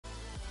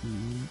Where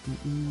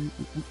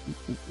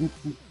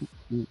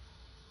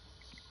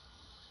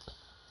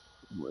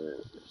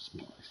is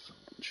my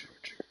phone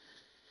charger?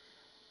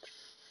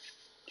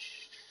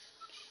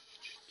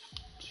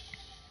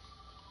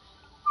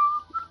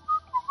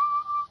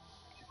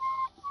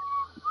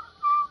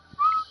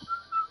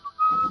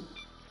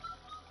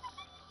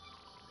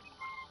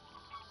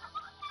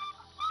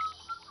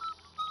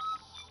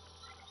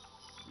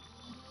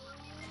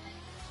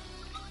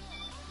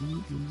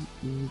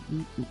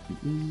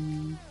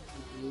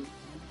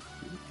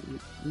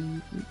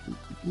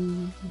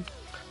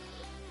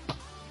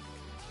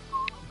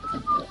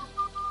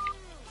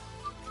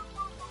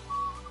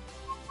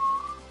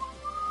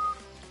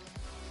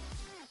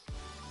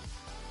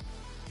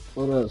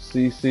 What up,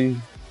 CC?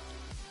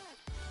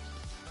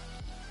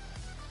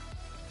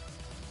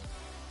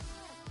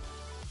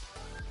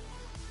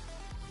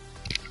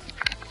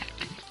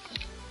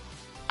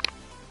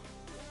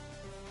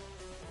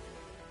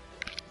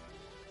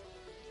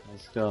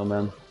 Let's go,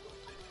 man.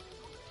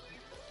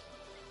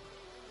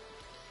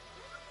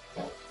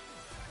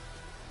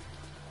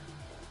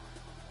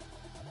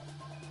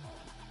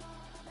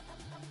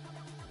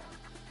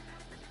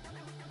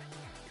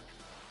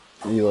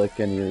 You like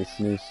any of this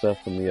new stuff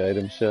in the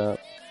item shop?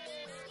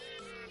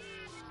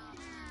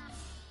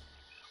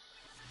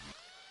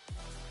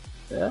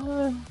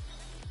 Yeah,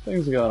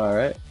 things are going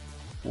alright.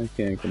 I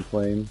can't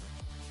complain.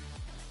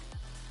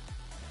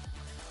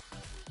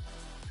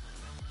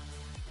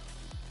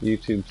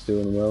 YouTube's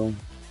doing well.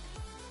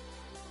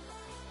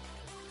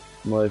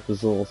 Life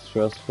is a little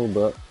stressful,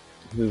 but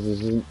whose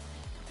isn't?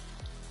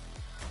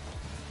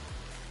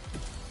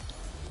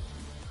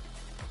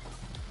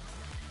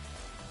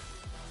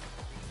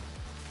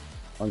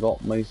 I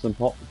got me some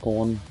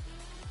popcorn.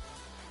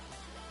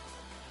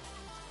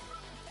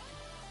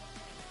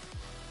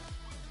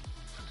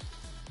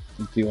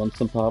 Do you want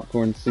some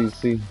popcorn,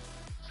 CC?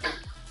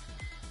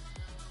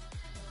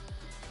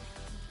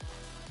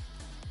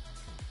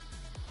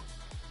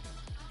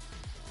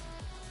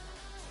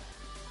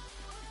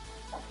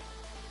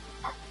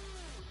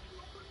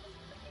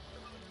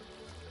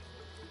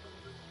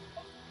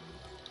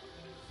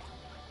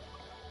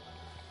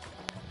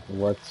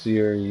 What's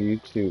your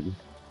YouTube?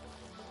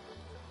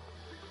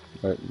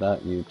 Or not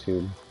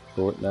YouTube,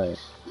 Fortnite.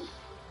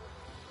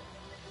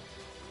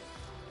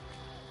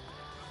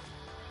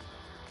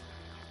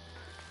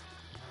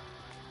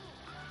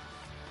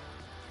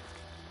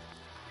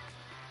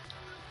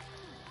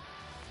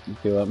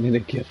 Do you want me to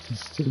gift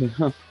this to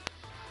you?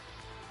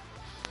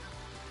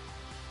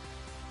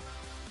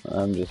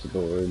 I'm just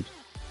bored.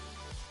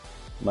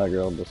 My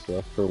girl just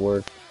left for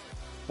work.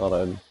 Thought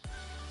I'd...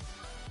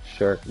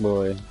 Shark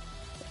boy.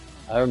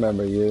 I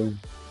remember you.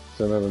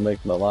 So I remember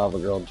making the lava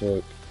girl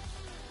joke.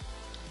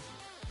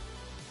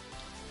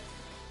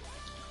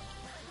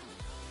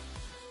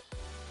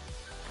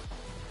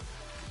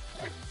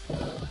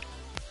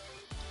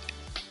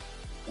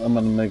 I'm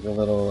gonna make a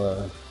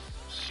little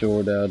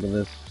short out of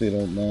this if you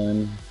don't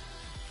mind.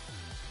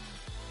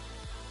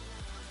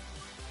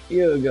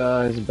 Yo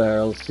guys,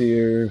 Barrels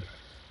here.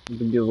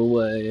 The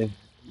giveaway.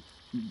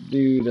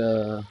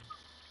 Dude,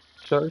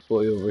 Shark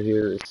Boy over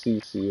here is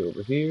CC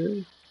over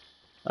here.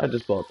 I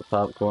just bought the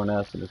popcorn,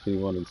 asked him if he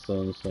wanted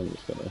some, so I'm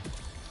just gonna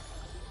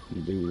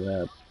do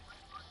that.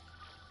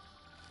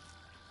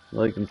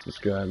 Like and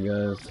subscribe,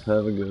 guys.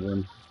 Have a good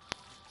one.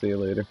 See you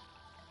later.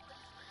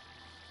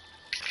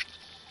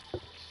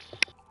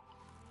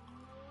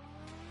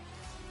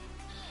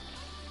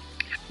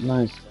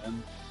 Nice,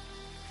 man.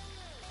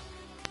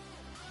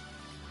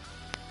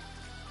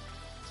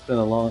 It's been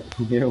a long...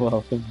 You're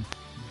welcome.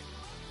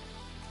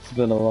 It's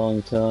been a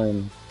long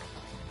time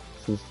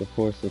since the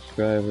 4th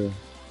subscriber.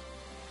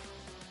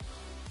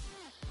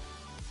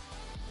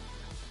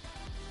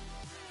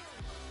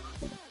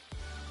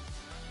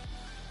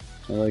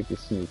 I like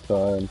this new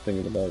car, I'm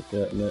thinking about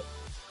getting it.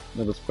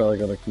 But it's probably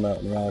gonna come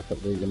out in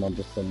Rocket League and I'll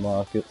just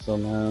unlock it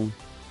somehow.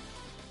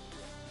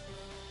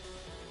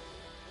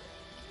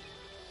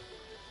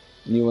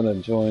 You wanna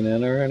join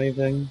in or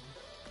anything?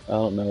 I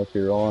don't know if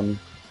you're on.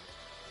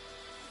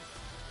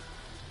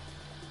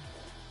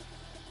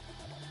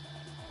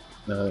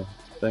 No,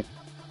 think.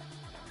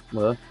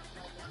 What?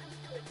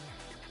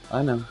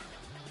 I know.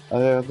 I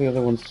have the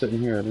other ones sitting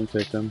here, I didn't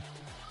take them.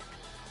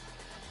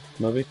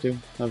 Love you too.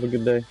 Have a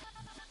good day.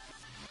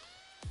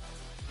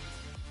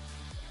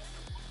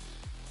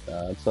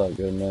 It's all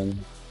good, man.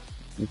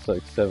 It's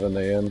like 7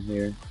 AM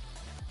here.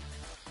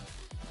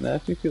 Nah,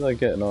 if you feel like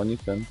getting on, you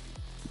can.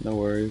 No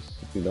worries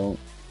if you don't.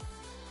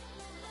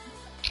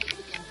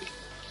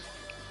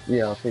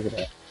 Yeah, I'll take it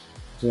out.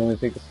 Do you want me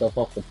to take the stuff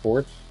off the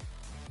porch?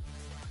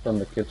 From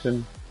the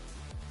kitchen?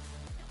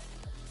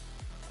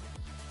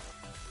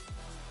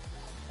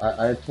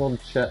 I told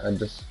Chet I'd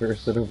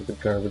disperse it over the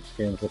garbage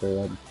cans that are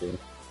empty.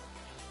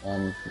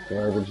 On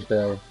garbage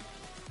day.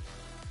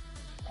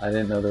 I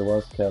didn't know there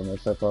was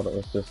cabinets, I thought it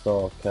was just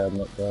all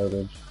cabinet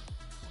garbage.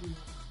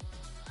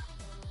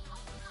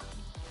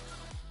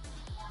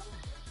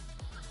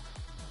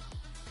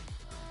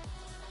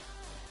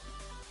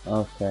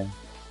 Okay.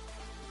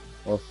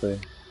 We'll see.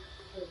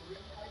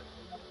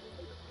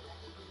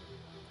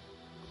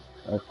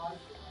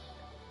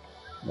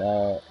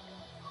 Now,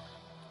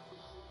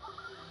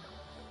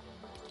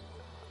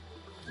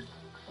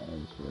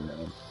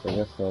 I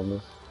guess I'll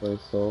just play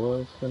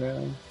solos for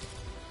now.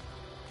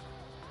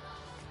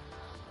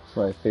 It's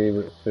my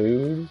favorite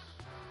food.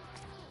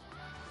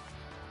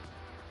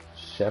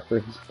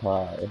 Shepherd's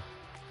pie.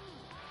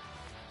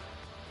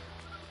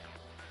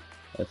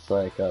 It's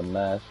like a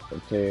mashed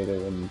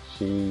potato and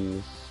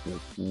cheese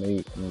with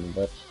meat and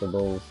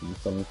vegetables and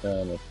some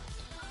kind of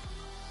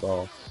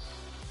sauce.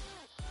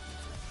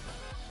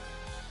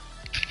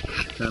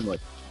 Kind of like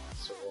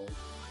casserole.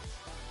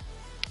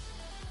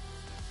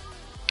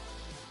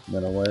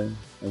 In a way,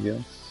 I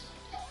guess.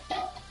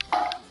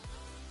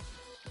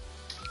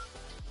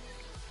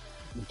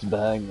 It's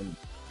banging.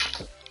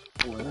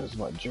 Where's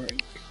my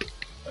drink?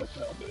 I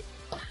found it.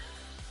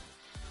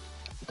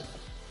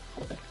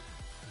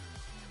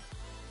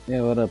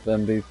 Yeah, what up,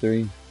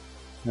 MB3?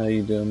 How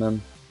you doing,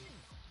 man?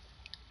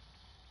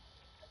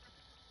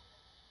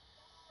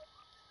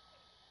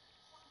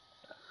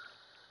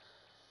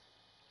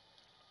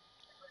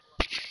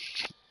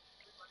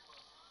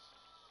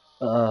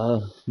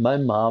 My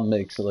mom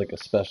makes it like a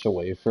special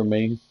way for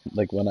me.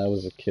 Like when I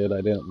was a kid, I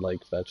didn't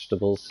like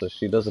vegetables, so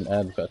she doesn't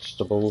add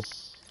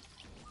vegetables.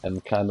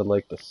 And kind of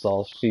like the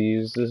sauce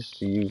she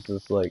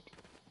uses like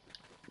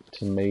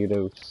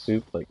tomato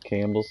soup, like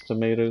Campbell's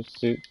tomato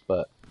soup,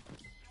 but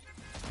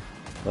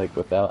like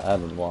without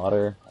adding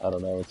water. I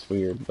don't know, it's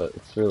weird, but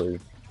it's really,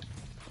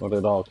 when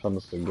it all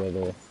comes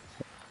together,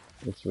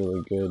 it's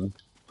really good.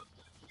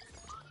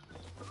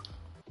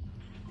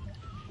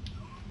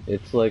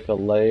 It's like a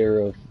layer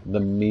of the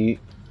meat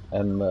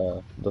and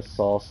the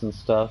sauce and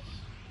stuff,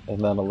 and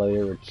then a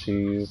layer of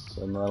cheese,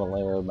 and then a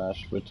layer of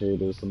mashed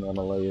potatoes, and then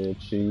a layer of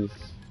cheese.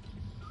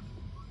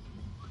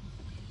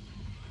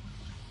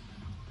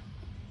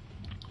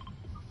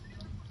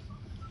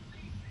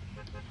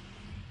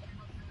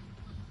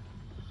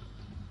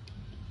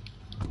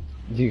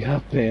 You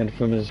got banned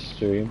from his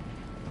stream.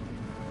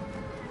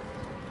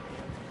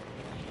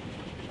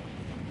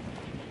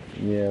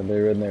 Yeah,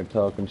 they were in there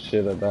talking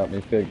shit about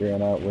me,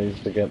 figuring out ways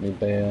to get me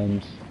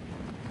banned.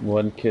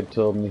 One kid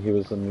told me he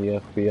was in the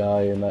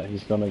FBI and that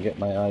he's gonna get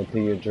my IP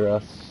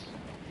address.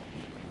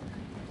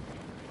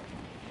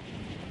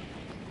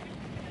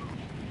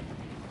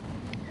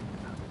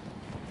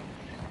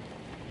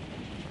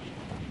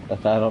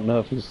 And I don't know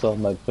if you saw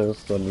my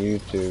post on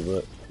YouTube,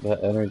 but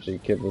that energy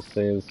kid was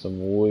saying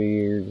some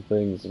weird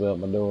things about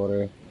my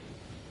daughter.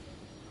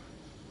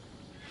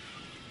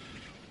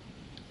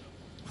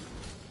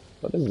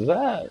 What is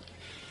that?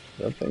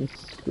 That thing's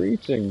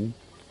screeching.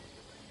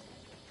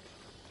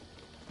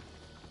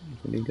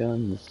 Any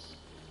guns?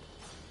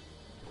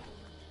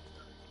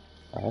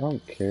 I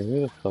don't care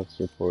who the fuck's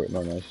reporting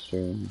on my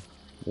stream.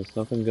 There's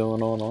nothing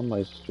going on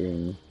my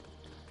stream.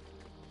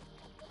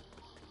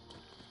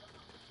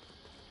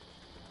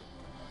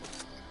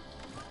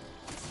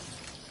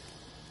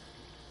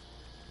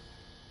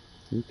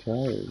 Who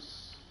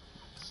cares?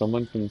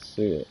 Someone can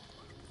see it.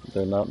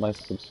 They're not my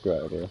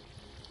subscriber.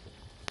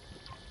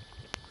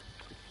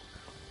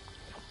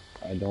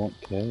 I don't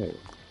care.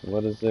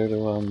 What is there to,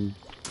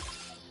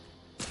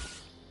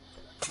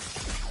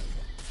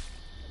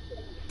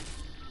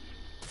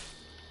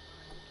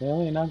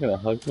 Well, you're not gonna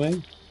hug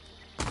me?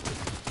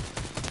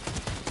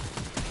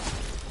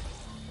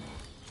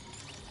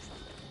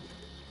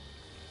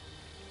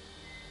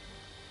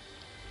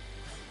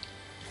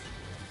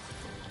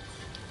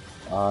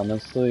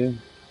 Honestly,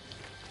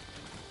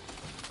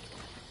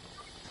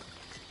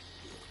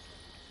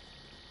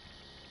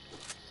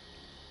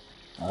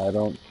 I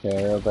don't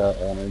care about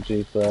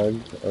Energy Thug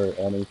or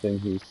anything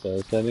he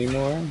says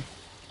anymore.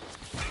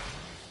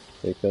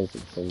 Because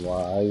it's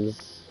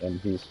lies, and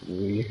he's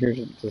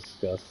weird,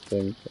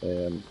 disgusting,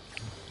 and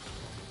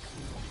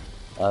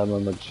I'm a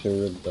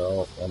mature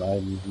adult, and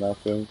I'm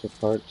not going to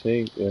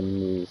partake in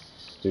these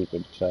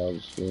stupid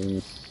childish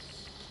games.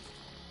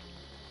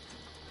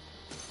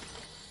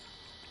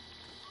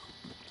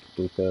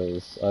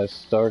 Because I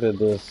started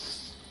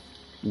this,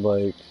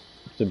 like,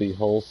 to be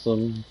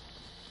wholesome,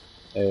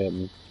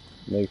 and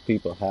make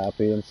people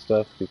happy and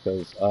stuff,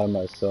 because I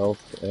myself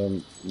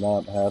am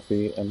not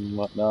happy and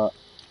whatnot.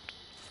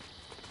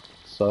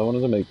 So I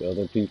wanted to make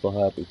other people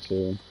happy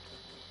too.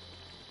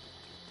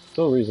 That's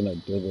the whole reason I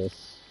did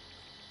this.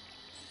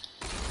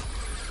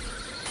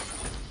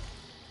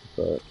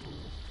 But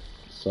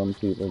some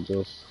people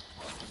just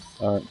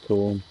aren't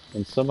cool.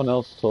 And someone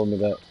else told me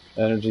that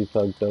Energy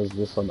Thug does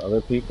this on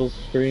other people's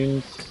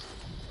streams.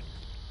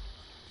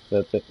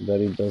 That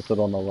he does it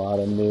on a lot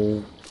of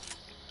new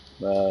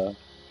uh,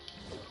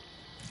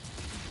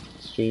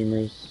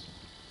 streamers.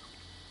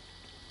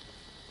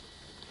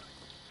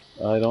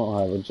 I don't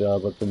have a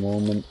job at the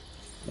moment.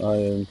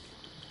 I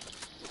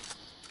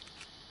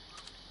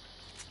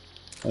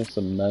have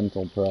some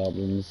mental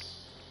problems,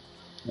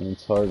 and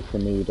it's hard for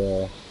me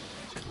to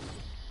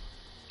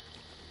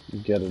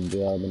get a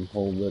job and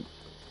hold it.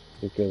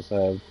 because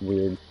I have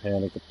weird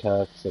panic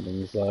attacks and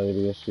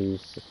anxiety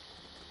issues.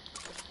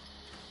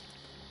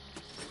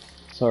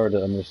 It's hard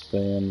to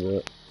understand,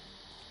 but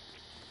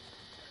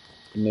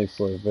it makes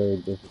life very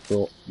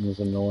difficult and is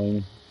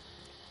annoying.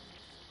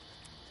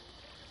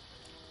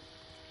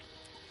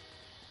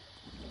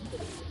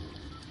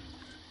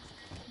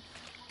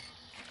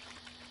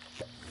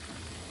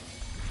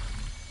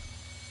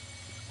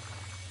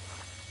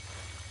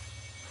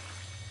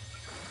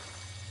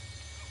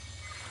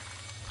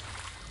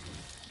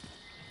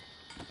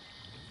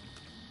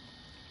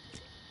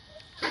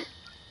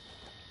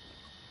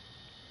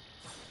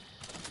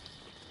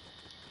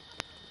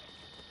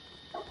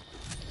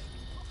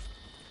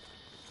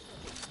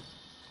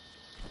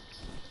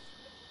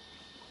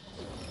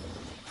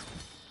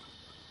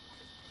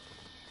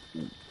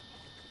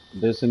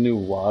 There's a new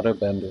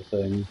waterbender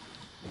thing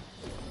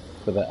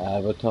for the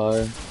avatar.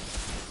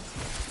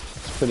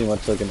 It's pretty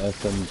much like an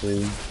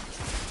SMG.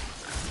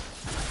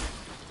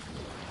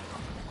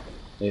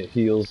 It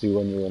heals you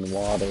when you're in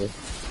water.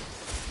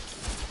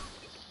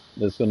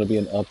 There's going to be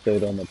an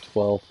update on the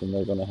 12th, and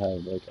they're going to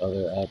have like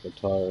other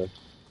avatar,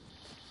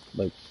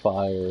 like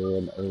fire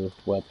and earth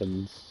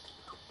weapons.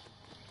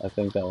 I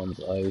think that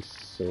one's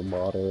ice or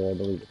water. I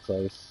believe it's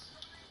ice.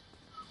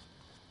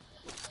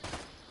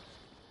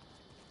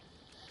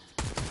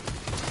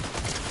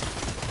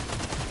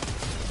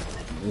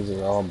 These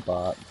are all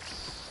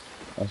bots.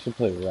 I should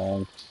play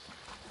ranked.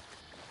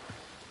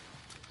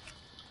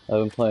 I've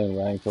been playing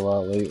ranked a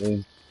lot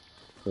lately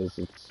because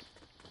it's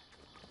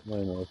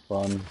way more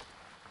fun.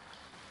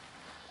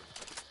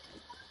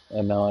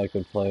 And now I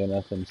could play an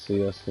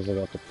FMCS because I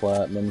got the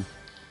platinum.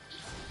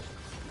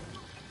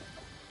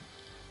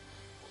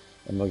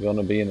 Am I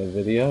gonna be in a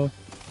video?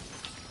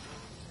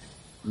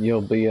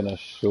 You'll be in a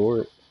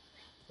short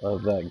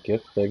of that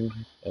gifting,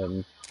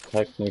 and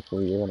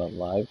technically you're in a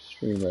live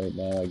stream right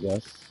now, I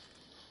guess.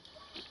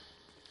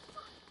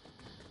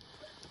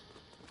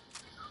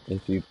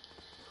 If you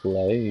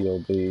play, you'll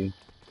be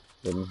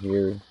in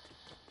here.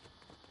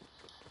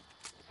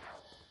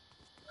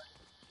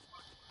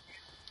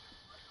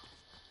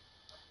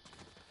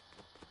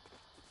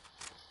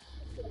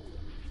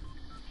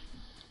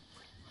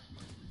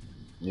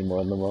 You're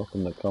more than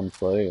welcome to come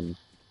play and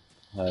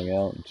hang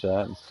out and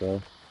chat and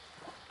stuff.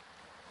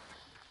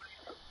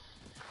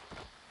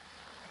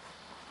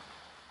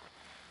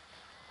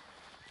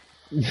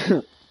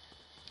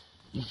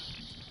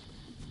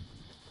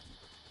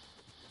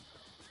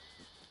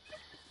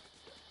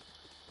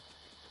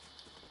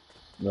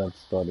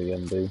 That's funny,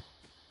 MD.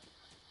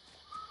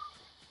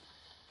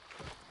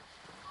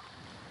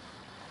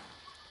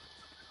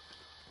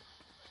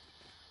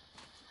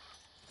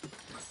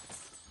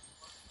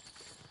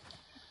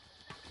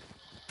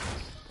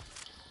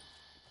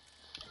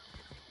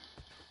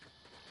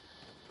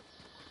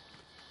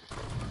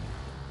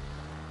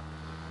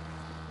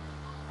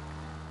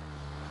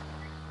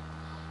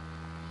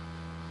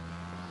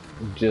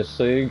 Just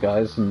so you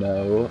guys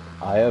know,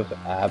 I have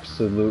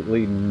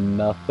absolutely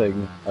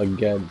nothing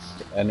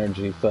against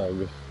Energy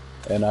Thug,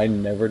 and I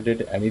never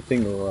did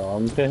anything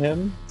wrong to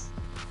him.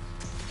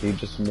 He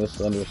just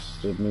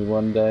misunderstood me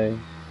one day,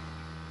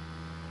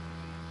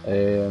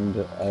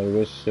 and I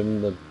wish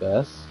him the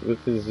best with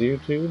his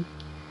YouTube.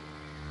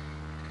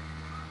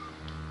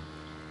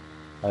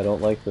 I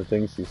don't like the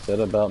things he said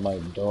about my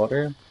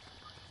daughter,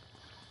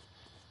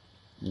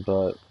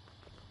 but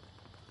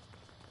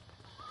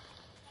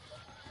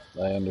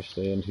I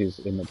understand he's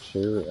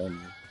immature and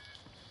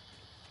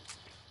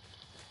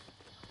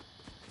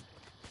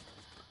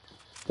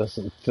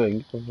doesn't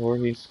think before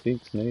he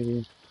speaks,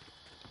 maybe.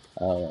 I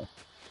don't know.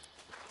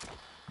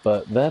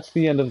 But that's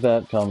the end of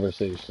that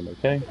conversation,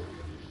 okay?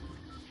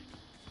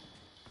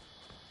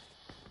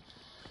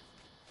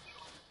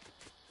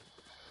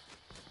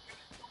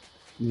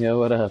 Yeah,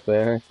 what up,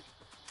 Eric?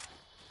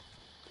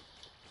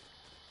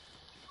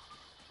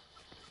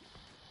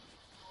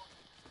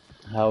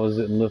 How was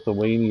it in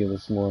Lithuania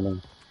this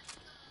morning?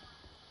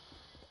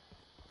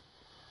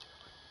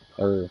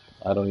 Or,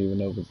 I don't even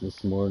know if it's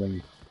this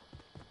morning.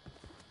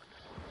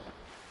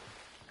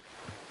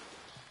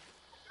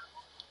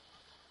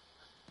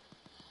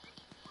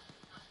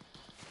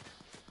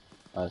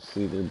 I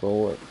see their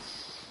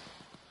bullets.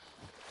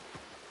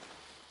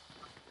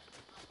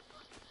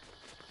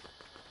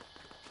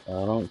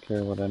 I don't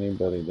care what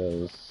anybody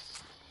does.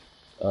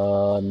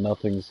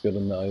 Nothing's good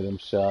in the item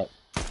shop.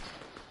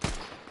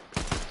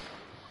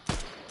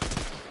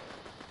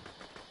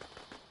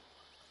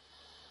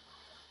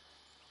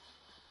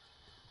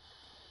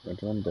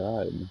 Everyone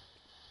died.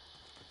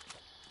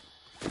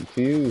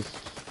 Confused.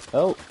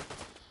 Oh!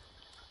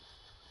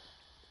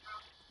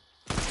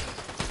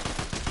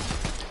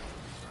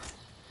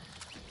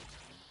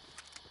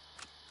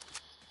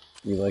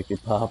 You like your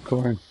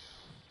popcorn?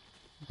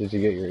 Did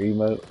you get your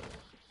emote?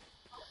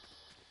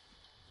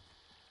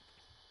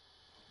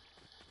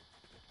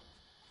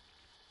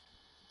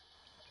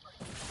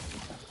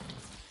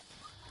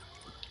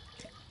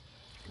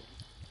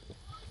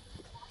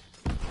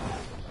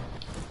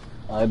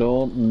 I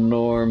don't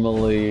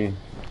normally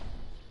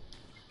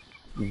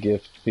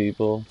gift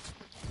people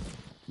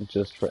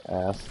just for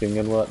asking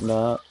and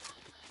whatnot.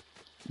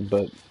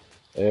 But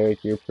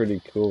Eric, you're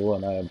pretty cool,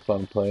 and I had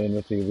fun playing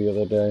with you the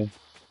other day.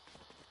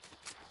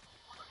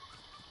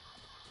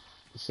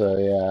 So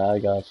yeah, I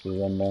got you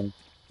then, man.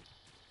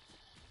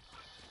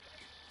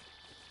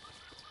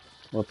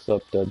 What's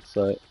up, Dead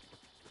Sight?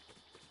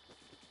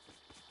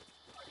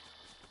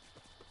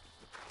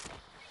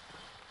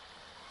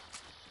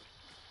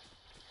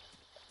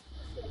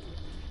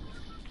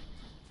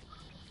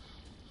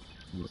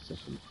 I guess I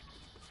should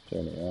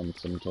turn around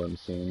sometime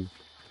soon.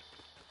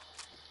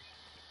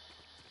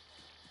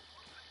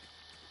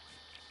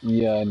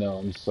 Yeah, I know,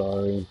 I'm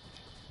sorry.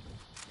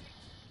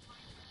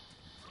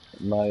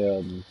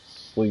 My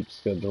sleep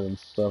schedule and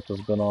stuff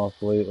has been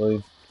off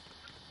lately.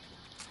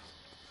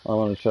 I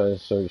want to try to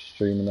start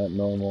streaming at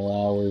normal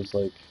hours,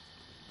 like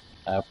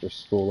after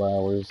school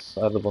hours.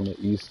 I live on the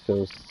East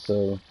Coast,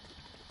 so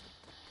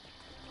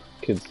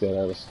kids get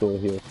out of school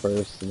here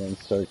first and then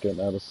start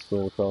getting out of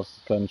school across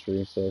the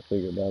country, so I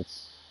figured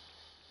that's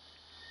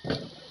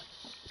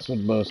what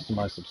most of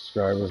my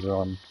subscribers are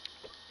on.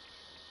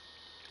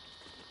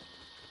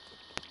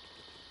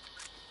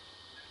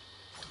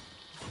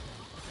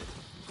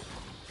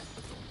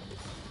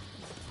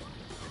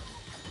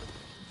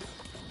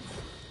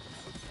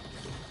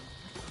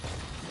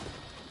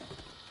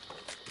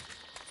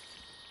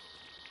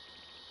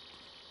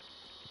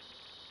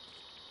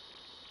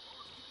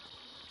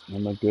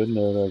 On a good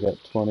note, I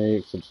got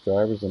 28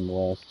 subscribers in the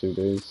last 2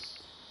 days.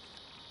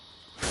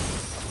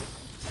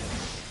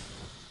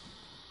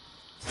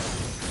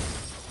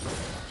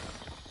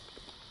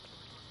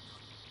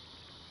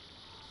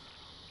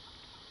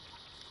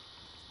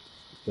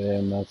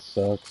 Damn, that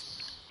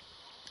sucks.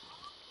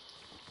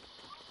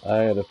 I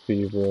had a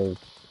fever of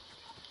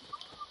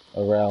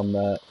around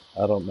that.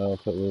 I don't know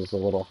if it was a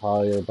little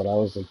higher, but I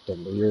was like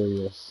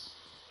delirious.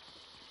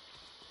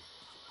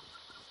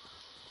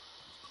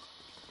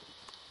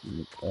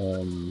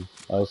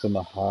 I was in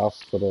the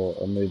hospital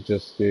and they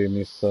just gave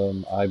me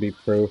some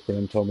ibuprofen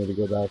and told me to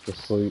go back to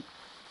sleep.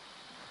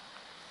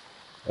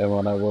 And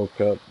when I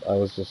woke up, I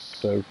was just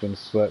soaked in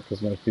sweat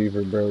because my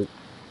fever broke.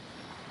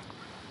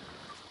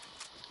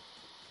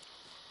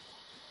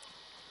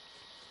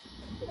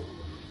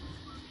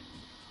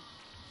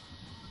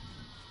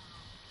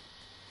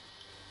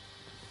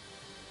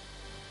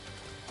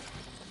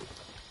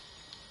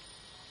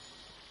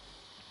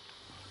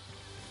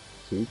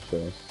 Two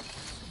chests.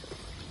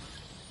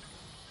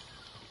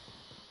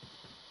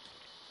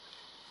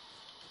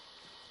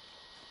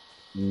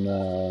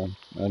 Nah,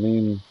 I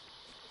mean,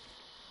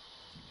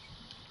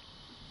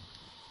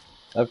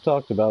 I've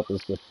talked about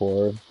this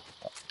before.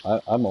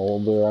 I'm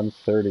older, I'm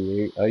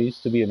 38. I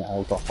used to be an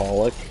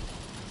alcoholic.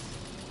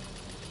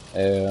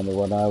 And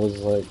when I was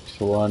like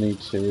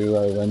 22,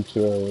 I went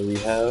to a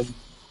rehab.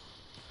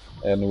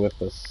 And with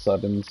a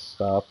sudden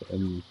stop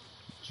in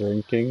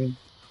drinking,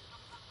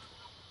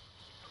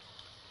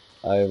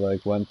 I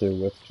like went through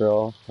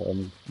withdrawal,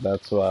 and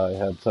that's why I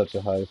had such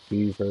a high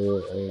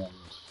fever and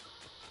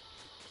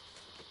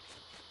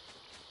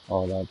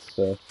all that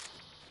stuff.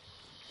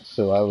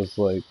 So I was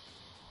like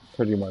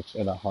pretty much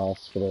in a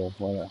hospital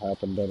when it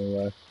happened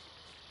anyway.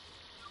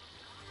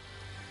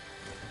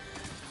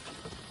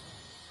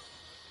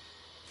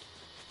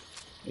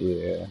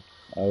 Yeah,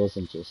 I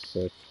wasn't just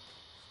sick.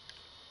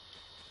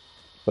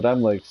 But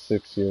I'm like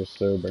 6 years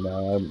sober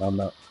now. I'm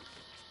not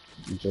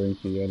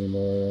drinking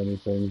anymore or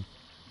anything.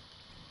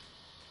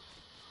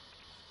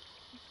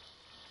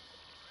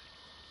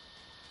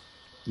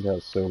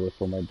 Got sober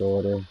for my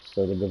daughter,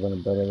 started living a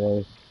better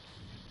life.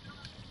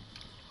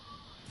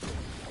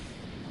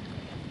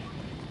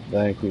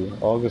 Thank you.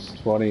 August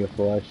 20th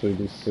will actually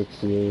be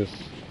 6 years.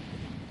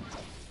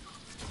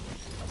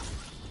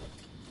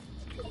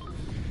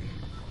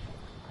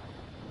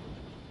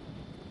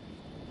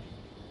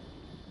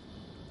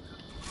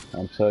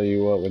 I'll tell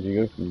you what, when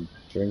you go from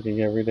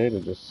drinking every day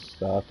to just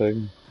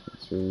stopping,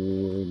 it's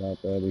really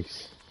not that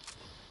easy.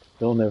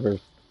 Don't ever,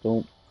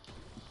 don't,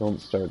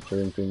 don't start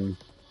drinking.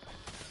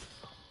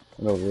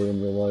 It'll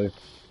ruin your life.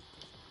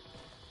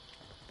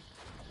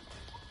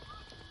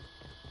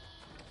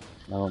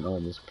 I don't know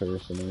what this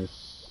person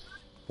is,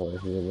 but I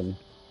hear them.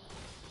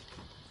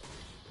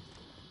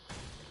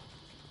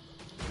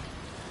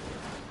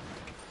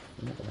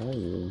 What are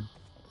you?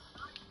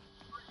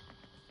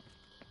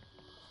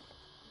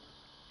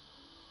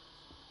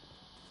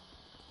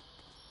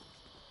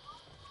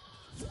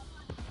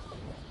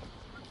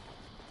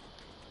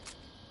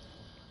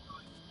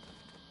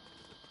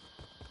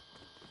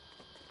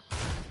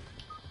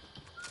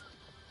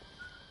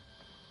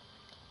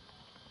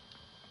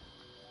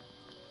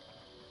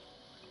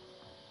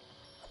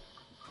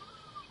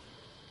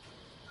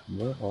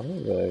 What are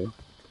they?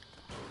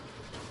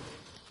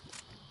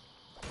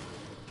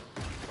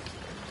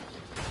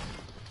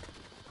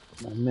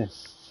 I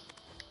missed.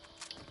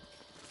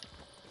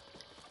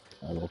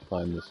 I will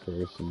find this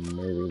person and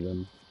murder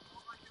them.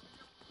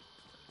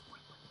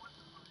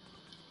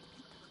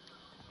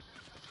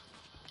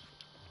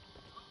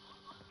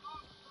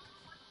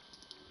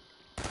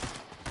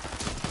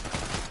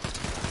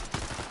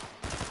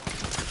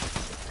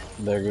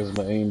 There goes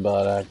my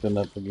aimbot acting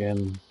up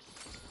again.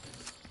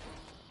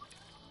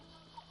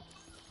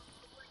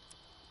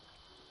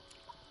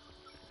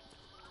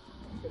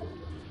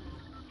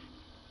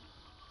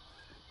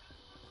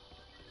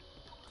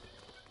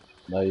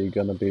 Now you're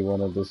gonna be one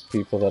of those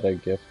people that I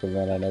gift and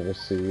then I never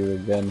see you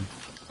again.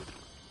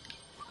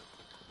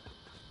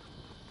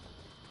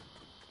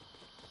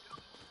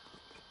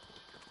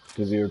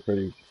 Because you were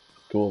pretty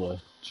cool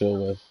to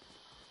chill with.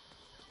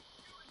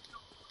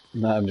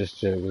 Nah, I'm just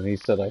joking. He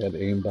said I had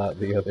aimbot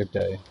the other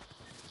day.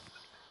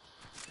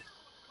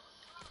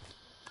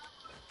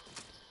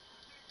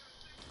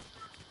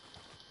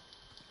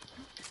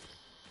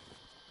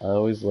 I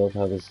always love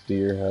how this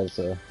deer has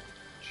a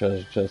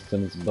treasure chest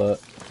in its butt.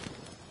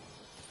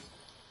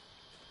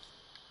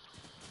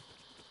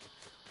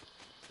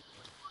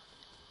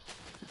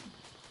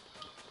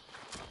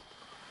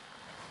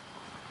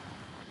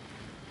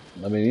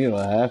 I mean, you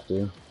don't have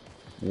to.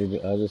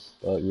 I just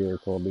thought you were a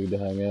cool dude to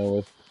hang out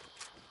with.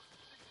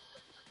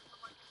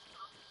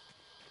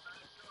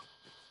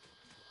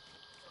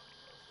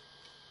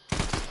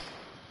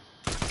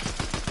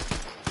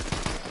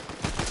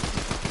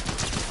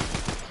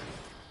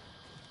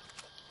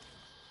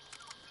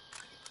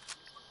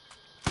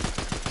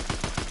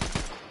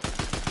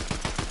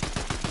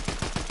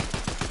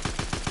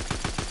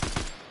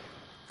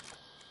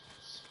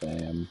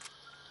 Spam.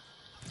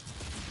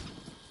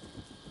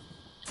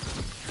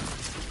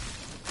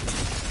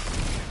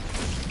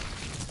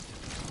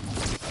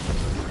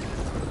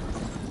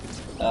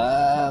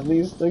 Ah, at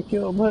least I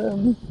killed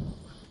him.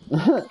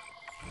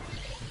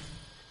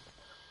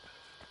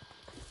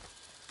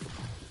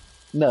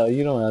 No,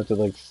 you don't have to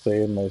like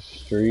stay in my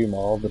stream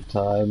all the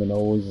time and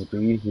always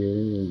be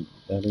here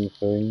or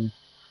anything.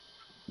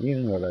 You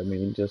know what I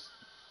mean, just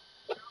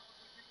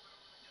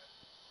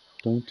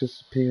don't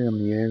disappear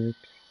on me, Eric.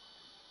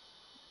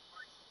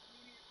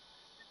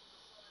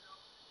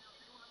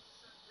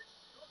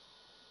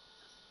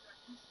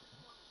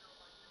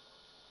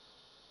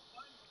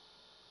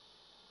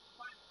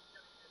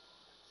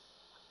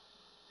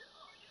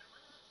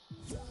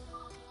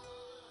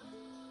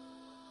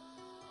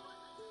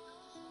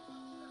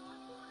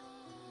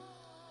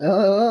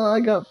 I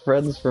got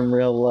friends from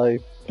real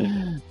life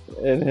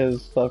in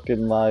his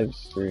fucking live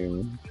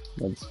stream.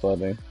 That's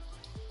funny.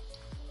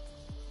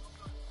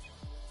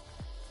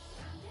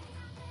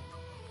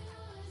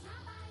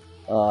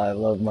 Oh, I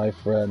love my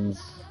friends.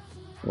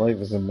 Life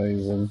is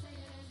amazing.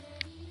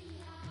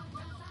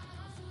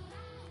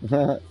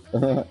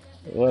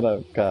 What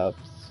up, cops?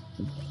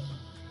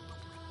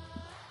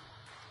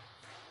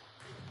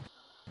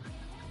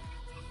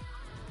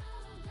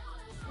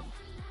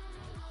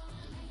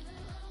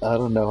 I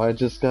don't know, I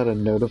just got a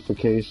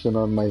notification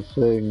on my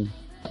thing,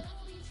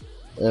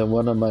 and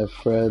one of my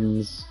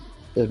friends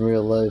in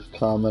real life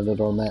commented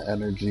on that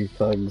Energy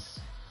Thug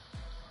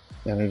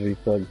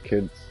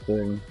Kids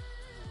thing.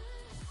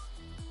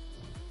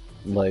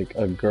 Like,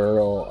 a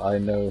girl I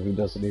know who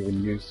doesn't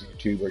even use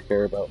YouTube or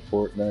care about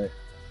Fortnite.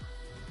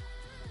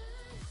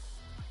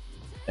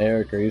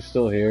 Eric, are you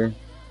still here?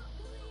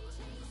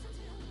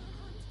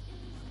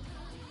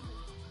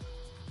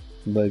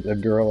 Like, a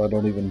girl I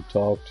don't even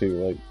talk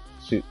to,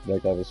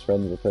 like I was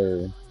friends with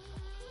her,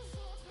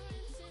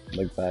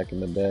 like, back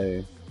in the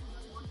day.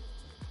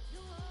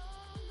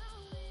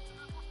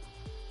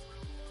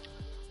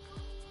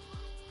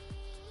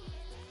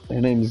 Her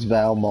name's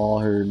Val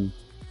Mulhern.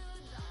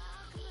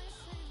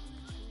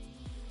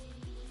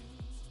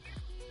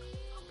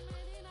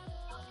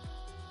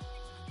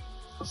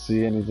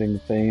 See anything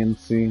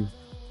fancy?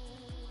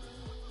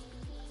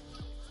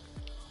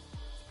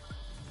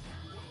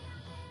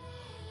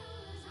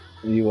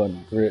 You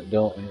want grit,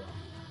 don't you?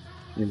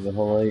 Use the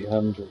whole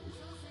 800.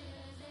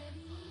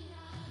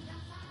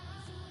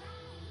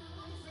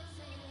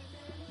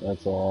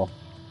 That's all.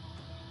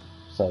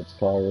 Besides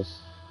cars.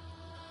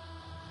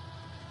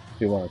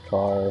 If you want a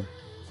car.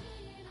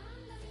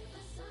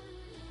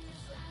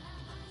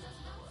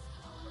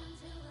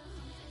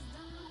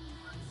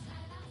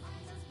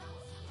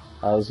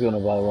 I was gonna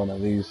buy one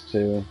of these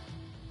too.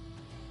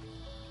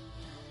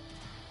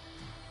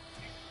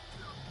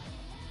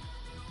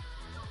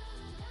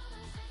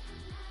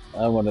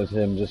 I wanted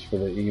him just for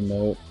the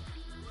emote.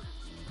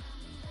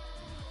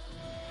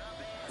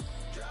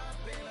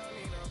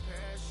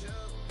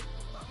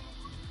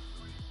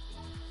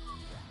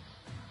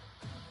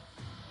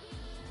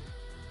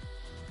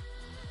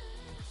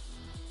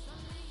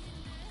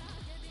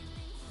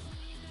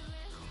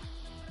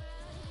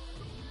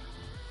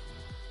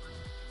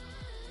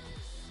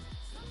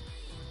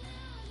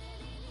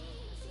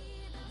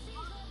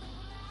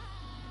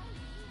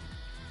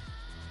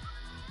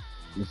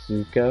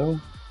 Zuko?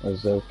 Or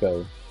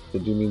Zoko?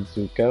 Did you mean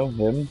Zuko?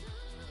 Him?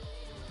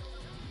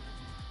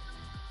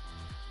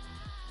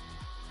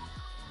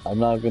 I'm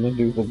not gonna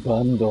do the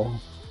bundle,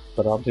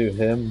 but I'll do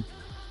him.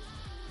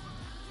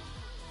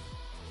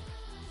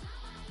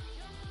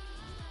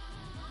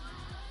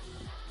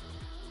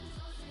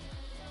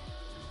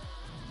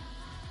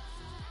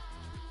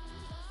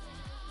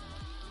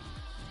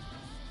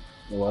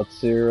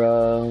 What's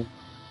your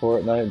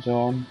Fortnite,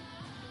 John?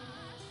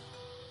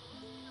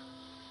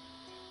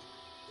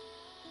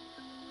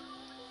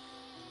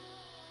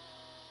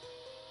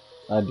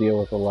 I deal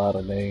with a lot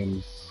of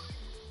names.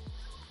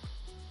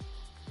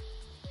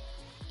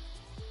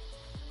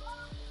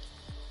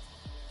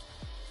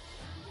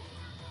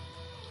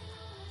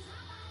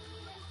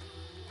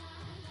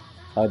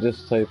 I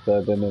just typed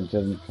that in and it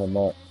didn't come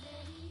up.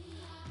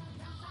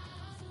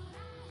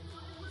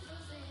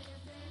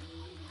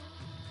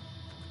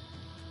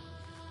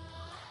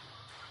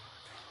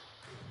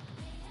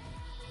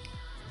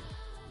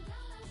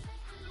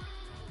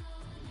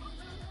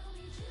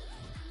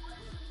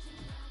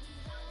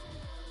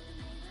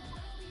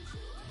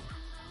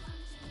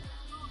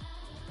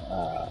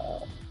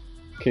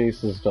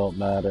 Cases don't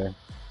matter.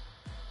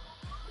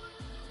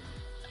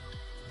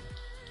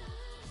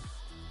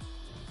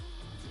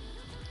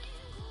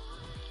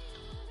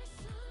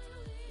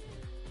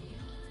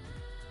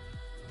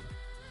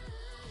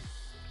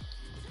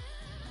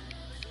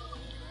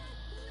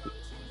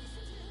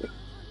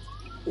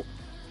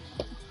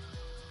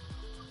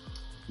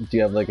 Do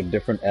you have like a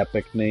different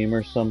Epic name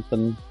or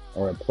something?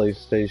 Or a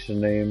PlayStation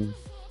name?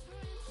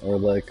 Or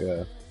like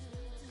a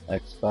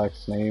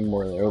Xbox name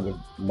where it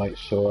might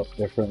show up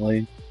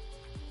differently?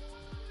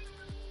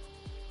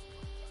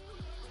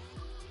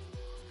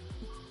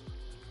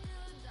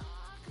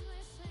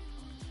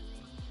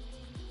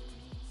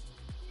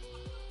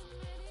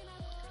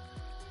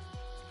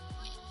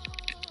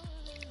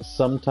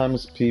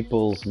 Sometimes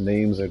people's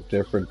names are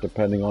different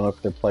depending on if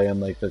they're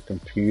playing like their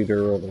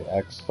computer or their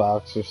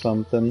Xbox or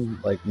something.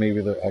 Like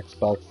maybe their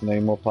Xbox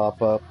name will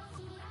pop up,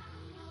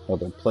 or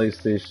their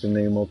PlayStation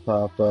name will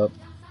pop up,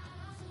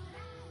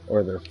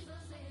 or their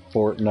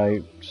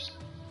Fortnite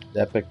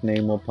Epic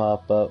name will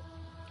pop up.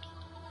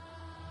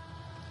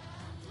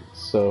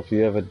 So if you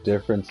have a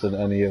difference in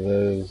any of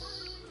those,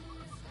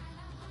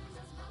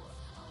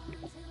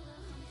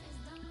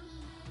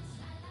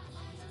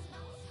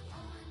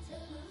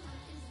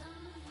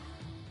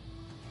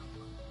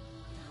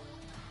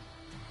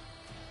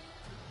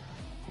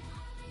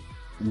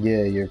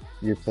 yeah, your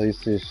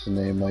PlayStation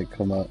name might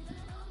come up.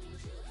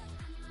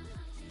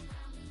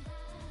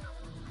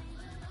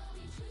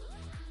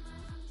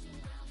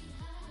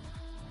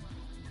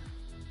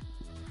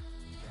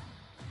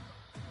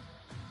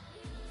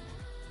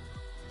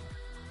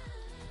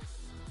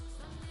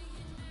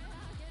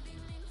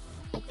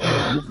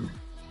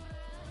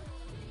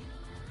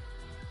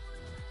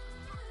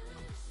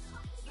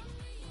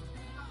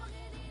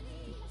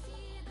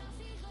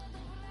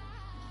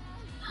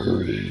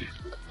 Hurry.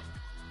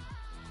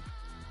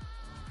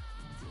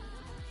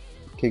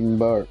 King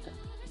Bark.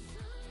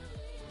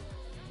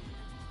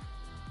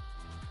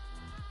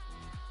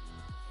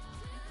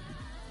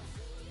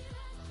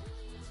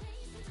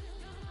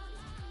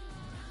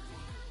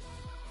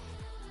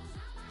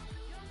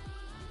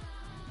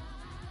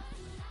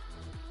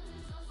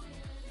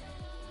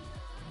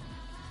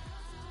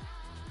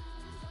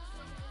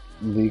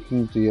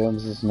 Leaking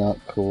DMs is not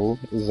cool.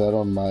 Is that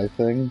on my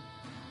thing?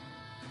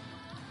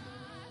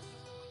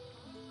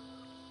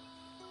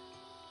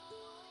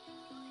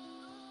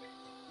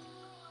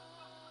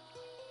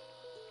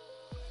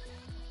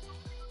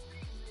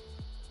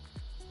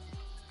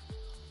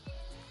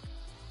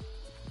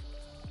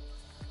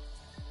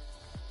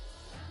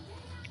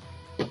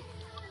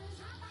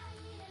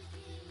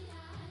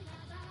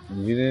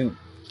 You didn't...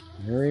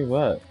 Hurry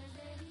what?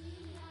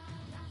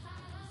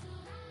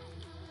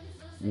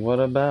 What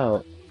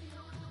about?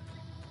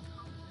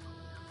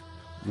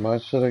 Why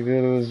should I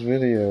go to his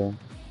video?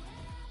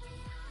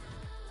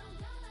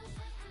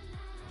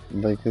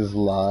 Like his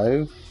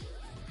live?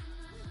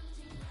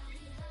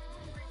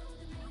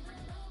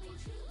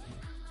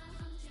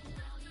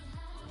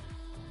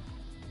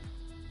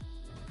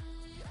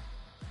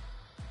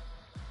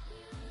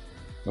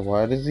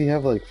 Why does he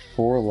have like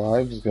 4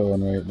 lives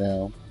going right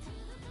now?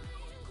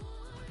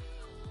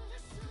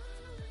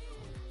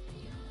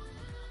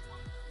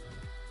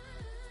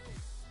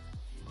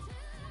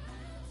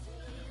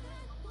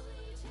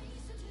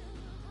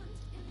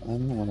 I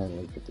don't want to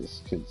look at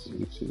this kid's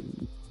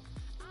YouTube.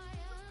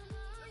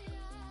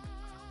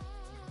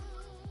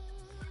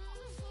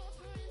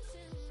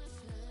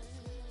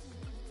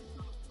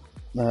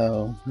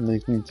 No,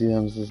 making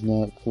DMs is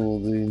not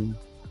cool, dude.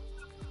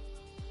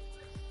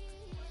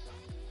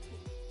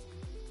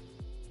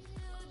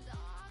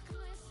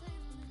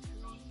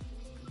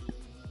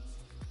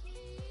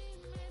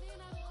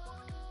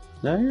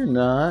 No, you're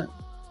not.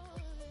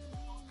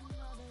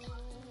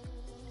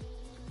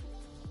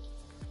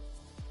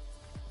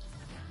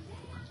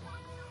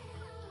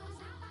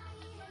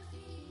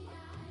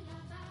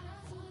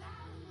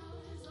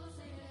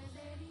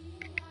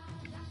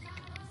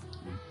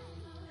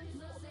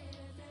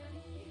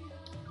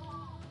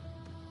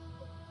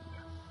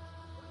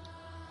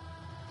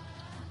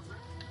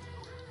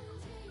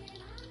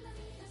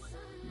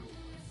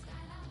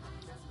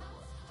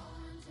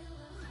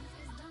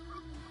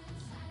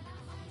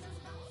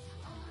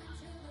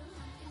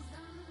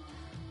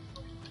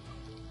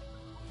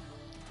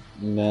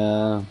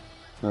 Nah.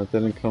 That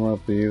didn't come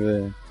up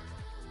either.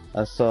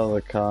 I saw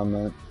the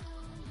comment.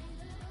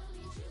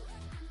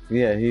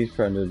 Yeah, he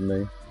friended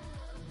me.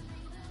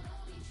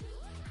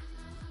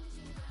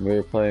 We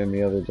were playing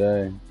the other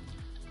day.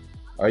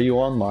 Are you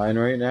online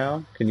right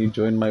now? Can you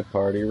join my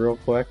party real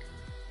quick?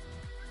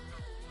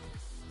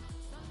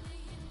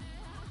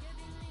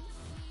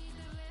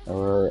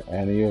 Or are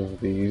any of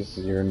these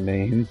your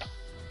name?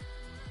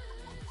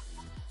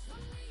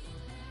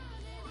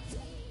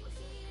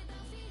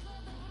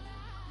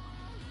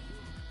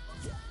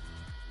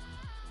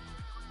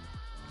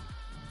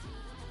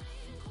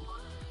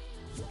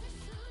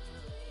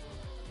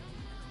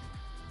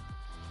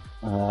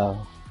 Uh,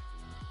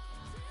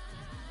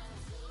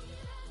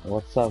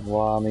 what's up,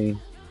 Wami?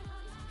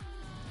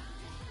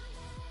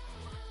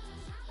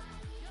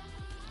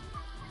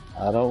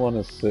 I don't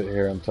want to sit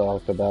here and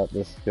talk about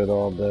this kid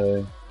all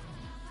day.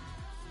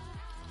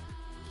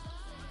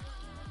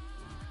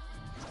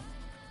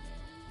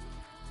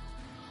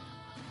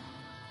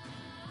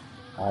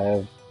 I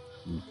have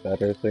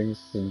better things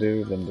to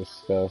do than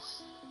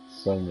discuss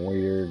some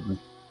weird,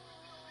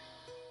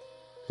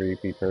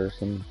 creepy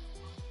person.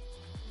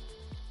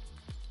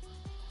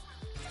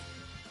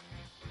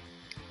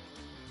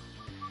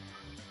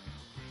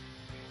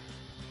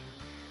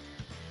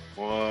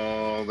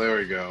 Well, there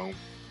we go.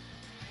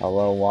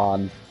 Hello,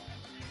 Juan.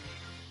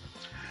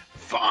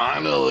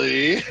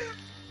 Finally!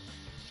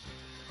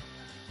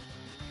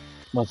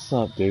 What's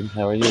up, dude?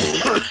 How are you?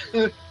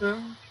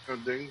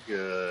 I'm doing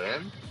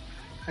good.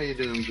 How you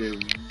doing,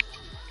 dude?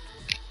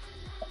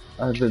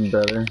 I've been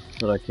better,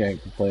 but I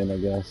can't complain, I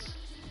guess.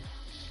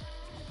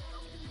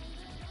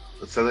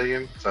 Let's say that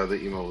again. Sorry,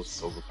 the email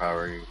was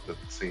overpowering the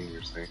scene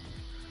you're saying.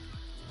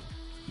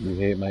 You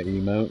hate my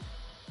emote?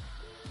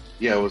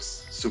 Yeah, it was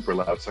super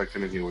loud, so I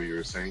couldn't hear what you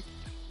were saying.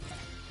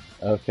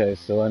 Okay,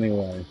 so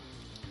anyway.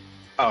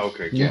 Oh,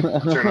 okay, yeah.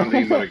 Turn on the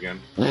emote again.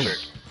 Sure.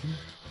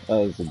 That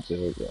was a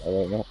joke. I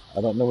don't know.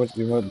 I don't know what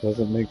emote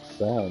doesn't make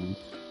sound.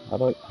 How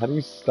do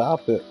you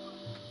stop it?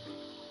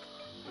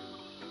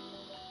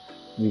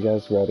 You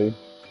guys ready?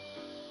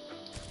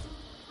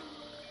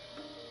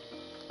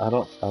 I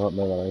don't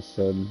know what I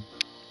said.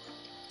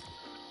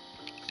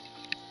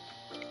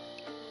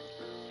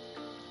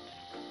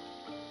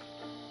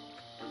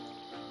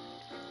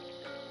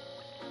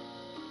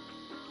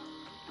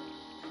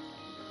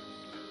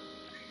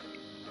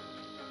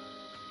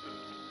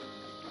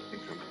 Okay,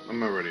 I'm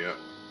not ready yet.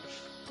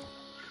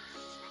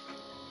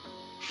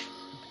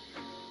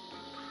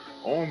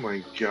 Oh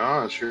my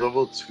gosh, you're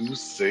level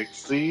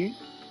 260?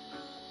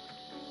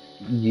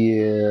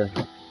 Yeah.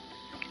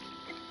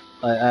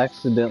 I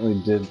accidentally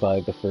did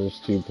buy the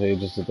first 2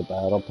 pages of the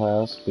battle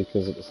pass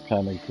because it was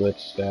kind of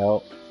glitched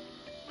out.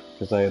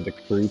 Because I had the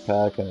crew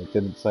pack and it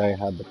didn't say I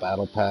had the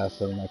battle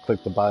pass, and I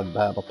clicked to buy the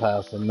battle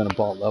pass and then I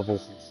bought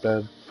levels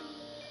instead.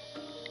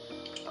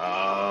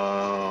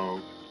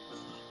 Um,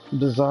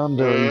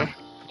 Bazando, uh,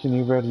 can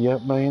you ready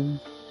up, man?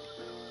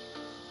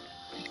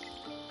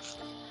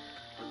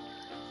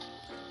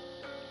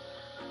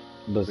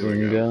 there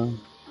we go. Bazinga?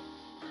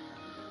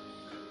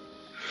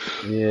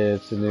 Yeah,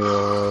 it's a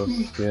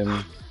new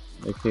skin.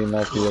 It came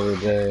out the other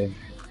day.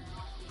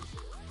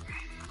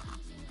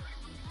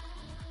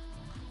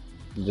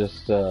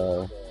 Just,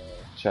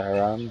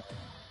 Charon.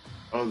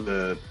 Oh,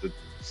 the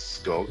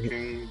Skull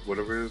King,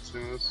 whatever his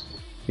name is.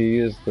 He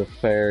is the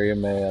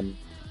ferryman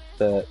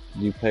that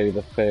you pay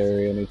the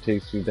ferry and he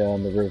takes you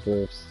down the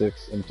river of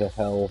Styx into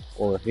hell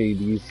or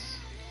Hades.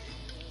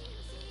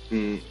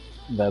 Hmm.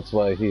 That's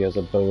why he has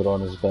a boat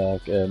on his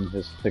back and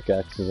his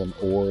pickaxe is an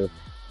oar.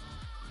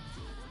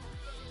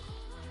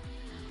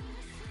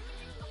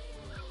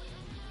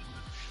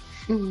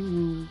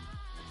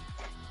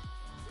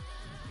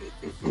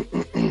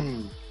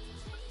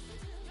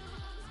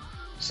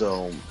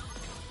 So,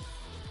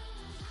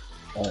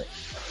 Uh,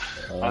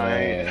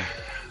 I, uh,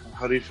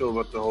 how do you feel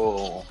about the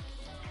whole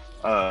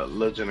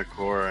Legend of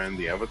Korra and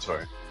the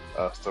Avatar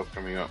stuff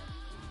coming up?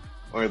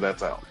 Or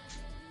that's out.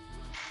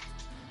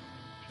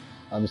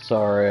 I'm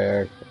sorry,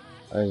 Eric.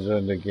 I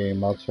joined the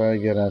game. I'll try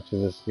again after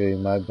this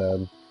game. My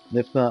bad.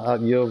 If not,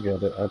 you'll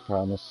get it. I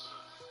promise.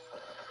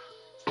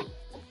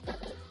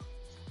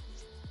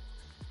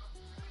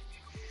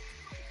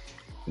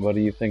 What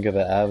do you think of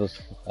the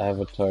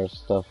Avatar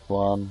stuff,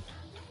 Juan?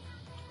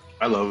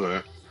 I love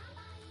it.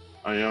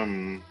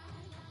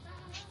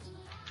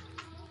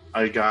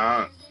 I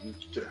got.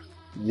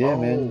 Yeah,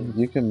 Oh, man.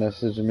 You can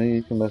message me.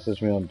 You can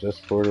message me on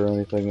Discord or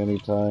anything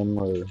anytime,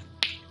 or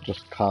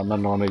just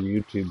comment on a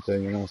YouTube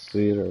thing and I'll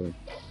see it, or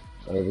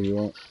whatever you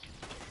want.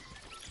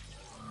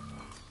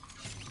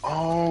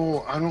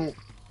 oh, I don't.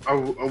 Are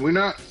we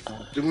not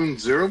doing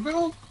zero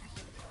build?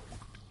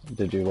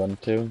 Did you want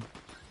to?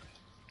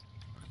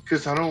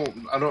 Because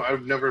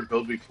I've never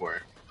built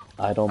before.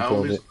 I don't I build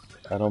only. it.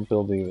 I don't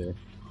build either.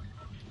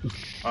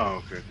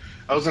 Oh, okay.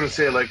 I was gonna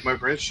say like my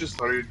friends just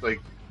started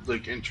like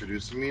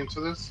introducing me into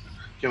this.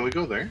 Can we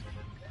go there?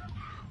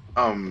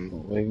 Um.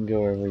 We can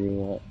go wherever you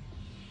want.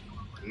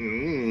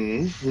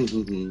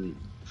 mm,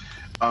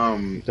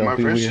 Don't my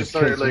be friends just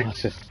weird, started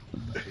kids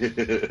like.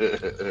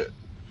 watching.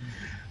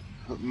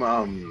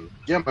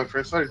 Yeah, my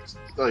friend started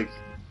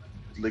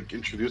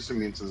introducing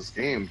me into this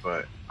game,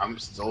 but I'm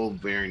still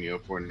very new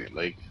at Fortnite.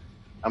 Like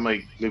I'm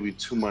like maybe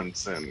 2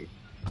 months in,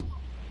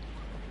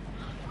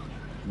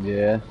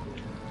 Yeah.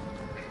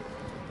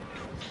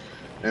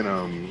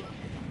 and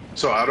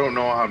so I don't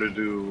know how to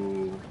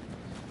do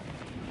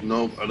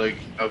no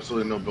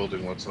absolutely no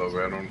building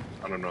whatsoever.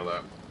 I don't know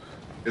that.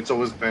 It's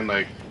always been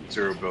like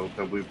zero build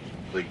that we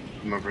like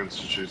my friends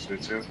introduced me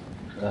to.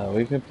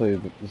 We can play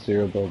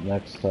zero build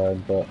next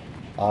time, but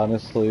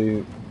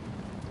honestly,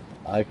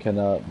 I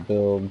cannot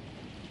build.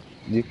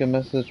 You can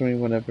message me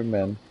whenever,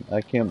 man.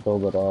 I can't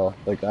build at all.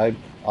 Like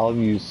I'll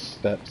use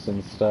steps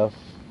and stuff,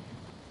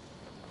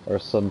 or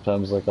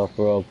sometimes like I'll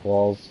throw up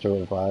walls to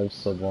revive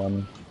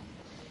someone,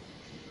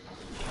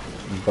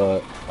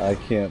 but I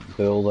can't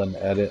build and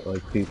edit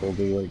like people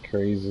do like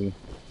crazy.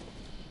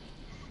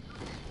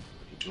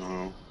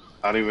 Uh,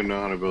 I don't even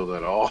know how to build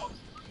at all.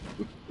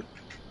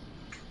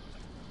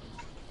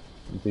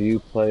 Do you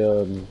play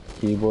on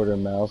keyboard or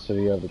mouse, or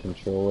do you have a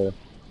controller?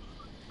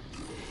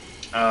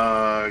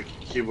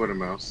 Keyboard and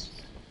mouse.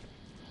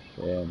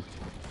 Damn,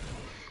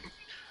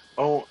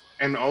 Oh,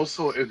 and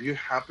also if you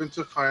happen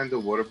to find the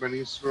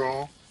waterbending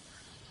scroll,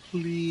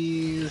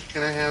 please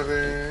can I have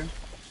it?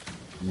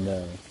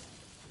 no.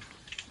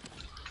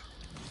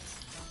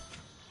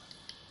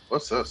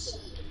 What's this?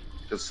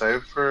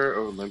 Decipher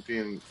of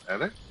Olympian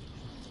Edict?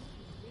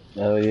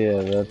 Oh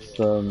yeah, that's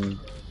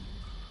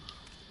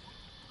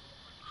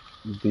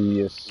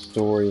the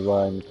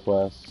storyline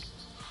quest,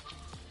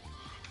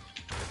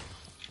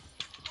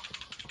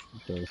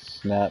 the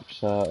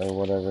snapshot or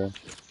whatever,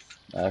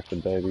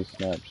 Aphrodite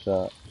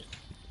snapshot.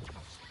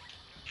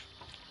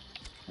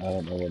 I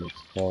don't know what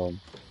it's called.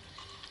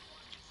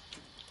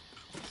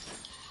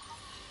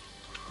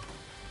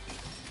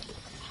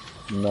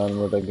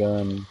 None with a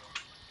gun.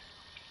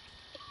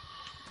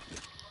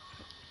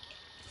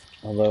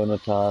 Hello,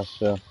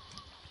 Natasha.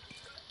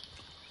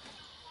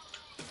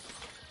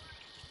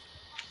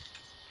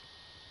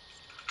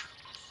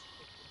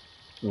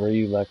 Were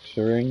you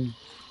lecturing?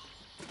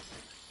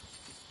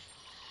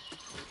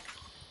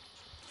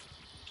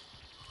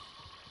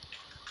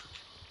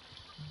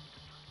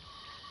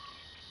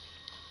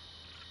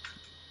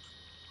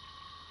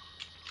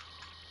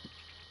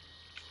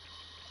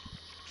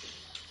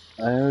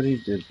 I already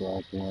did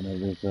block one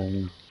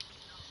everything,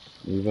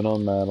 even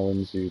on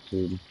Madeline's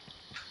YouTube.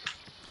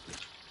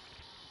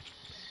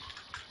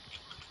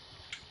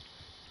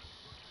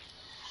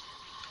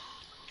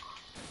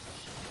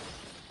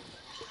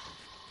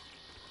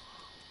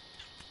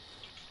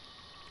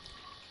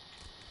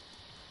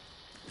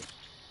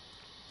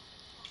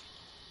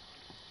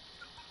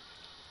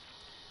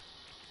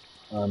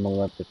 I'm a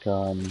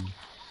leprechaun.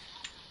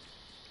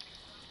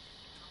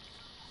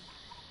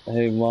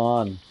 Hey,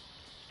 Juan.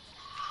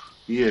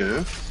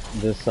 Yes,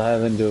 This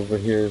island over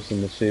here is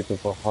in the shape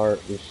of a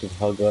heart. We should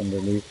hug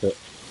underneath it.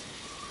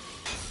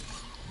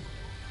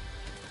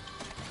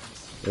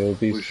 It would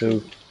be we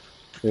should.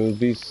 so. It would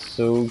be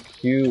so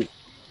cute.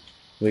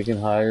 We can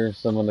hire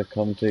someone to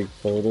come take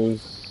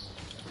photos.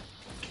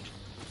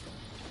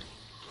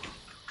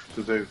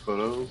 To take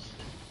photos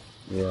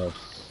Yes.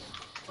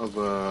 of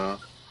a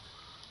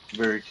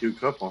very cute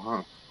couple,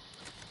 huh?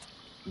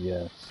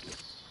 Yes.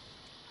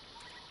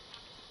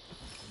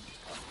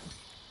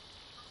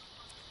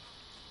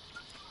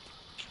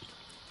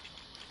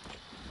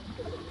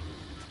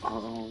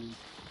 Um,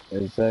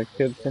 Is that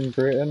kid from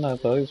Britain? I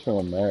thought he was from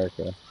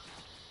America.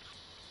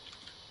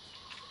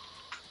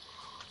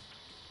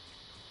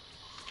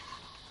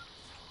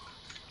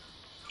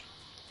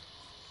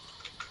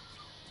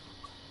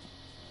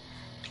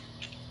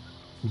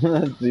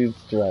 That dude's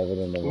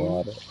driving in the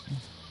water. oops.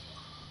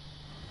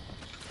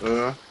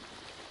 Uh,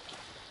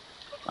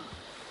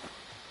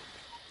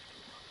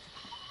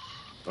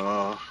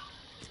 uh,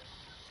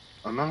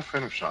 I'm not a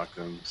fan of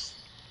shotguns.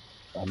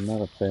 I'm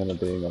not a fan of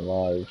being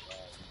alive.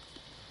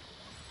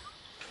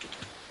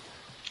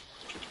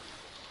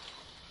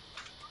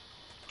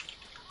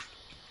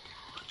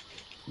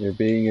 You're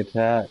being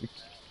attacked.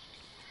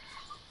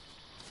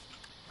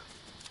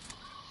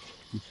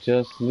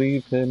 Just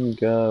leave him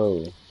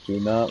go. Do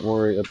not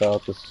worry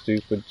about the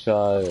stupid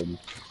child.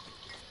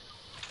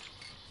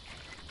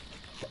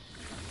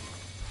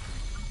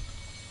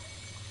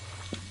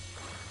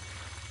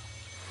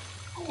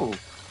 Oh,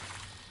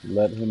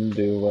 Let him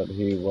do what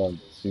he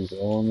wants. He's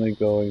only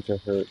going to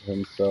hurt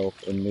himself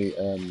in the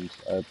end.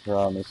 I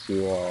promise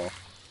you all.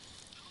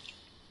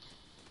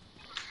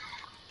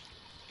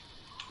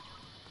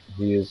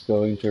 He is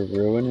going to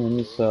ruin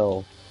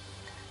himself.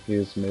 He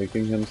is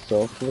making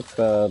himself look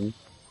bad,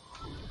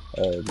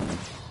 and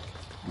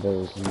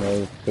there's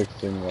no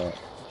fixing that.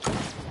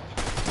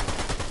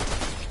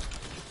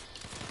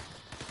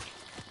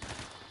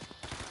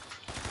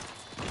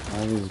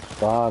 All these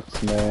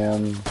bots,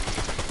 man.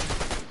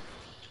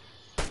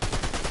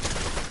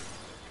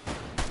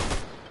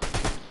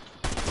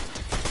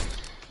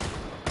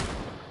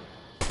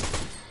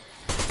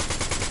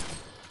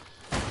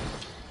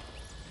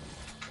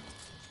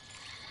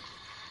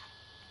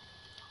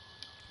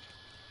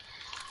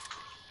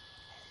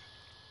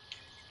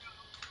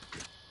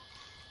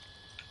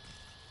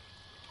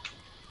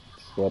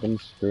 let him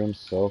screw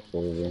himself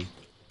over.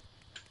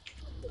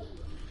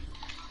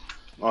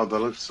 Oh, that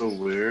looks so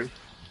weird.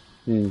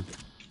 Hmm.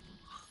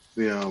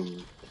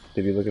 The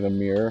Did he look in a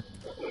mirror?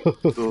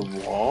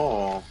 the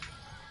wall.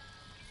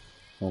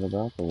 What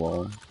about the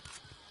wall?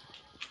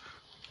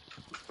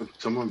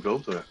 Someone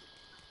built it.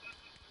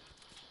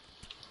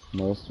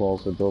 Most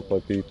walls are built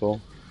by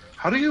people.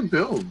 How do you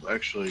build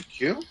actually?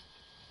 Q?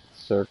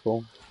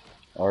 Circle.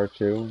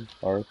 R2.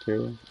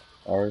 R2.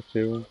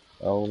 R2.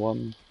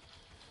 L1.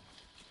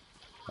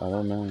 I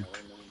don't know.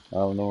 I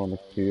don't know on the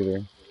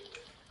computer.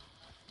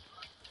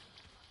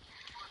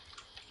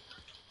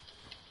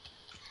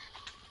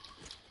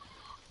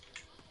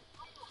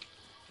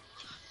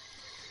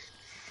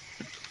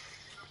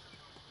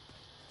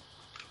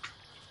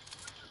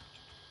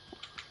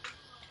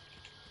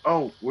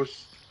 Oh,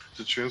 where's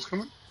the train's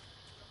coming?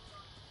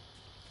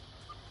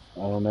 I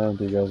don't know.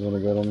 Do you guys want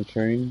to go on the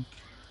train?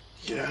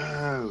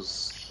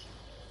 Yes.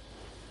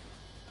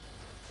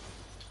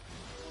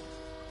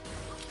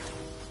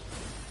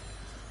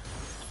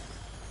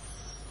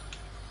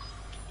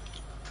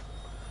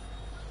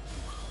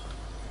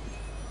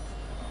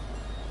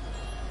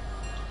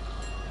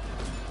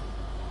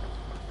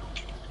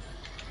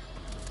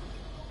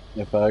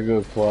 If I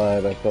go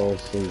quiet, I fell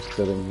asleep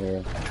sitting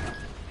here.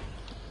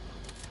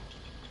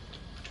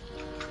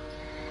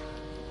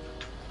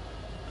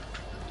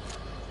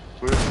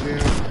 Where's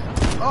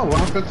the? Oh, what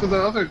happened to the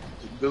other?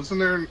 Doesn't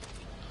there?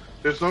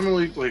 There's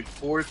normally like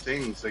four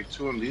things, like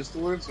two on these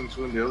doors and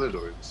two on the other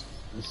doors.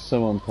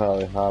 Someone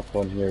probably hopped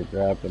on here,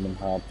 grabbed him, and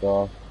hopped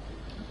off.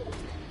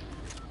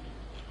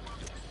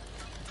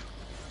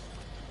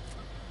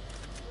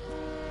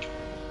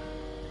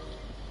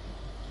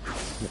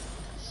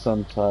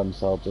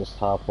 Sometimes I'll just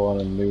hop on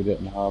and nude it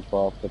and hop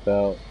off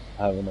without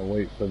having to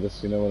wait for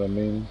this, you know what I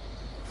mean?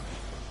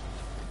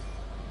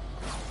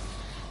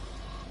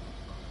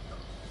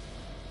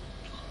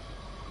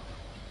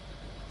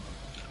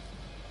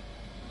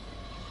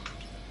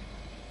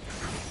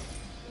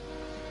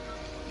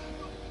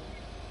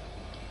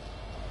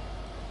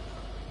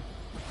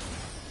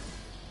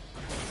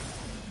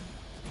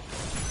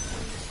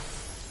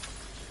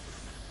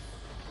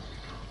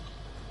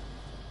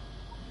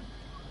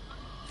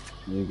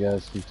 You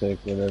guys can take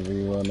whatever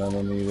you want, I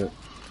don't need it.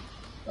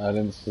 I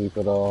didn't sleep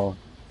at all.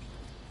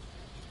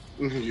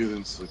 You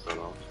didn't sleep at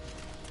all.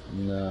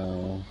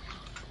 No.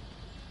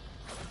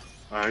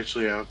 I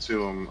actually have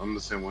to. I'm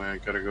the same way. I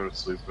gotta go to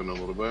sleep in a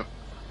little bit.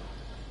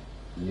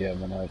 Yeah,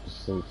 I'm gonna have to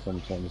sleep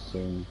sometime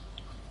soon.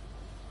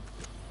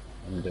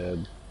 I'm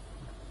dead.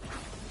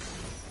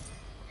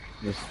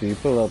 There's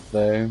people up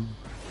there. You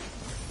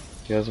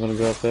guys wanna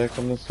go up there?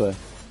 Come this way.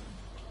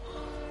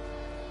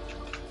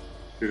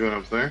 You're going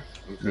up there?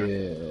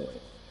 Okay.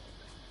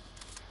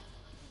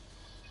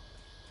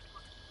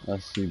 Yeah. I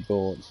see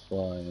bullets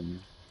flying.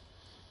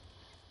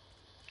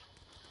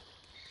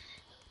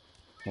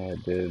 I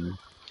did.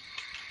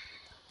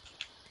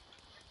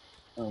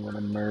 I'm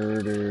gonna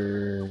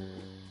murder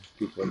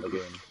people in the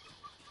game.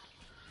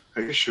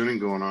 I guess shooting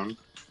going on.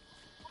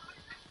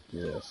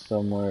 Yeah,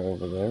 somewhere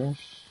over there.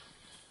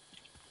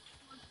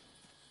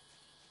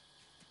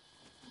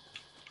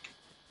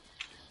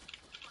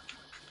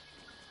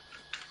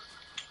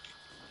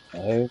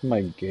 I have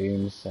my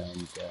game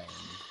sound down.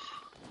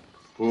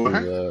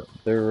 What?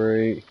 They're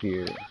right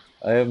here.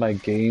 I have my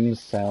game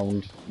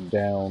sound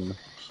down.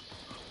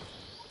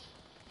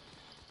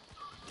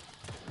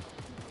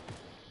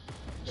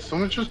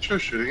 Someone just tried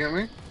shooting at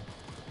me?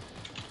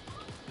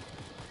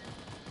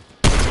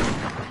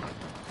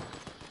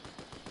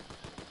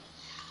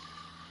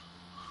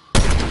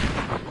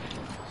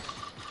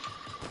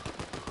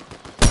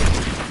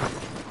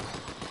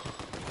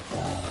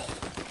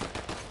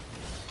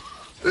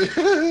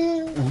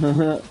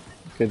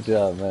 Good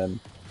job, man.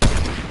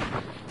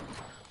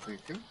 Thank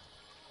you.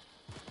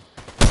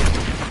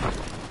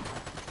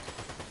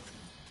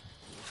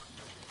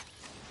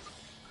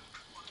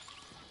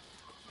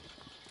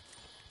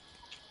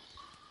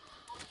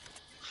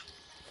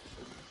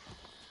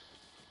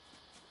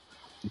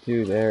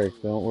 Dude,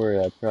 Eric, don't worry.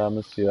 I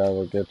promise you I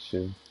will get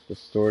you. The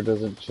store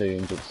doesn't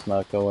change. It's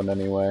not going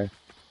anywhere.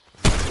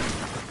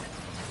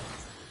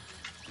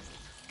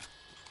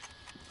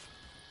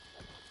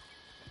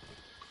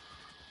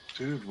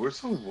 Dude, where's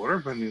the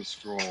waterbending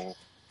scroll?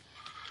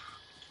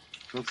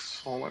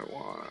 That's all I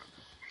want.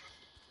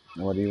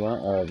 What do you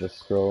want? The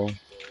scroll.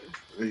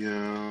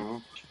 Yeah.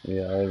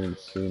 Yeah, I haven't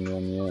seen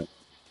one yet.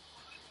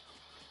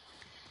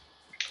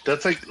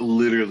 That's like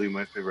literally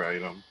my favorite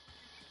item.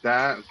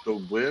 That, the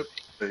whip,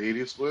 the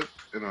Hades whip,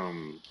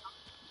 and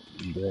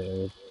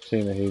The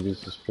Chain of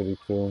Hades is pretty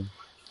cool.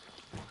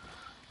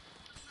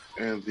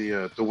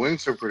 the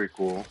wings are pretty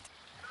cool.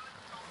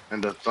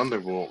 And the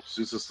Thunderbolt,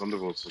 Zeus's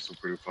Thunderbolt's also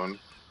pretty fun.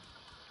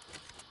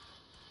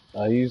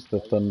 I use the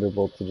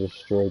Thunderbolt to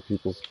destroy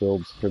people's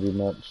builds pretty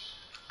much.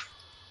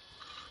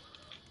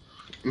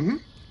 Mm-hmm.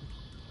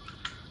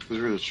 It's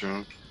really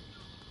strong.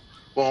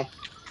 Well,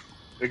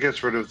 it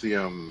gets rid of the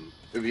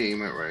if you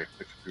aim it right,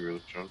 it could be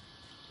really strong.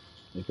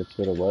 It gets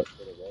rid of what?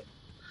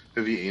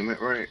 If you aim it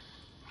right.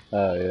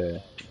 Oh yeah,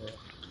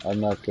 I'm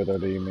not good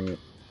at aiming it.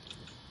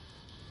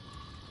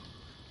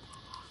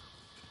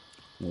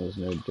 There's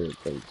no dirt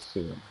bikes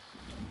too.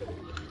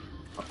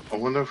 I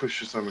wonder if we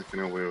should start making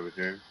our way over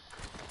here.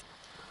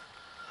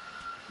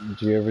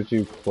 Do you ever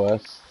do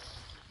quests?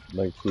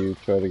 Like, do you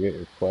try to get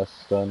your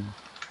quests done?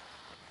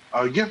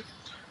 Yeah,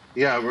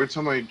 yeah. Every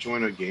time I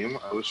join a game,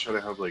 I always try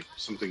to have like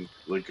something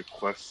like a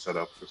quest set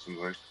up or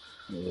something,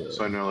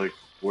 so I Yeah. know like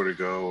where to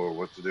go or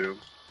what to do,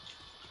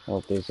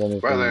 Well,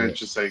 rather than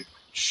just like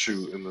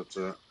shoot and that's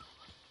it.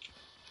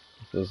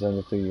 if there's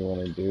anything you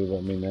want to do,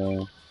 let me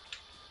know.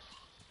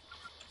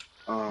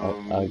 I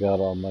Um, got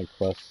all my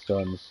quests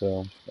done,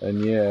 so.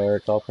 And yeah,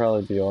 Eric, I'll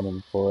probably be on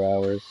in 4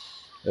 hours.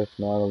 If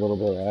not a little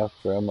bit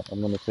after. I'm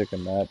gonna take a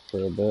nap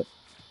for a bit.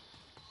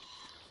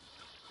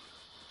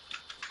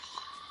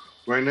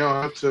 right now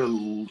I have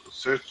to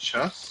search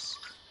chests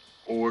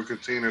or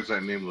containers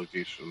at name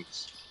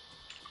locations.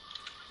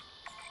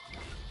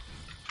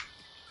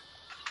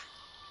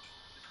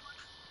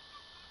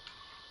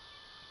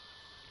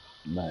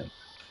 Nice.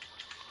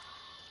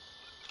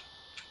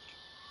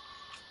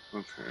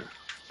 Okay,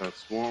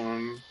 that's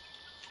one.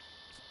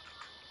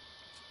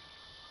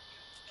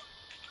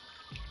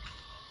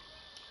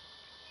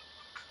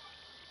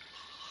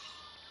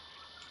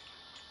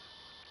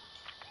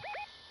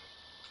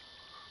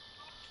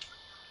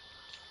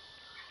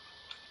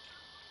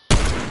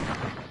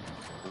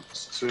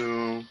 That's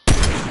two.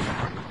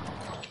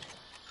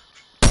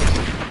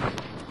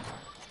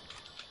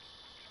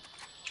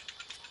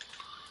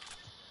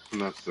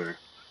 And that's three.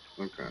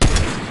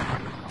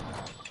 Okay.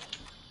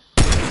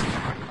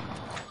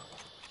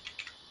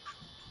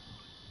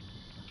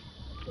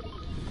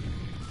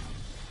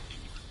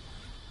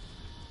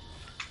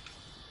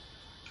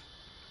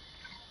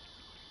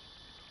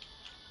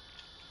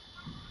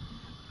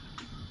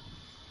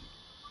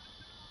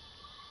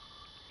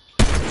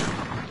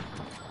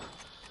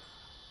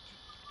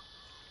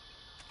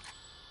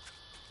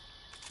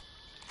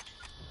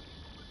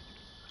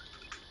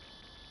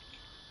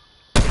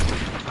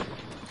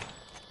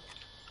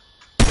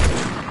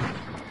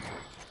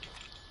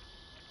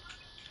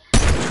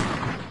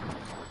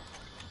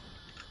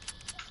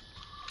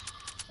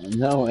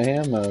 No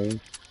ammo.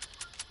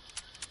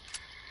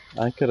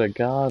 I could have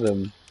got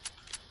him.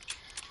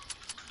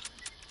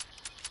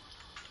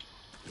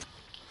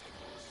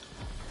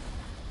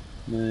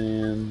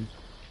 Man.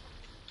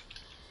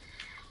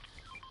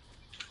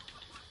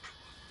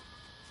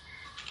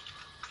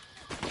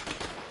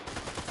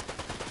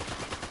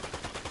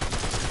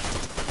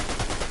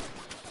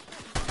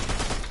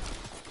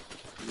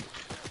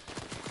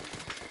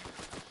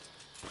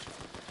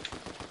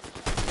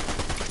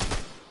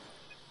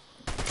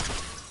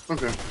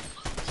 Okay.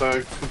 So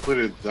I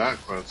completed that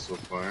quest so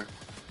far.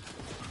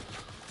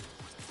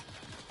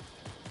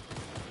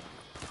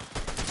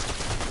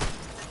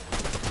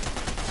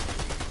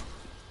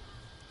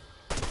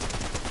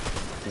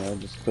 Yeah, I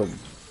just killed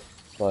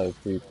 5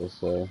 people,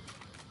 so.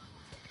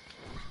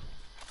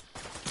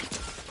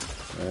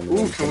 Ooh,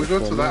 Anybody's can we gonna go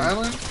kill to that me.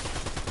 island?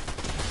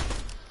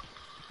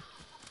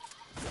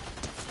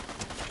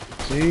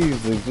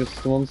 Jeez, they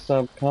just won't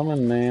stop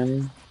coming,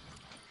 man.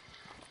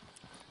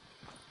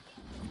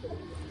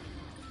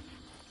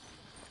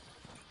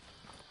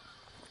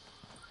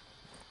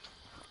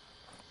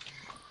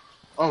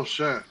 Oh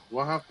shit,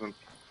 what happened?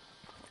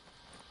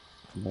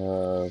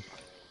 Uh,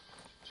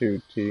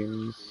 2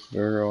 teams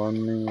are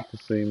on me at the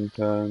same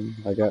time.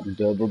 I got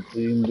double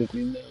teamed, if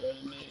you know what I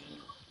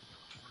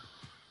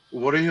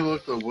What did he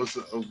look like?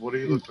 What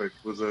did he mean. look like?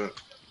 Was it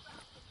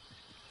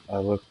I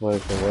look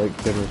like a white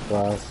kid with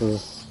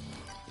glasses.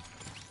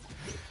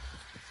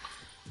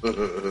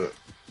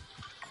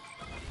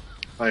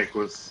 like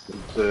was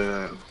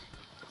the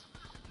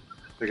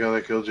guy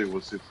that killed you,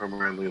 was he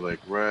primarily like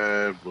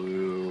red,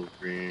 blue,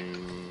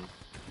 green?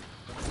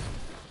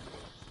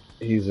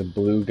 He's a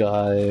blue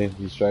guy.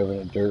 He's driving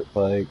a dirt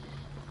bike.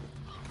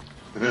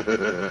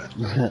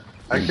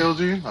 I killed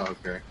you? Oh,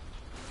 okay.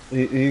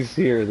 He's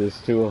here. There's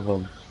 2 of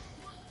them.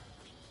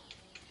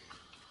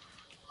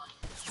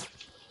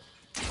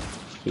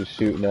 He's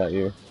shooting at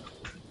you.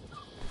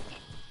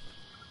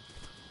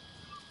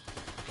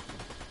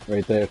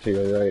 Right there to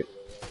your right.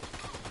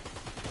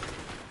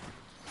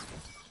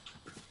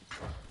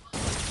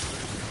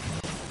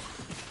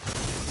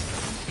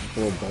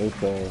 They're both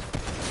there.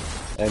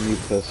 And you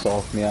pissed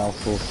off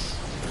Meowscles.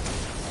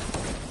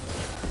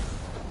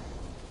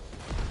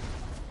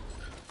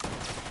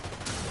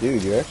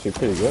 Dude, you're actually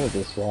pretty good at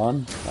this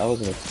one. I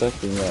wasn't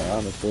expecting that,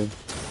 honestly.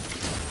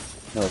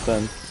 No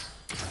offense.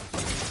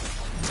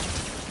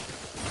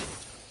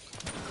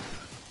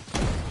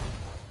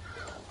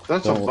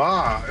 That's a Don't.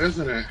 bot,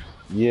 isn't it?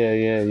 Yeah,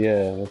 yeah,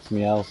 yeah. That's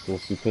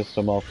Meowscles. You pissed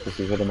him off because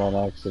you hit him on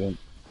accident.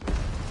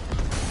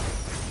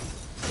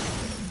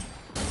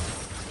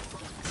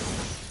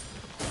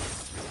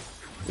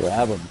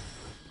 Grab him.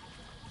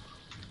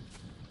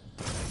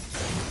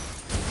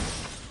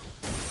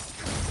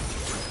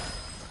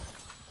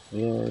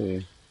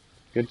 Yay.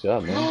 Good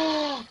job,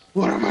 man.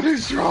 What am I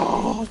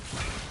strong?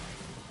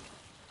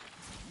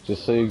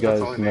 Just so you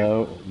That's all guys I need.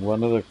 know,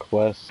 one of the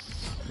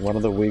quests, one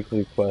of the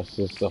weekly quests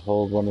is to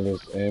hold one of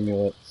those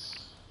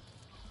amulets.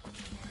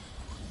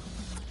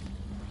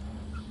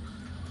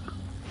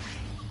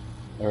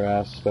 Or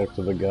aspect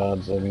of the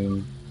gods, I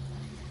mean.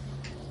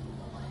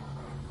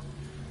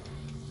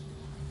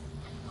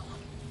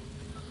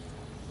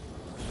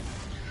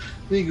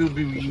 There you go,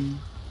 baby.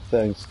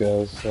 Thanks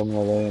guys, I'm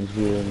gonna land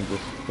here and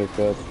just pick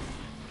up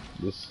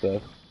this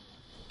stuff.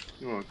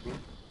 You're welcome.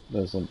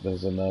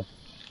 There's enough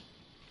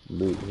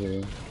loot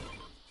here.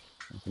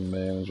 I can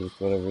manage with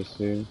whatever's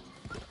here.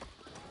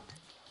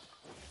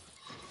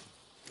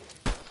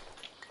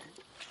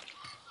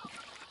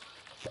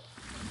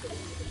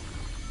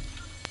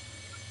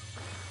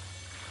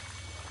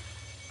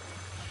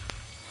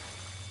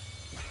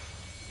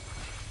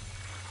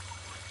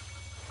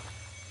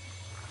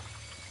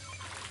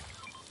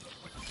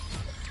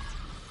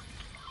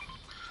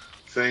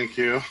 Thank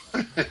you.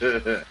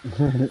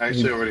 I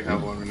actually already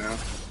have one right now.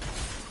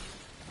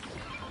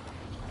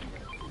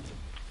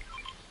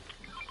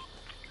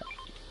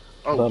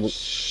 Oh thought it,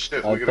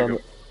 shit, I we gotta thought go.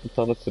 it, I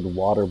thought it said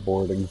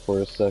waterboarding for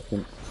a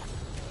second.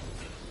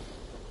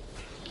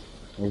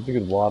 If you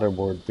could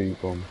waterboard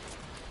people.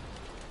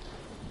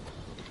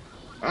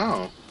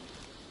 Oh,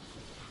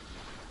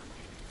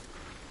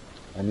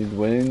 I need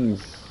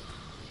wings.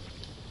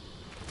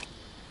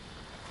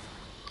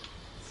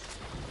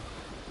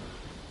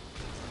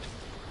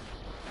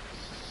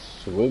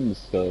 Swim,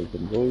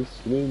 skeleton, boy,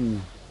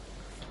 swim.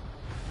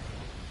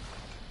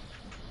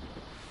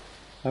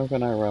 How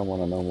can I run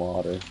when I'm in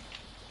water?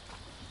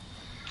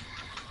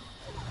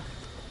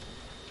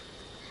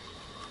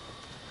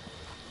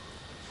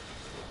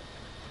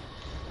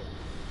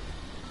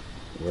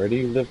 Where do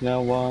you live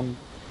now, Juan?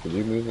 Did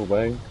you move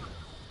away?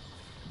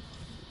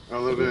 I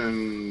live Did,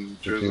 in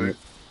did you? Jersey.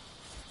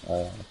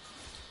 Uh,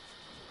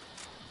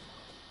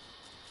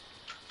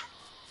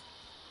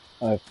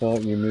 I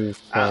thought you moved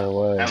far I,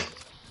 away.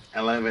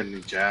 I live in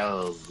New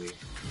Jersey.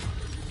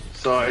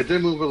 So I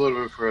did move a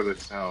little bit further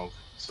south.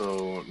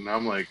 So now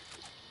I'm like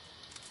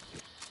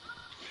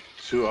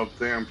two up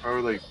there. I'm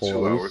probably like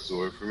 2 hours Close.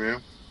 away from you.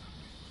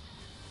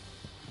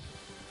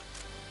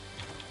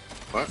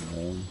 What?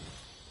 Man,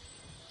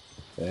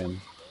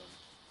 damn.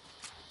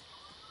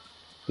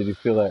 Did you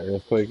feel that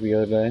earthquake the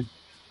other day?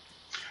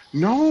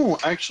 No,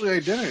 actually I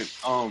didn't.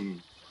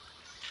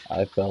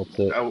 I felt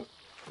it. I,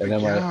 And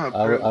then yeah, I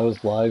apparently.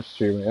 was live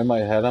streaming. In my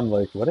head, I'm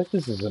like, what if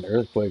this is an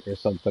earthquake or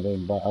something?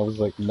 And I was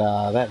like,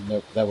 nah, that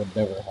would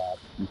never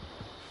happen.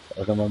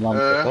 And then my mom's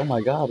like, Uh, oh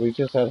my god, we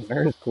just had an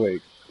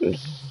earthquake.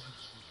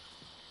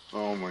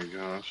 oh my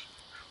gosh.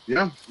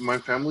 Yeah, my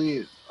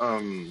family,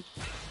 quite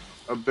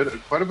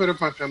a bit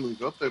of my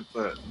family's up there,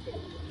 but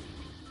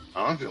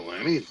I don't feel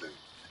anything.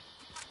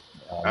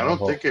 I My don't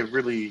whole, think it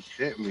really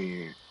hit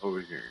me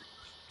over here.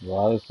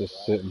 well, I was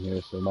just sitting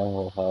here, so my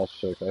whole house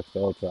shook. I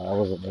felt it. I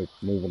wasn't like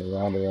moving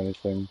around or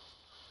anything.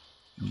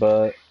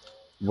 But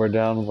we're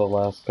down to the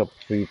last couple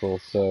people,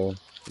 so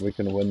we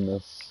can win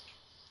this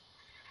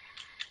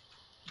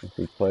if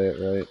we play it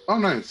right. Oh,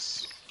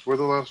 nice. We're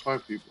the last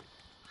 5 people.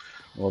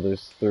 Well,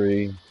 there's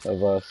three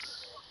of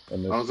us,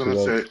 and I was gonna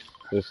say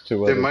there's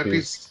two there other might be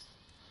people. s-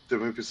 there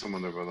might be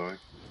someone there, by the way.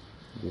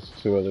 There's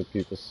two other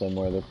people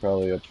somewhere. They're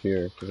probably up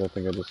here because I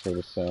think I just heard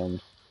a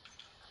sound.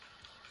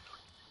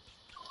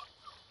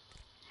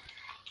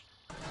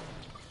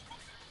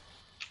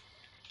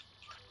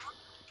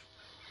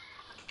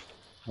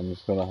 I'm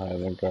just gonna hide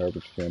in a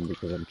garbage can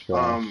because I'm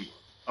Um, trash.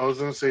 I was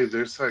gonna say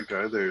there's that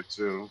guy there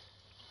too,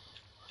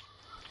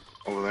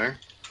 over there.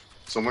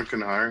 Someone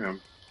can hire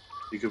him.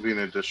 He could be an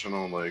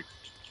additional like.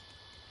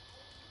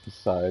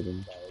 Beside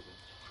him.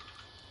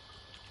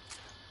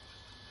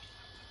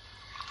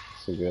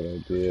 It's a good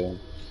idea.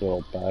 So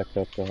I'll back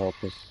up to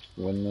help us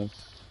win this.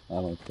 I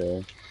don't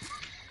care.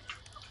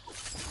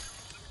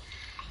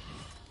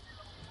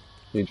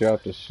 He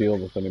dropped a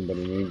shield if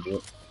anybody needs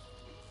it.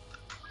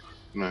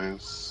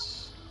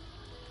 Nice.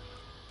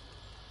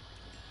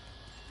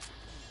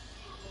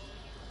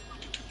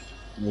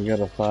 We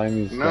gotta find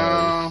these No,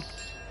 guys.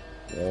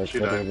 Like, she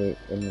what are died.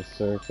 they in the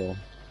circle?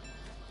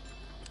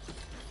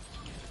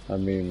 I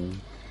mean,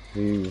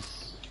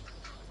 he's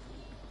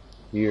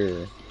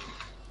here.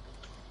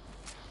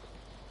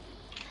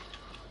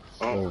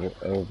 Oh,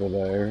 Over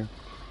there.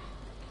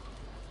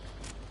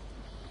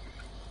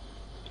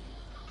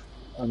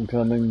 I'm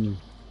coming.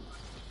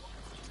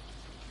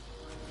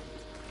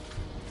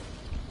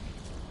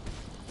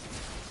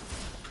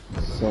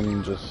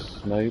 Some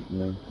just sniped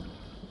me.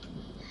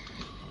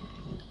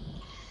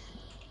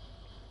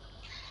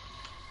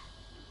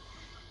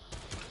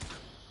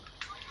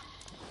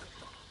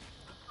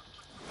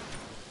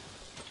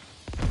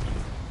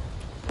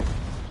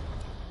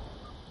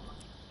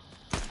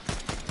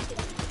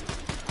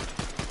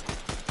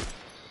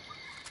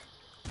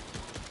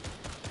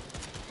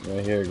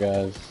 Right here,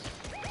 guys.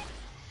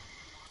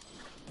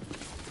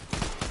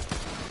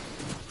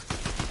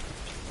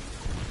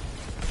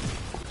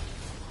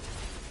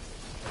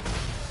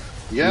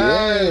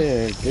 Yeah,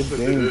 yes. good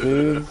game,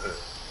 dudes.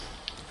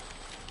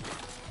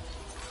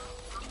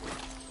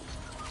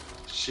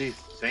 She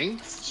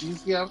thinks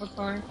she's the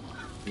Avatar?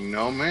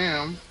 No,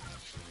 ma'am.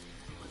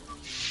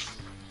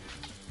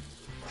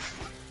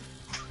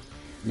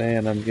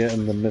 Man, I'm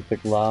getting the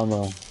mythic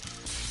llama.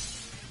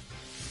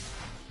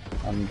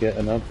 I'm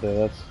getting up there.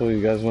 That's cool. You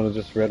guys want to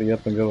just ready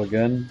up and go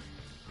again?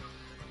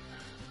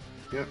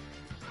 Yep.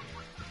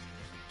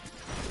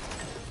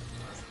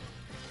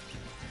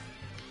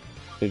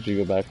 Did you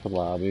go back to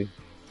lobby?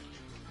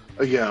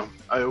 Yeah,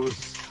 I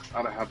always,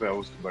 out of habit, I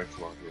always go back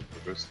to lobby on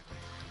purpose.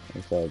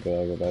 It's all good.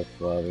 I'll go back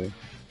to lobby.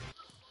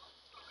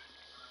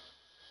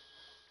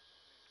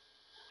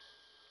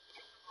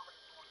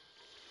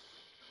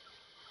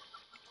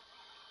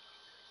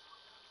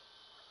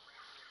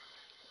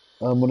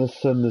 I'm gonna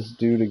send this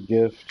dude a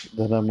gift,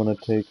 then I'm gonna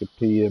take a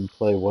pee and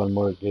play one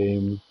more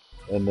game,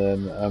 and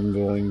then I'm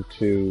going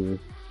to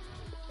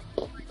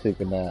take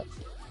a nap.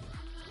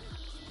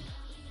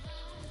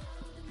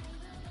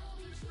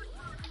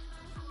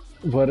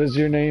 What is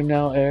your name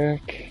now,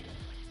 Eric?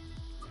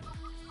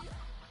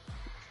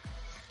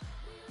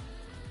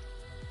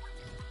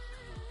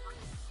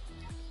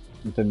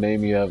 The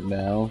name you have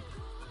now?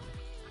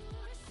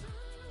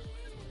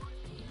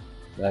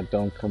 That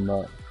don't come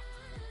up.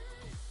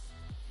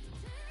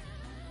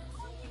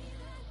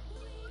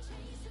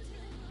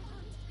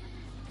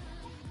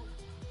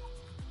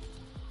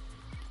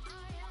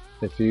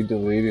 If you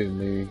deleted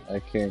me, I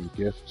can't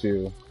gift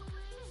you.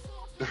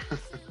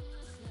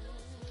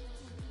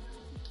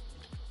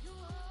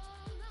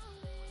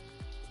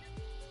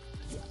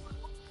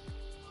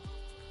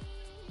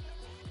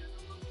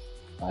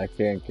 I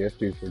can't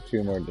gift you for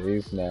 2 more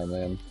days now,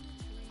 man.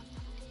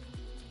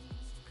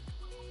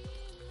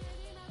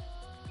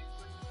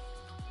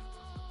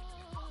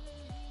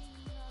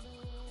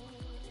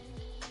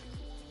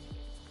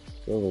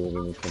 Still doesn't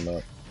even come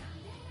up.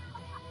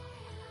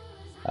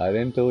 I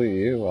didn't delete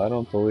you. I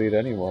don't delete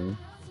anyone.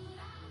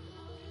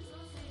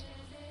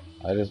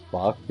 I just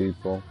block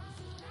people.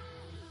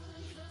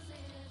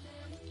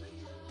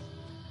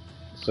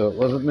 So it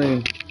wasn't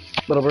me.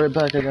 But I'll be right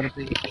back. I gotta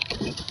pee.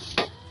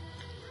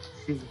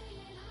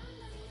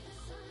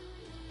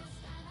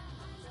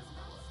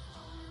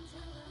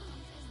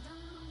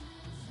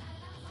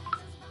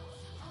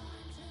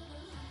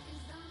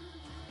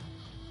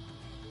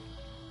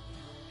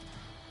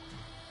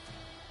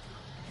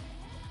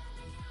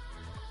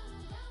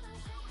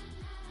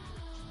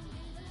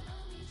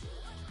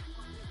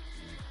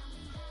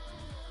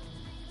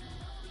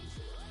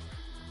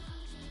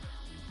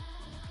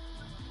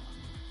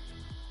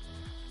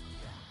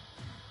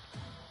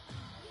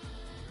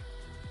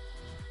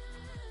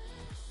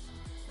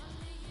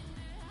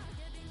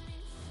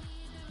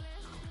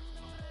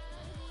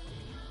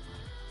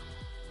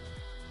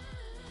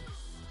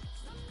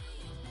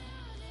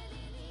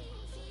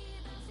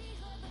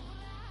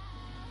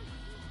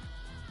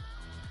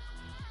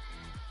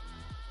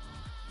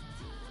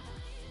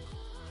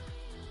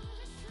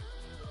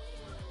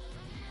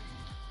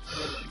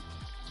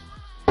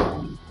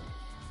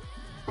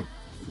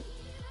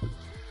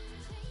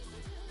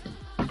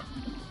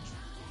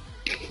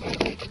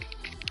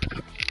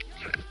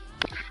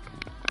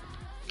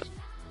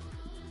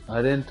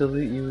 I didn't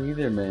delete you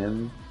either,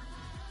 man.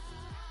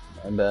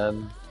 My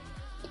bad.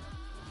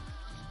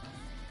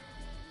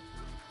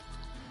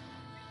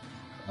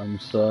 I'm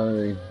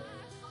sorry.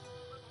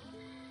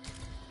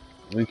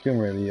 We can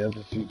ready up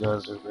if you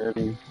guys are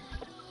ready.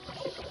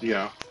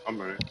 Yeah,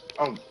 I'm ready.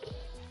 Oh,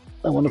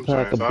 I want to I'm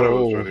sorry. pack I a thought I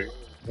was bowl ready.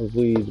 of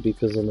weed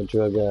because I'm a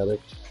drug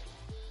addict.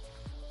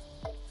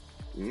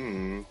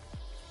 Mm,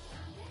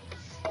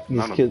 These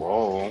not a kids,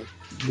 ball.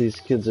 these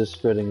kids are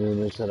spreading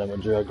rumors that I'm a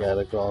drug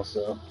addict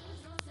also,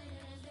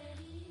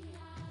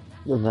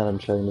 and that I'm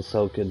trying to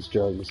sell kids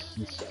drugs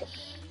and stuff.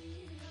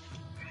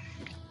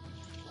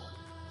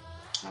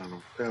 I don't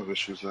know. They have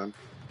issues then.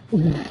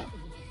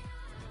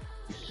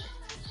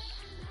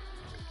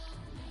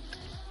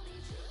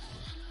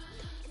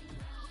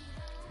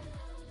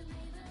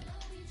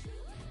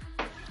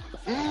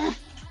 Mm,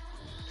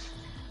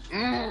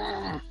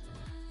 mm.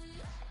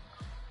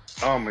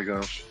 Oh my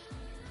gosh.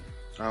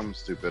 I'm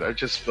stupid. I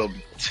just spilled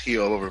tea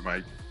all over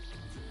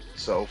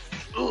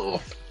myself.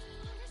 Ugh.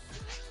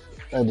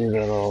 I do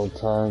that all the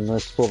time. I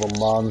spilled a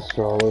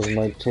monster all over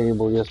my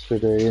table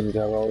yesterday and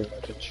got all over my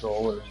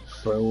controller and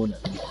phone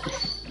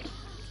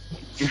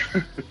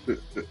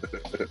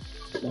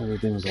and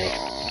everything's all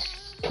Aw,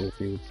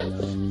 sticky,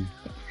 man.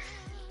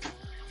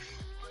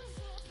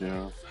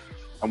 yeah.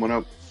 I'm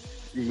gonna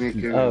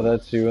make Oh, a.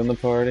 that's you in the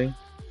party?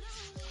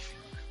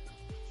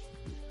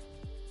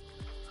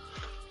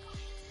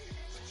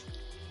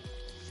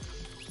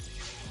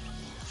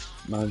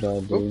 My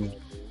bad, Oh, dude.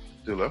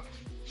 they left.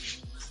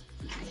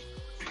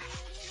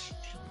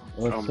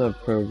 What's Um,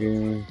 up, pro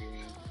gamer?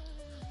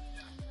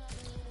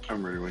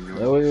 I'm ready when you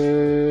are. Oh,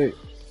 wait.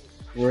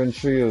 We're in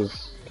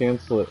trios.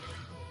 Cancel it.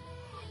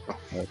 Oh,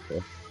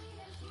 Okay.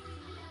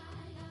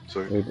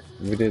 sorry.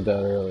 We did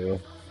that earlier.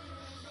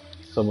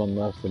 Someone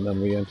left and then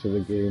we entered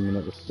the game and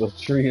it was still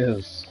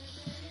trios.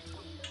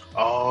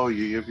 Oh,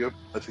 yep.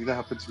 I think that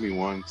happened to me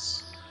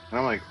once. And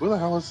I'm like, who the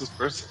hell is this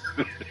person?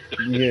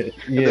 Yeah,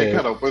 And they yeah.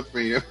 caught up with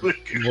me.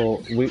 Like,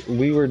 Well,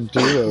 we were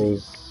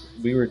duos.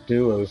 We were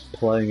duos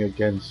playing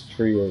against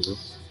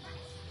trios.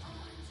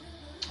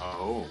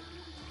 oh,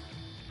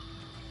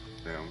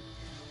 damn.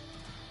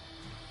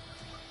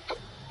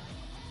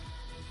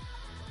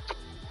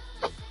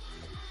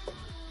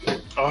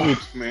 Oh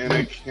Which, man,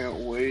 I can't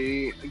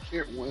wait. I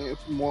can't wait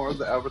for more of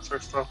the Avatar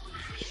stuff.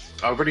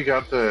 I already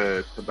got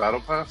the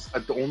battle pass.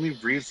 The only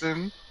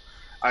reason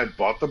I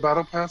bought the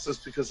battle pass is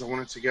because I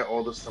wanted to get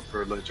all the stuff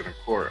for Legend of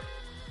Korra.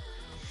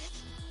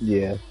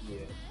 yeah,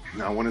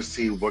 Now I want to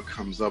see what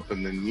comes up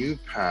in the new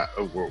pat.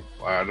 Well,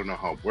 I don't know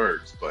how it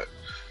works, but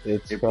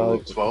it's April probably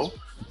 12th.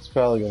 it's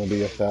probably gonna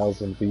be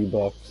 1,000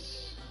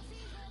 V-Bucks.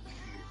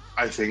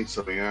 I think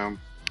so. Yeah,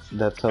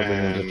 That's how the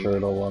Ninja and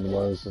Turtle one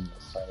was in the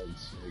Solid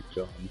Snake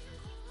John.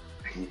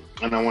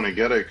 I want to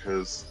get it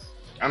because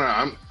I don't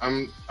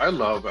know. I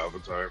love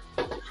Avatar.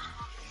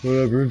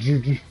 Whatever.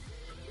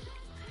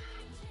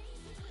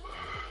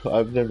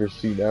 I've never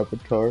seen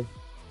Avatar.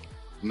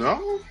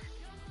 No,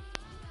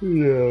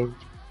 Yeah.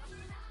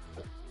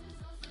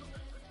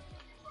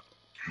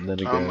 And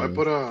then I again,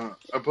 put a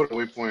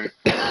waypoint.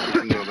 We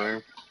can go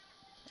there.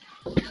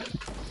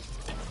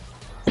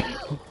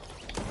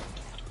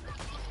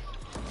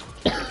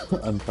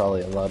 I'm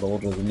probably a lot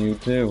older than you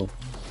too.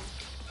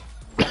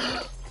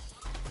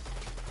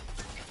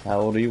 How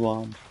old are you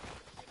on?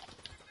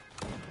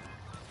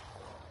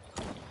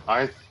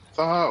 I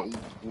thought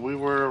we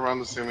were around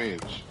the same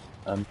age.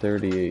 I'm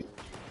 38.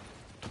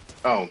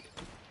 Oh,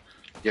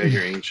 yeah,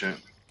 you're ancient.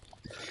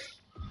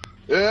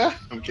 Yeah,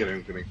 I'm kidding.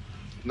 I'm kidding.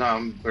 No,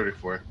 I'm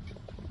 34.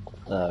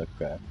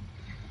 Okay.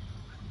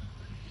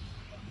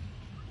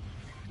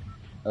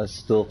 I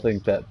still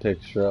think that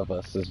picture of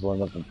us is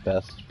one of the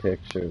best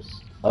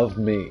pictures of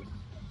me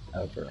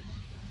ever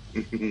I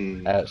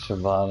at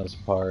Shavana's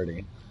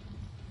party.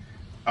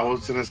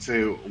 was gonna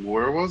say,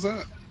 where was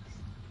it?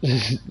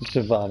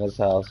 Shavana's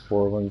house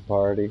forming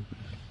party,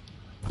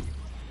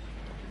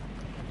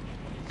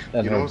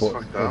 and You know what's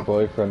fucked her up?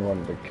 boyfriend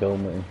wanted to kill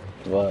me.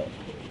 What?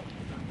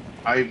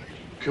 I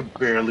could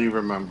barely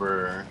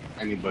remember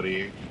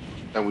anybody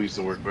that we used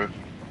to work with.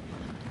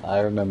 I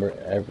remember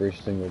every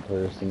single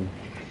person.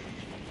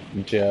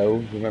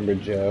 Joe, remember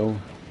Joe?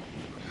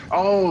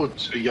 Oh,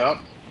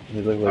 yup.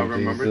 He looked I like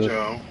remember Jesus.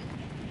 Joe.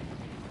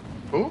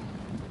 Who?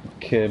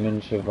 Kim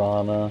and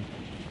Shavana.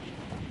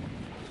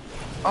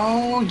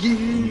 Oh,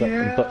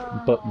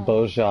 yeah.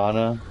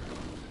 Bojana,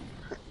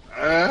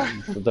 Uh,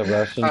 the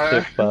Russian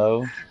chick I,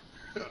 Bo.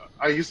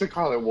 I used to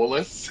call it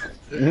Willis.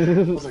 I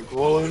was like,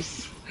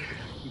 Willis.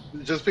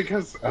 Just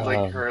because, like,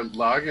 um, her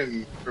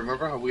login,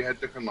 remember how we had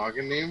different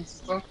login names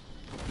and stuff?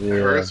 yeah,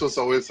 Hers was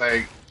always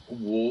like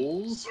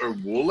Wools or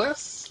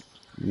Wooless.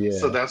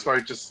 So yeah. that's why I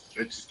just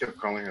kept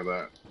calling her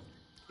that.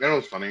 And it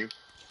was funny.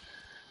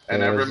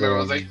 And I There was remember I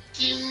was like,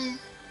 Ding!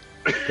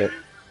 there,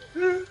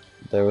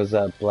 there was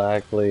that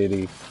black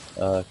lady,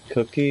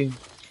 Cookie.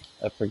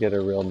 I forget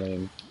her real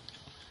name.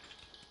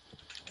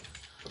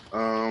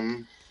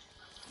 um,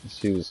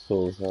 She was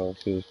cool as hell.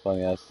 She was a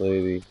funny ass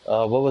lady.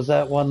 What was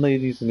that one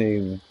lady's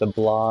name? The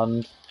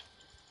blonde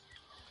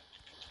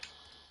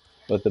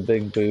with the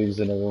big boobs,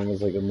 and everyone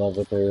was like in love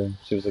with her.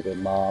 She was like a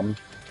mom.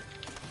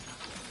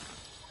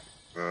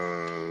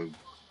 uh,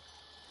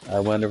 I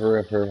went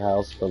over to her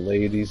house for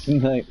ladies'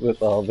 night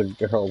with all the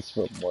girls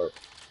from work.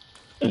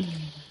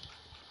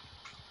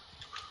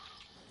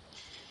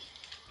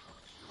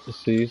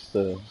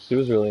 She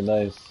was really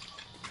nice.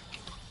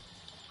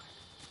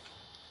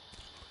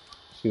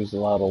 She was a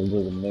lot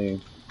older than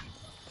me.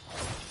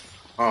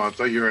 oh, I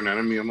thought you were an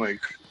enemy. I'm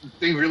like,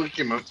 they really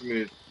came up to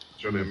me to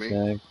show them me.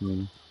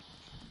 Exactly.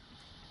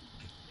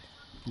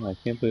 I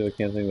can't believe I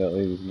can't think of that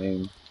lady's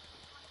name.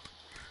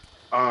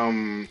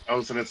 I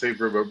was gonna say,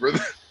 remember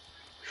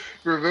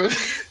remember,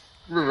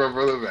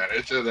 remember the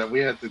manager that we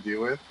had to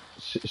deal with?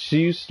 She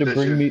used to That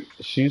bring you, me.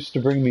 She used to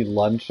bring me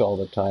lunch all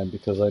the time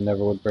because I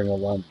never would bring a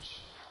lunch,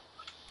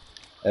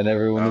 and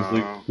everyone was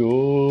like, uh,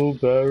 "Oh,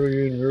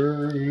 Barry and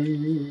her."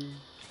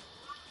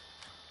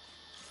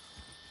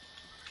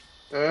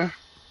 eh,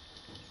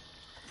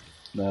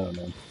 I don't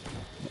know.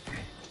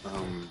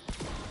 um,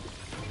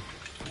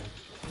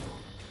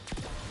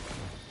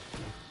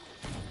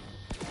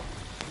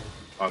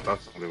 oh, I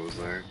thought somebody was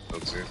there.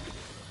 Let's see.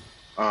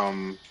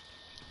 Um,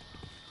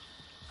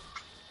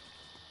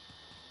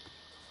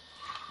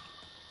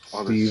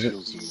 oh, this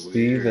feels weird.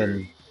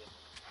 Steven.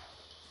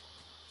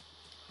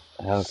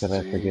 How could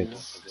I forget Steve,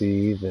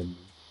 Steven?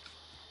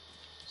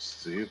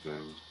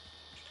 Steven.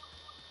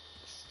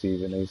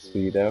 Steven A.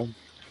 Speedo.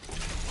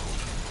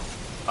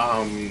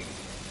 Um,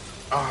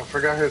 oh, I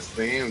forgot his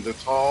name. The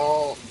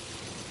tall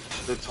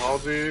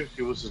dude.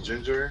 He was a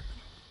ginger.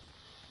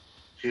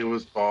 He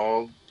was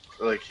bald.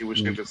 Like he would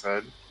shave his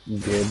head.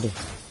 Gib.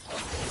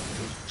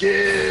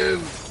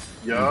 Gibbs.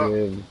 Yup.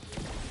 Gib.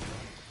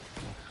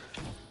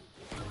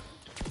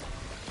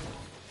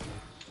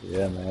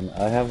 Yeah, man.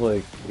 I have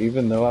like,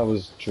 even though I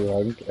was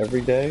drunk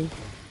every day,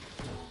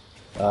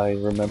 I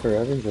remember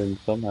everything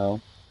somehow.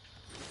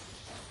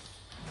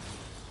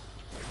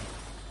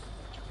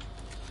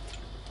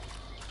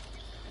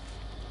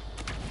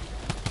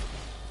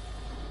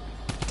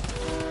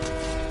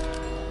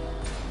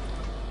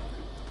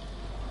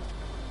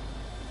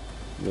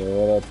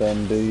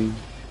 bendy.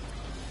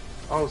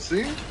 Oh,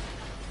 see,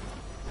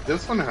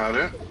 this one had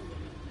it.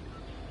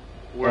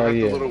 Where it Oh had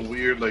the yeah, little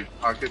weird like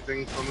pocket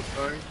things on the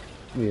side.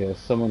 yeah.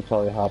 Someone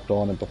probably hopped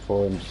on it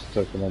before and just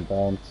took them and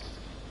bounced.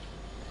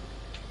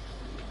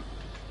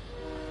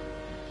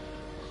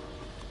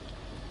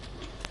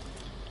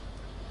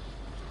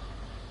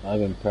 I've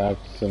been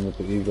practicing with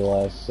the eagle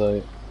eye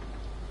sight.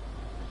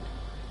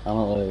 I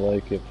don't really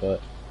like it,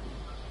 but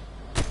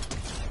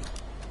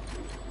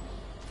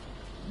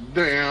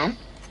Damn,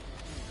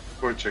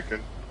 poor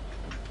chicken.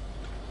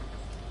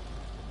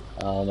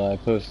 I don't know. I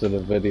posted a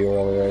video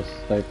earlier.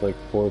 I sniped like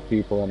 4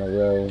 people in a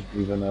row,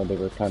 even though they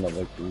were kind of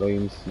like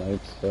lame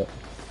snipes. But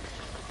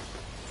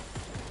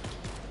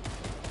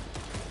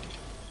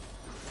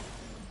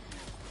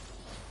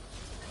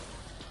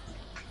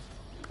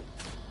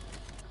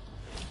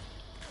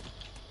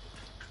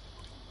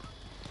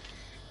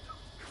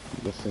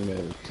I'm guessing they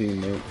have a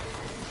teammate.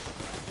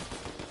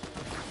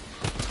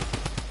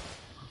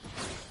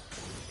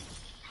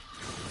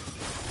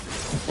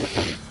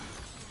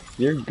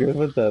 You're good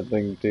with that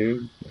thing,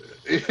 dude.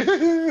 Yeah,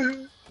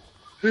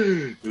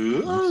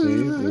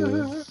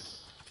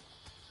 Jesus.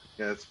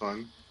 it's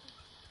fun.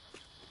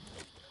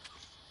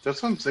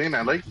 That's what I'm saying.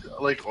 I like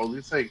all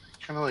these like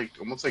kind of like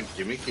almost like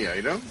gimmicky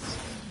items.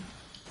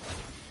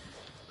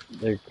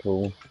 They're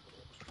cool.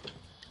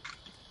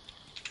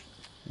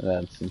 And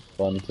add some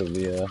fun to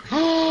the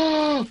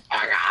I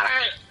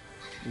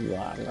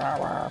got it.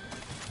 uh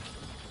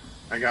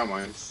I got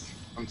mine.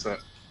 I'm set.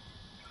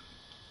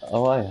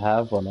 Oh, I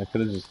have one. I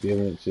could have just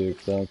given it to you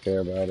because I don't care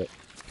about it.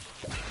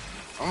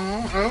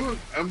 Oh,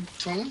 I'm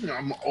telling you,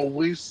 I'm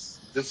always.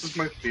 This is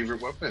my favorite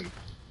weapon.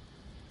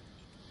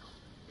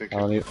 Thank you.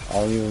 I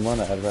don't even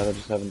want it. I'd rather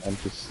just have an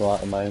empty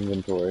slot in my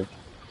inventory.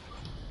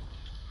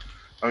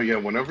 Oh yeah,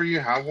 whenever you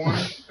have one,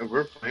 if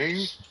we're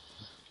playing,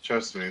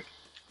 trust me,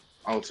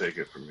 I'll take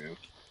it from you.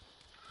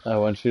 I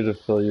want you to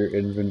fill your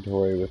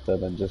inventory with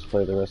them and just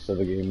play the rest of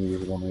the game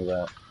using only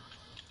that.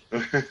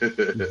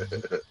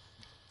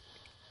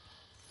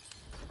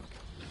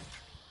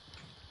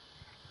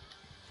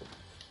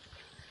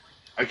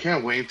 I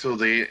can't wait till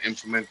they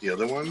implement the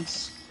other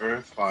ones,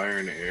 Earth, Fire,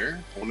 and Air.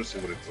 I want to see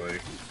what it's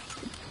like.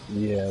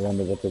 Yeah, I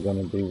wonder what they're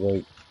gonna be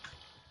like.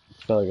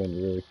 It's probably gonna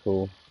be really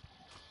cool.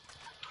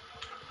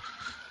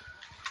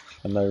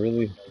 And I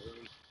really,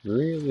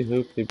 really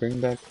hope they bring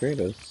back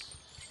Kratos.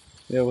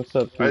 Yeah, what's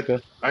up, I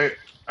Pika? I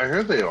I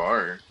heard they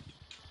are.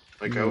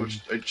 Like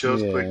Mm, I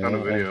just clicked on a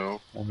yeah,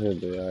 video. I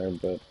heard they are,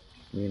 but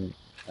I mean,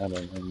 I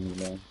don't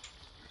know,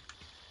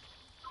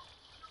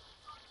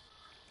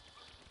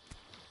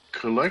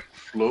 Collect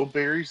flow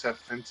berries at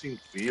fencing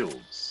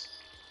fields.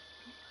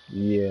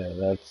 Yeah,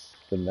 that's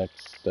the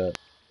next step.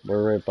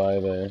 We're right by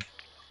there.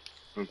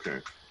 Okay.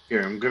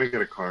 Here, I'm gonna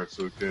get a car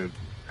so we can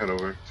head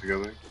over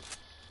together.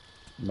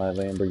 My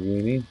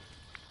Lamborghini.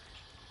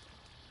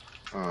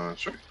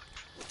 Sure.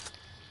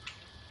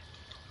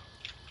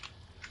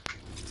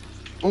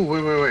 Oh,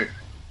 wait.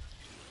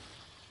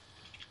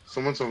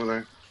 Someone's over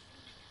there.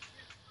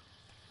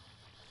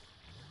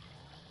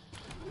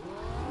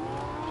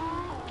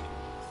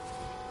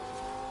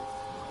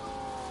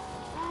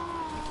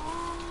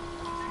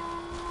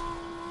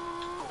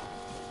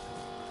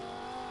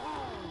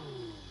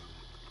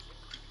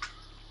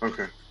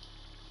 Okay.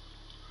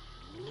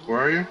 Where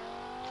are you?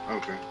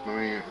 Okay. Let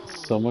me.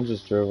 Someone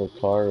just drove a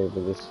car over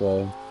this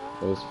way.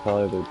 It was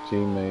probably their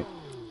teammate.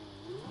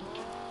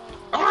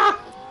 Ah!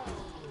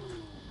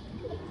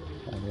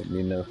 I didn't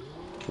mean to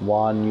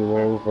wan you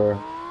Okay. over.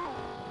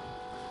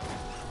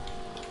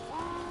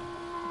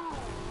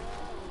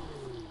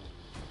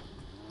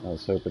 I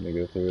was hoping to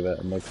go through that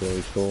and look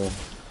really cool.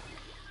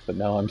 But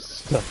now I'm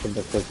stuck and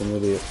look like an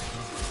idiot.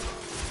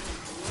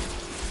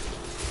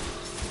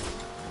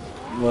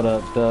 What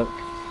up, Duck?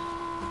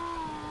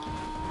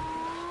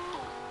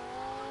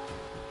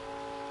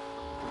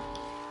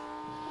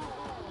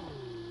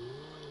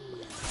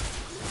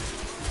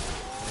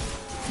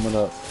 What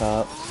up,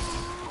 cops?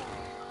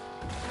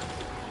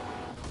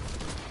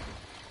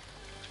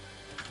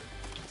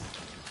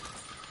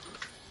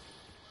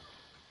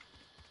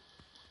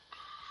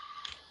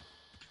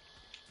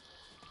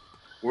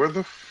 Where are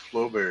the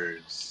flow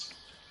berries?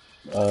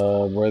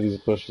 Where these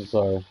bushes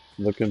are.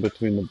 Look in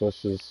between the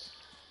bushes.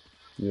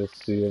 You'll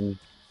see them.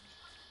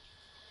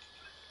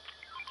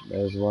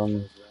 There's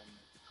one.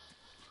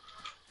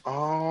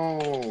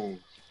 Oh.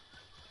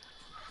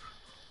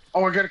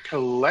 Oh, I gotta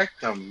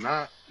collect them,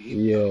 not eat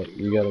Yeah, them.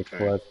 you gotta Okay.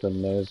 collect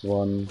them. There's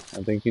one.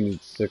 I think you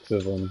need 6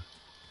 of them.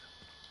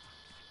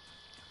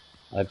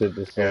 I did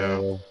this Yeah.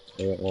 all,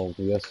 well,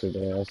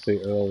 yesterday. I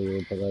say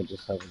earlier, but I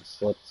just haven't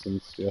slept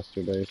since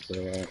yesterday, so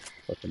I don't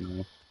fucking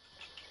know.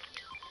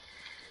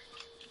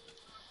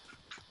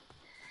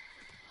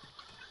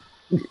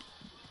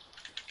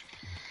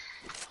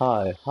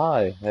 Hi,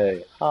 hi,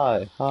 hey,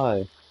 hi,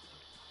 hi.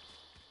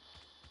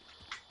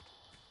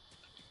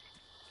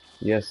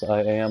 Yes,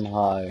 I am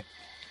high.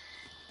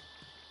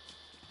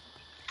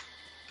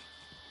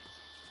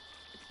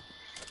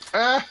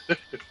 Ah,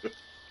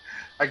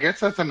 I guess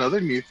that's another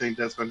new thing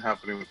that's been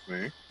happening with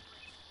me.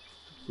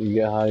 You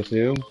get high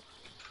too?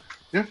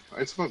 Yeah,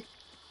 I smoke.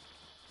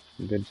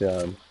 Good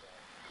job.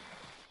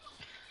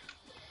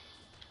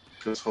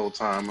 This whole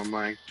time, I'm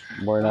like,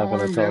 We're I not don't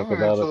gonna want to be talk on it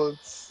about it.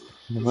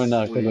 until We're it's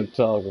not gonna sleep.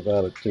 talk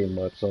about it too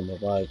much on the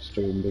live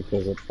stream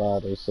because it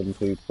bothers some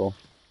people.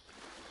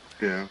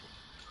 Yeah.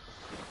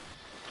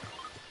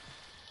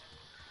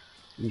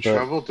 But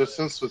Travel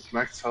distance with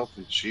max health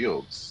and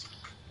shields.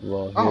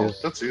 well, Oh,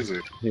 that's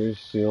easy. here's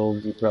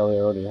shield. You probably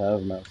already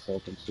have max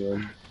health and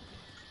shield.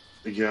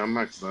 Yeah, I'm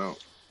maxed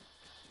out.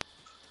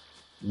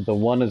 The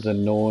one is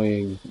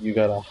annoying. You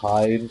gotta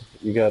hide.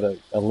 You gotta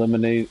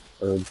eliminate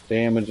or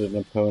damage an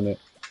opponent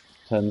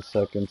 10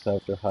 seconds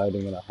after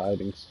hiding in a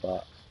hiding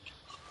spot.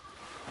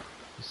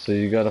 So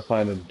you gotta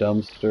find a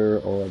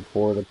dumpster or a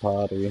porta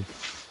potty.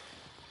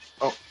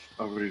 Oh,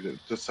 I'll read it.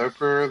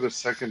 Decipher the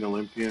second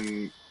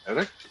Olympian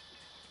edict?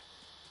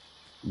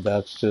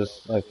 That's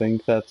just, I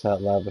think that's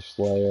at Lavish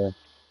Layer.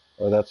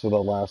 Or that's where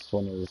the last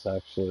one is,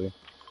 actually.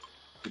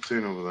 It's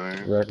over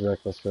there.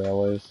 Reckless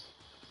Railways.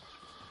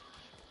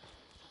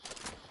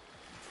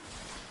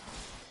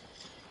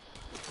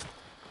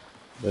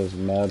 There's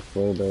mad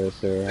flowberries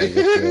here. I guess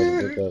we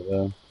already did that,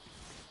 though.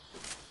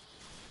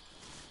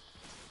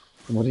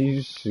 What are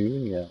you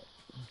shooting at?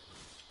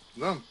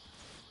 No.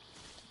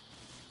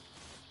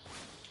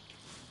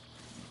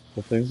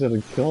 The thing's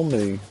gonna kill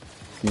me.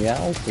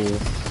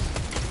 Meowsles.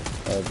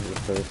 Oh,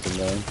 the person,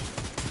 though.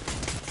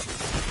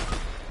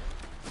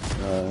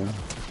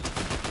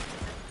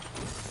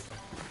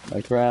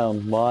 My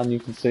crown. Lon, you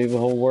can save the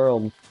whole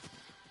world.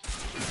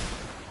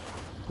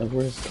 Look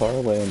where his car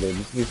landed.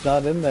 He's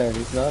not in there.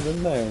 He's not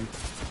in there.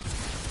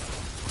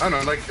 I don't know,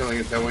 I like killing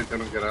it that way they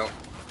don't get out.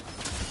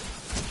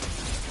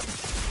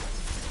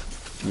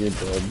 You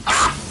did.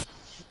 Ah!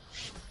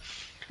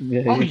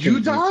 Yeah, Oh, you you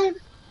can. died?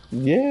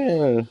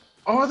 Yeah.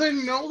 Oh, I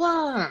didn't know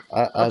that.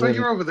 I I thought you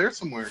didn't. were over there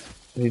somewhere.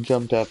 He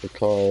jumped out the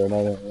car and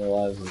I didn't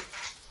realize it.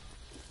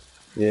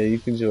 Yeah, you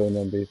can join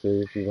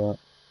MB3 if you want.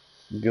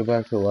 Go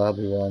back to the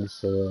lobby once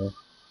so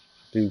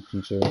dude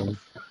can join.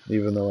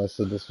 Even though I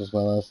said this was my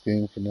last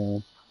game for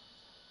now.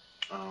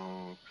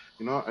 Oh,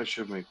 you know what? I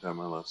should make that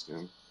my last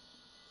game.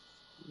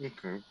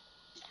 Okay.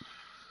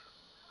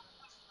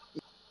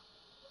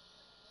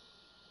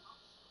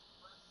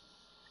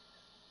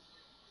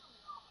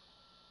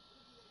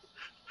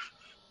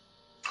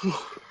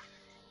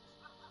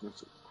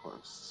 That's a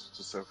quest.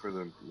 Decipher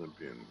the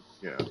Olympian.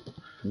 Yeah.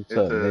 What's It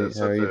up, Nate? How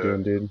said are you the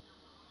doing, dude?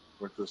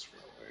 Reckless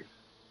Railway.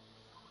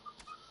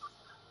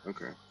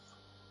 Okay.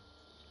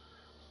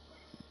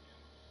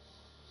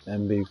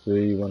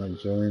 MB3, you wanna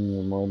join?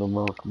 You're more than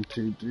welcome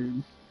to,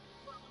 dude.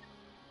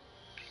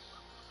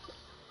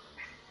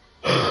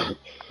 Oh,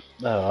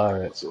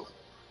 alright. So,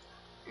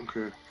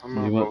 okay. I'm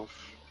You not want.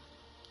 off.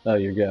 Oh,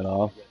 you're getting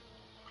off?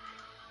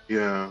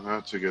 Yeah, I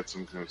have to get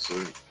some kind of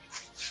sleep.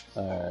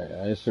 Alright,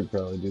 I should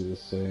probably do the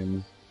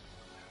same.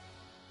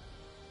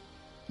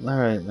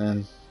 Alright,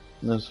 man.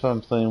 It was fun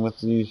playing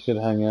with you. You should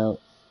hang out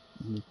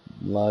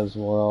lives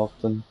more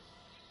often.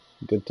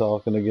 Good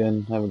talking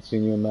again. Haven't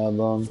seen you in mad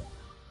long.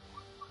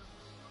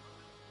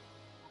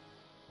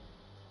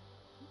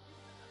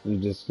 You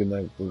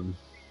disconnected.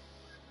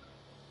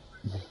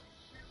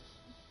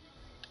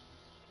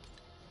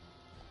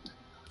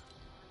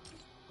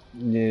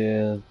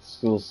 Yeah,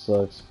 school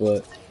sucks,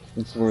 but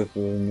it's worth it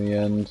in the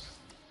end.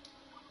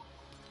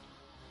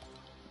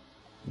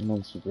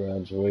 Once you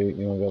graduate,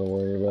 you don't gotta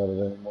worry about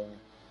it anymore.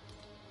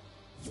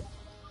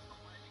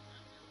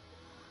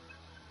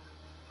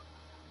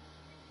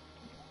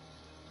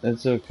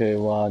 It's okay,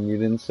 Juan. You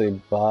didn't say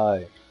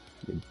bye,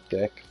 you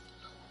dick.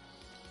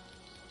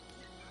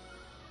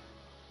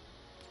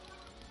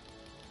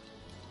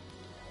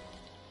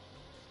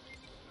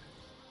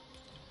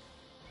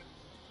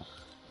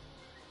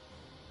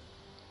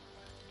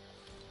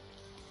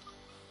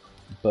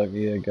 But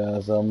yeah,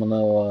 guys, I'm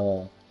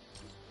gonna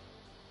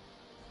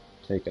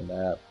take a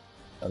nap,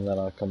 and then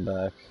I'll come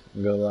back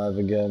and go live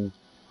again.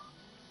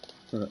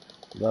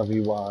 Love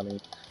you, Wani.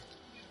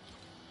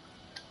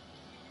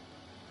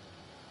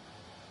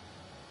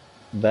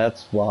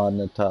 That's Juan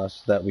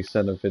Natasha that we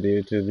sent a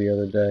video to the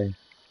other day.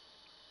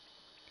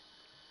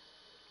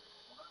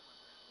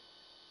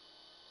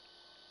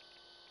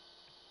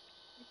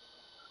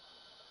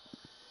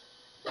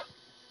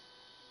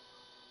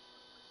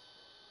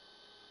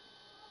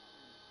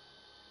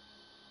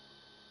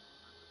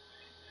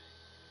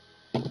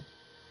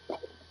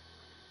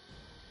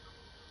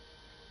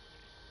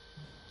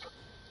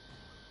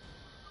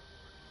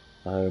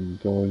 I'm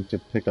going to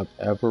pick up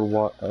I'm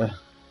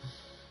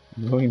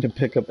going to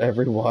pick up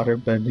every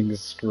waterbending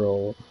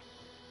scroll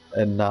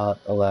and not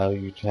allow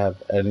you to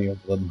have any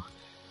of them.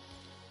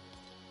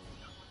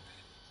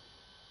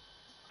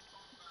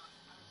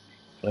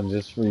 And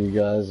just for you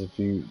guys, if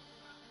you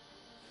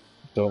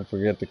don't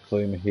forget to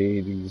claim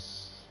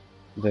Hades,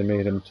 they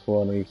made him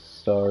 20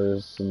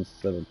 stars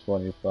instead of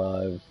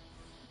 25.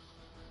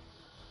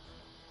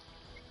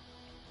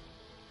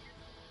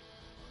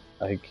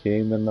 I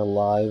came in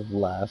alive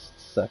last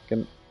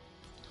second.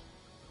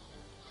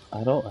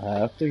 I don't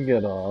have to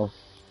get off.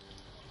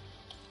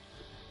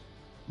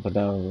 But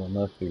now everyone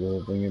left to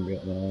go bring him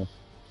get now.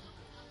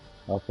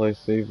 I'll play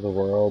Save the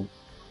World.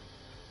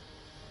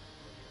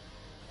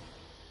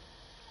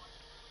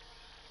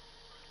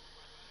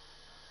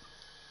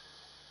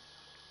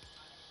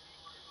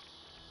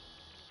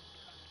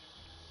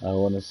 I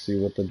want to see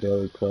what the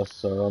daily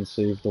quests are on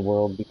Save the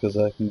World because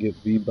I can get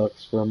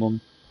V-Bucks from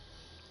them.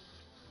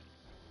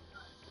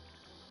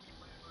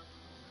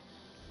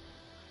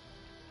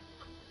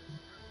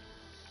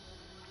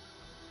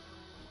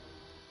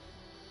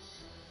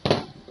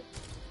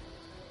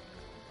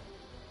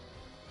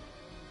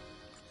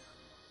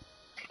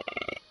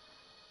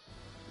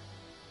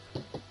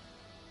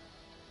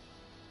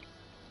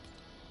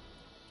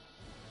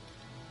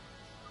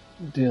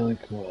 Daily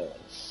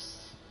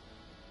quests.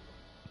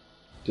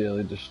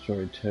 Daily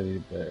destroy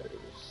teddy bears.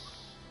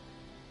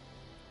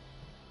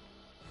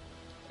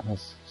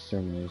 Husk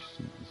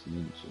extermination is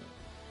ninja.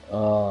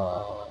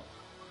 Oh.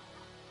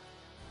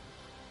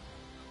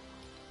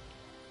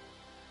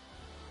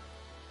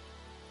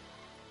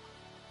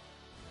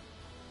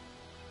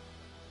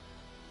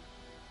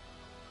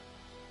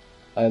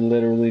 I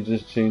literally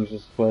just changed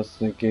this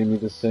quest and it gave me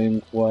the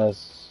same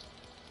quest.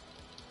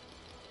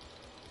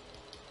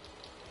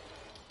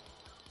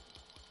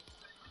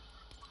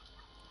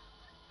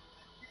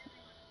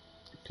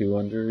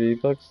 200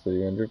 V-Bucks,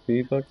 300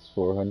 V-Bucks,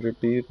 400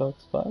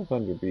 V-Bucks,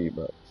 500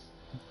 V-Bucks.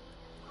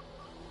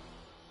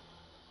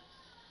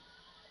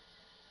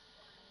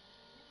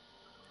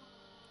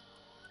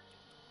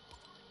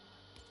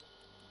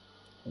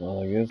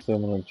 Well, I guess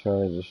I'm gonna try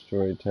to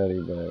destroy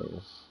teddy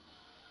bears.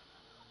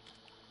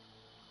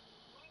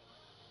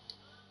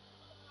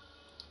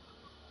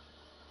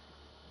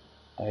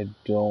 I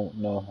don't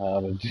know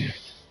how to do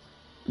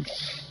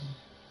this.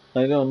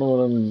 I don't know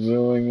what I'm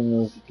doing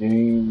in this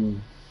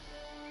game.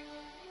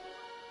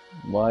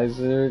 Why is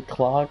there a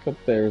clock up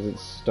there? Is it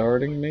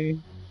starting me?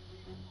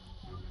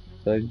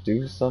 Did I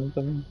do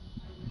something?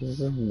 This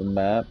isn't the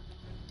map.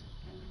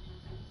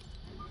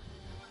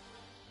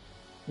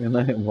 And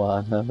I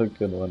won. Have a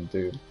good one,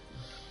 dude.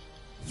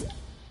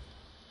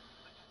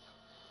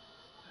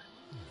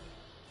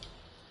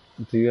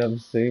 Do you have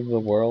Save the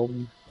World?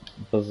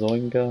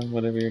 Bazoinga?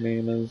 Whatever your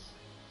name is?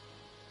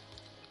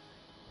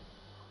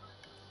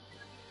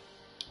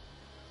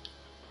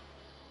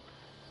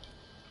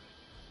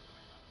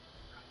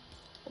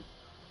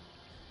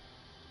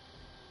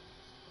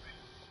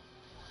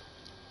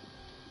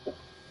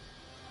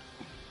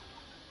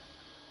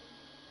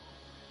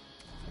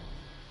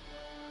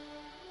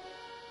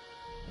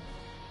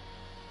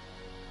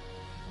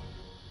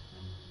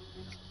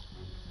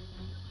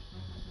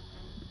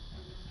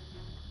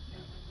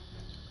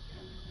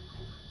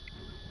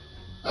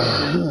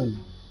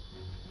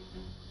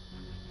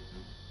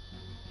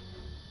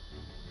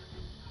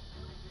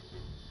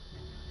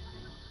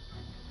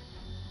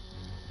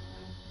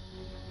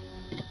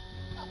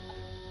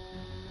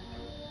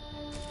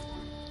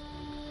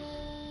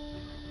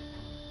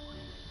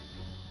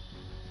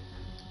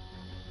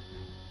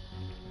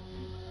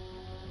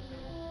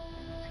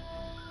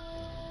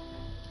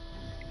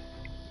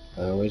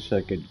 I wish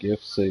I could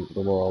gift Save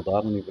the World.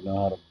 I don't even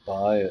know how to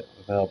buy it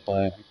without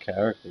buying a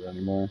character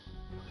anymore.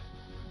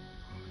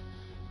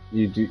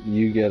 You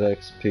get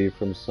XP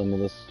from some of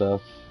the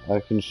stuff. I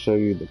can show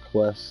you the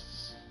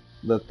quests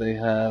that they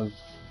have.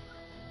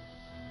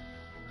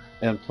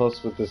 And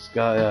plus with this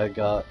guy I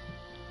got,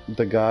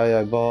 the guy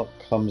I bought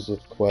comes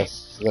with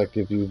quests that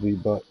give you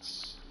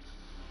V-Bucks.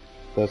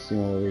 That's the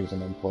only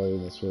reason I'm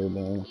playing this right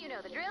now. You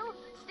know the drill.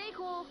 Stay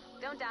cool,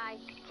 don't die,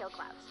 kill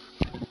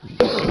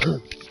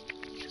clouds.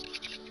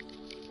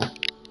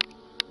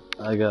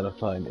 I gotta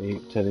find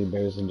 8 teddy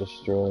bears and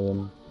destroy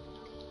them.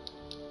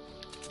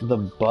 The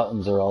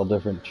buttons are all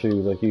different too,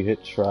 like you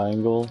hit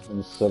triangle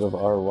instead of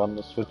R1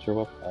 to switch your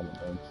weapon. I don't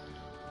know,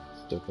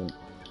 it's different.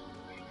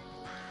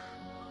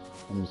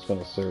 I'm just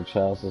gonna search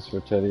houses for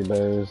teddy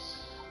bears.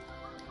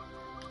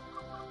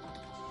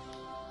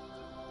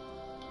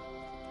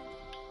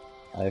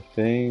 I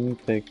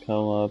think they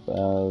come up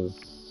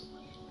as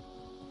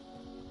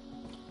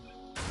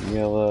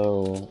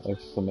yellow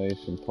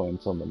exclamation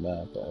points on the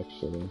map,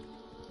 actually.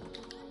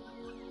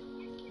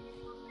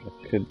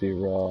 I could be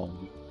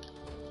wrong.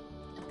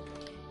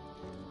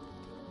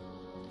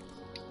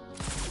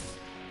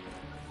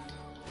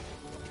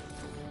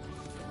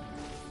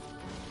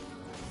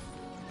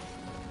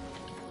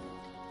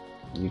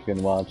 You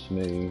can watch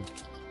me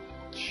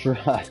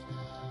try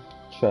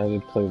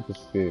to play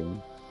this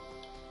game.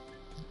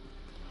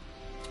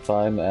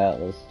 Find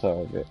Atlas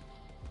target.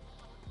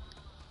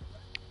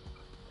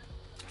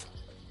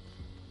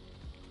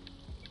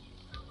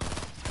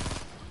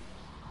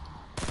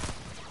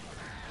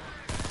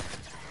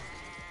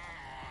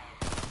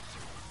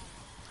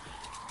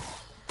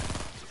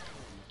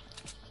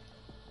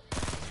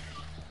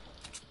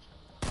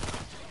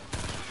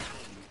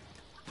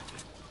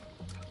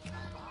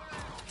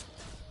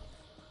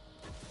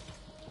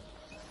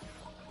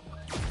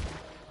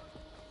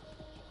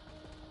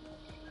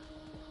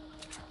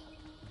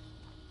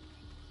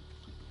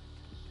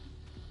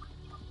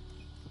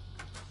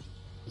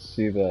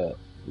 See that?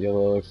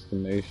 Yellow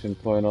exclamation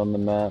point on the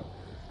map.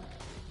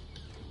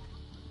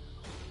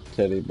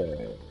 Teddy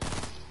bear.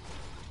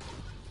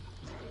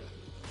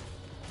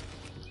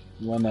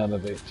 1 out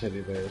of 8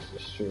 teddy bears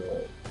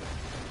destroyed.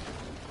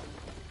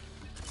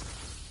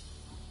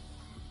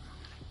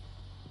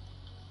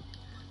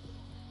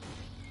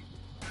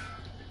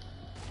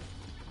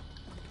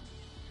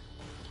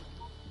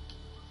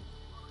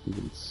 You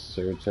can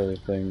search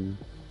everything.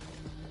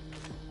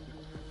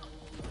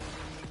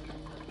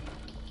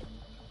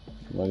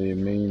 What do you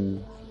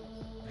mean?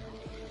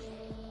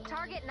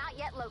 Target not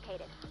yet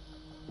located.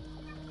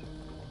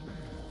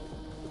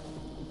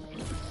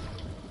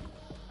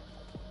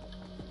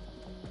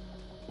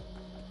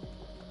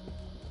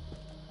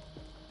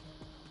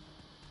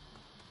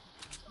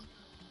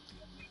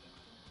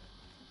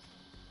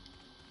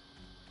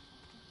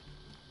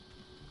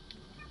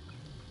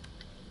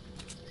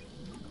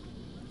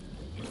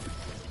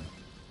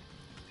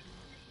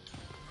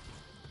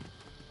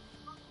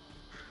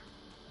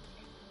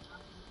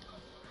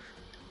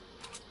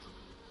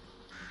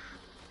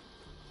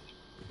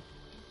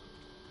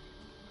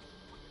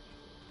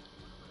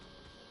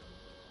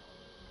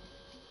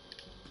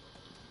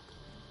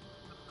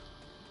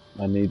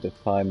 I need to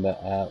find the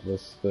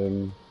Atlas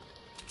thing.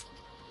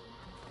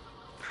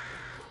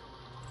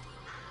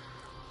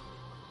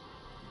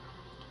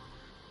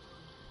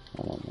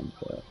 I don't want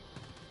that.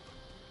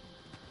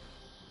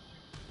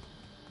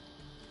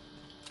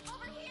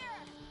 Over here!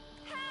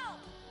 Help!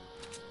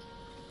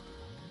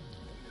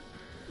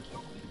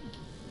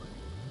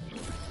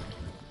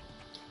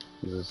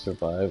 He's a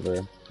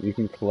survivor. You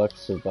can collect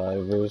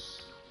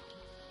survivors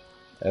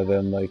and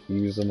then like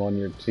use them on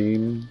your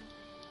team.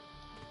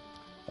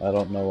 I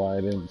don't know why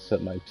I didn't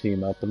set my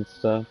team up and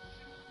stuff.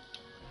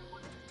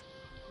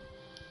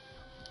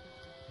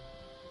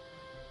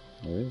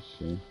 Where is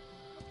she?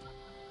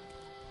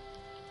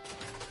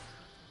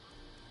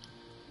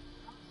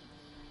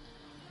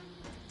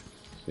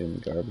 She in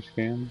the garbage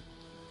can?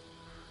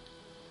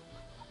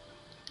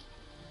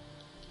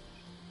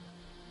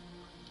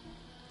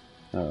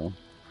 Oh,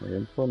 they're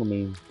in front of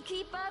me.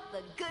 Keep up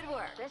the good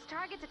work. This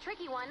target's a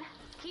tricky one.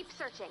 Keep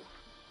searching.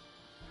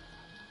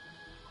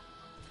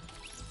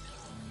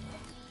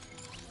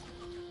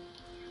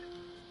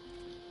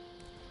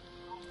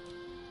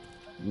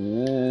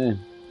 Yeah.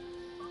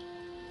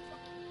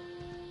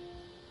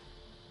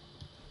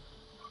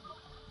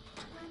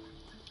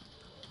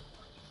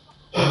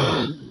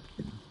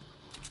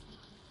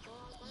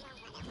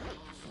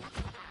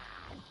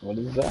 What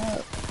is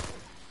that?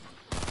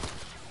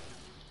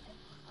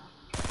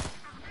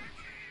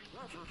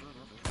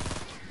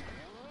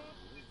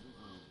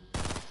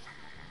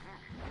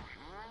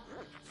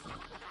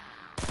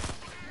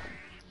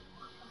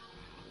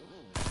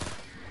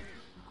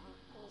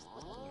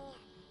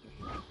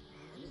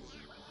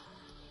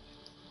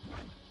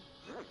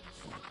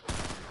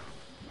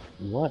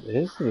 What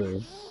is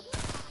this?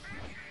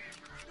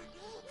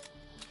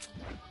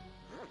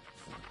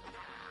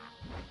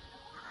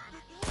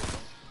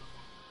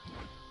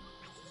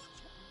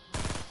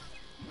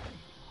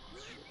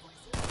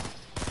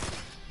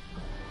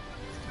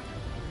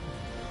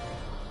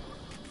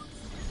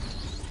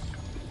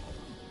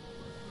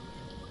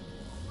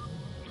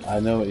 I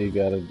know what you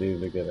gotta do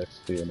to get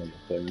XP and other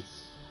things.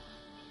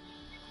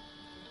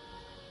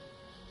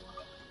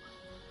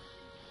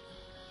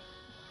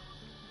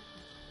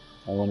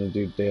 I want to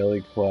do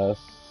daily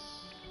quests,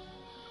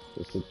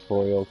 the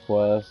tutorial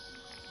quests,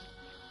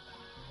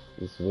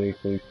 this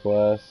weekly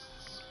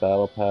quests,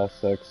 battle pass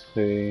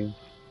XP,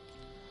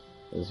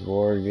 there's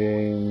war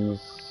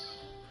games,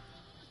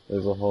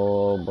 there's a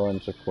whole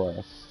bunch of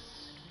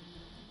quests.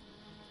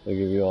 They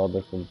give you all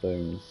different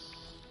things.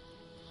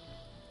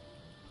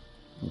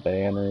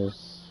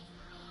 Banners.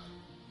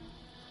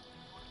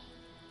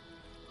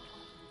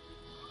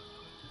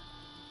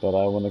 But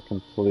I want to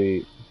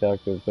complete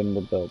Dr.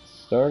 Vanderbilt's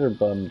starter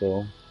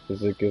bundle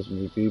because it gives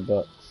me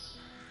V-Bucks.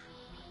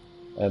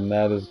 And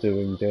that is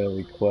doing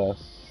daily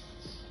quests.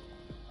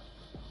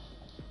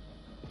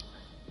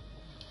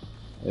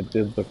 It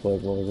did look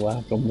like little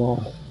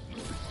whack-a-mole.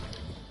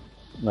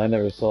 I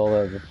never saw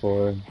that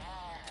before.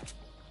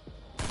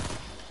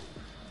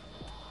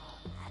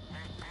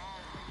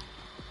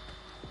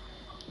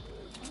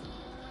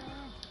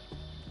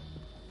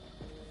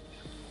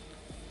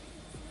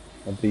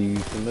 A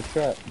bees in the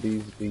trap,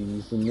 bees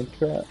in the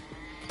trap.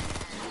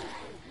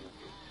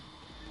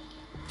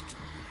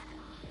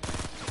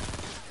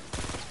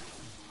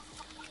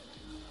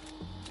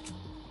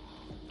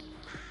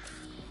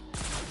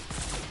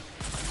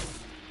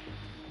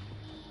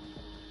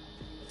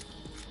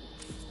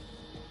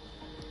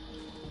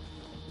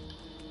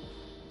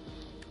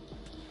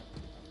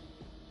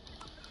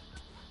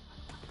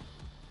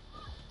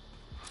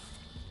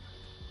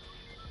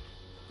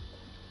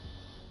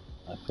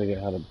 I figured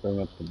how to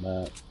bring up the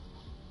map.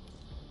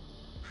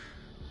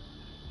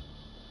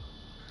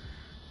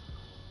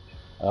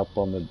 Up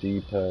on the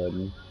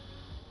D-pad.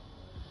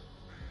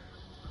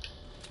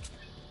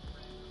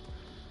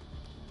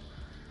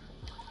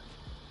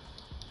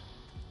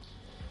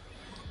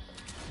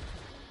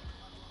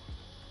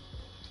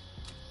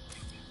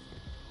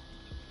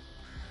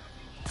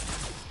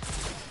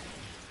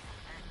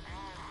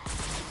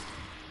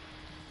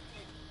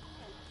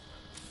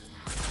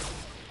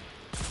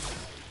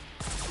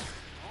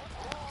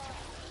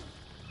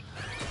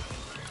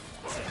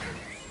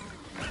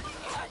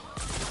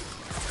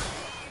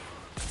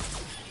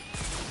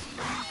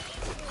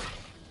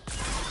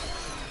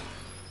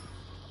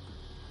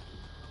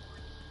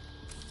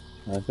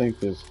 I think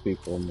there's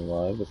people in the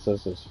live. It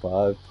says there's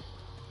 5.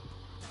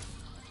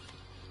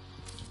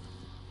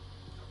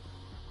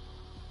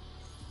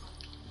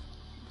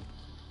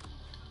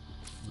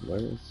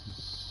 Where's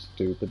this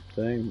stupid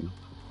thing?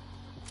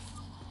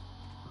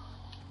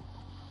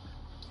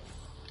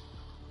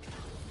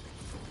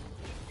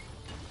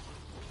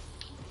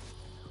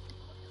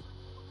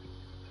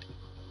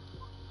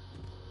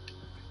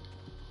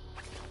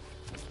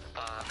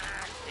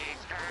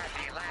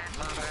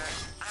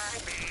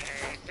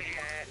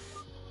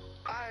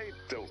 I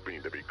don't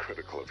mean to be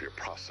critical of your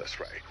process,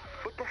 Ray,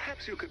 but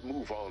perhaps you could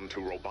move on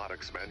to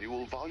Robotics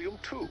Manual Volume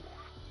 2.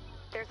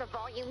 There's a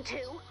volume 2?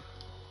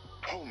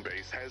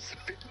 Homebase has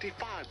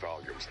 55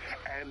 volumes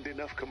and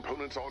enough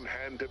components on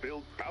hand to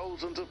build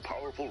thousands of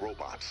powerful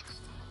robots.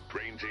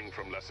 Ranging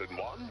from Lesson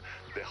 1,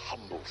 the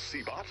humble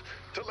Seabot,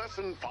 to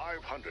Lesson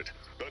 500,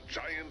 the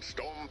giant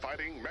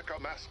storm-fighting Mecha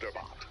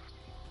Masterbot.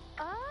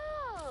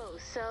 Oh,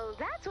 so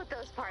that's what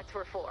those parts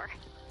were for.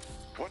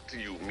 What do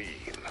you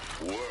mean,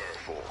 were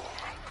for?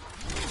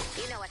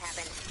 You know what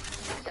happened.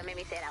 Don't make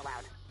me say it out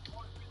loud.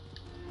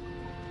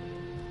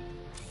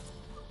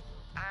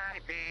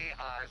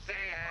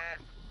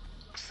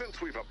 Since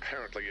we've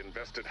apparently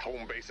invested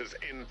Homebase's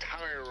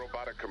entire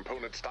robotic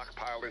component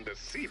stockpile into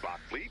Seabot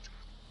fleet,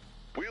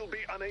 we'll be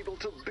unable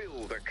to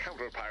build a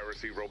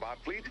counter-piracy robot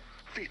fleet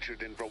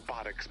featured in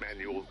Robotics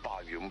Manual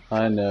Volume 4.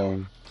 I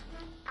know.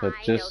 But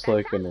just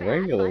like in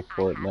regular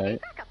Fortnite,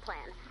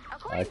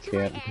 I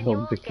can't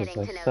build because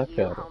I suck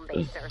at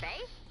it.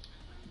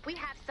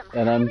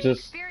 And I'm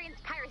just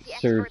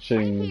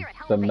searching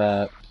the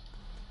map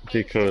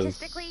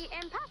because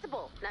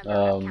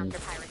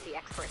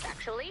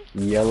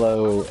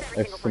yellow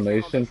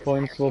exclamation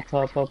points will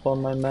pop up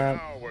on my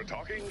map,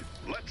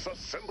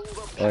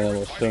 and it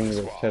will show me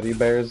where teddy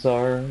bears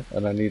are,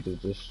 and I need to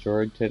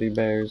destroy teddy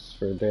bears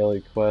for a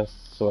daily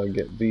quest so I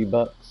get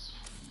V-Bucks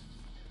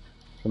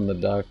from the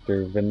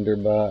Dr.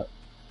 Vinderbot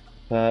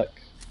pack.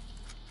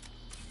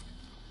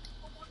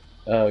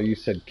 Oh, you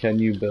said, can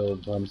you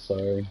build? I'm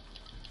sorry.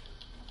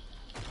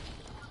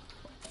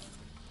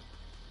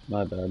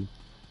 My bad.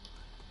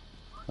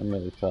 I'm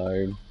really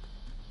tired.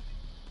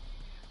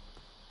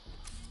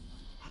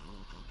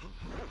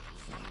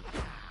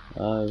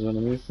 There's one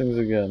of these things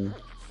again.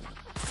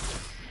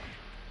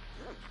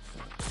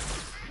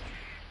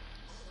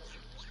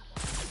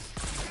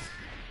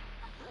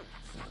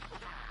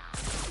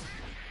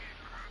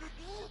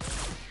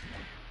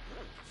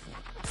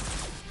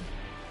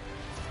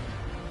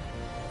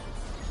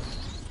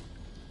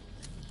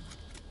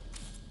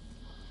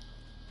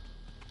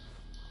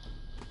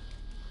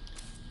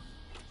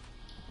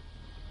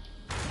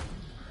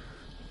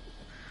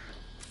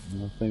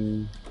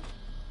 Nothing.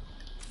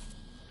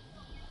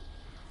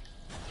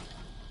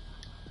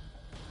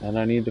 And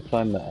I need to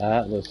find the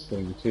Atlas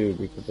thing too,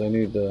 because I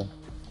need to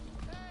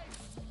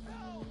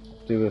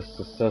do a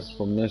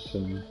successful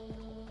mission.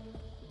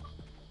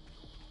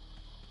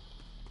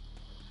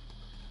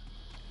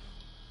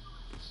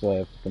 So I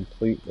have to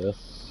complete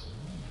this.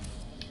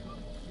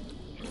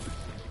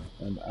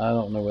 And I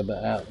don't know where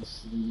the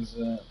Atlas thing is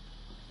at.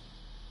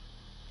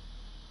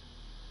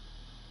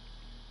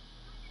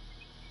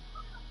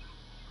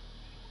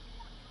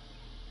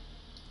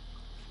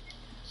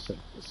 Check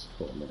this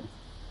corner.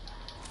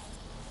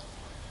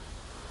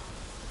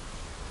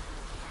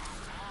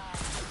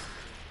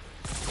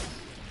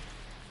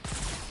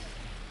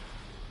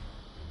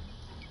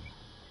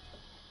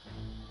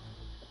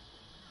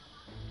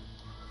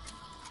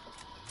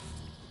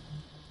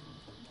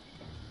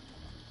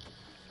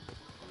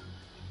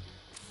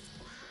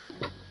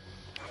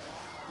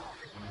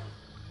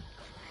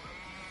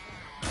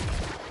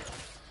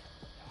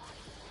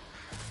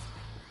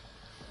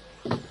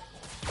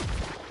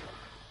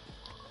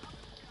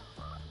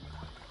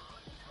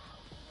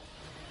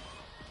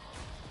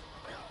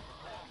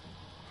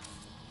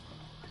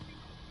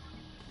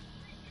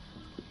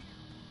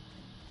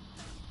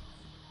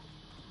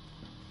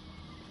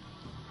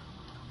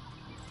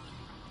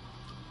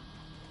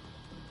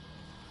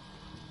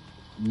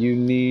 You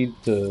need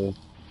to...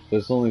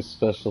 There's only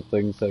special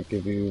things that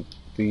give you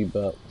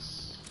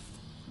V-Bucks.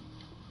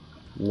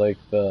 Like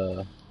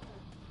the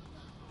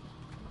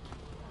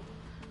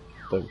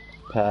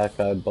pack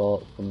I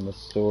bought from the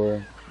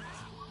store.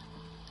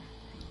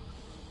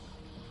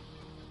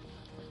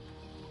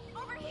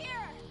 Over here!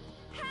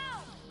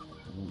 Help!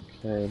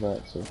 Okay,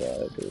 that's what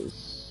that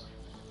is.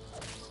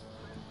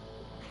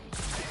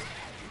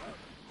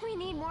 We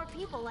need more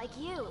people like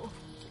you.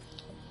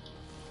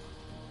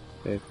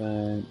 Okay,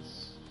 thanks.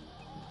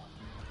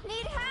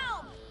 Need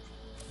help!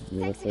 You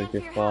Thanks look like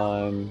again you're for your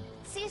help. fine.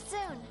 See you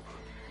soon.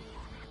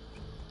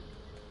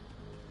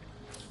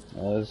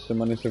 There's so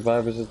many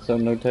survivors that so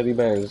no teddy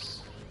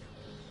bears.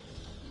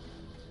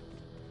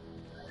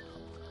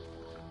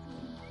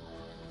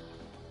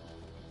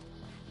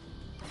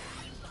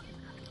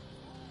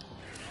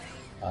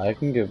 I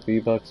can get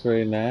V-Bucks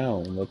right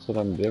now. That's what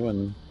I'm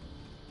doing.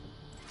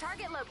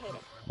 Target located.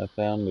 I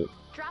found it.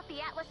 Drop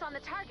the Atlas on the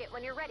target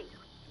when you're ready.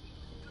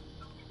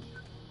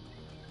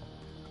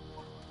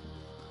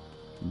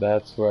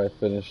 That's where I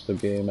finished the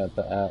game at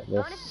the Bonus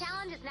Atlas.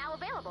 challenge is now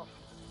available.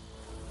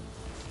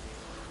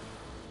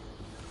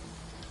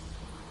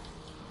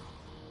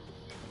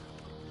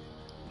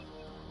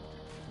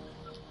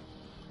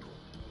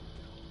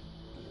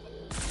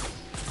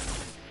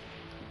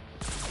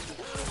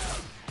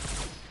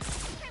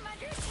 I'm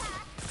under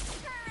attack.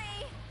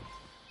 Hurry!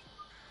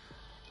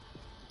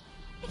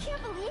 I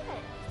can't believe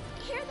it.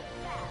 You're the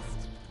best.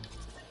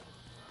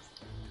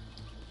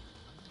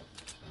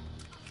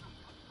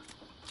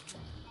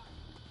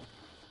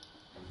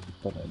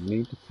 But I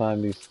need to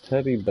find these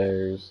teddy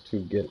bears to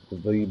get the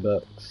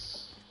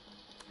V-Bucks.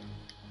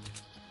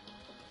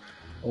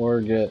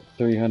 Or get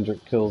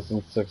 300 kills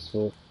and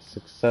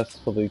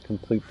successfully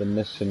complete the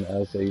mission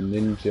as a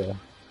ninja.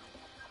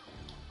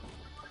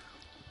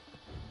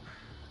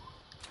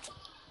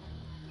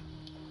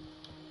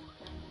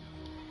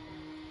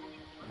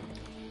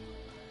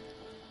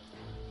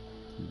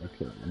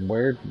 Okay,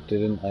 where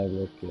didn't I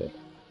look yet?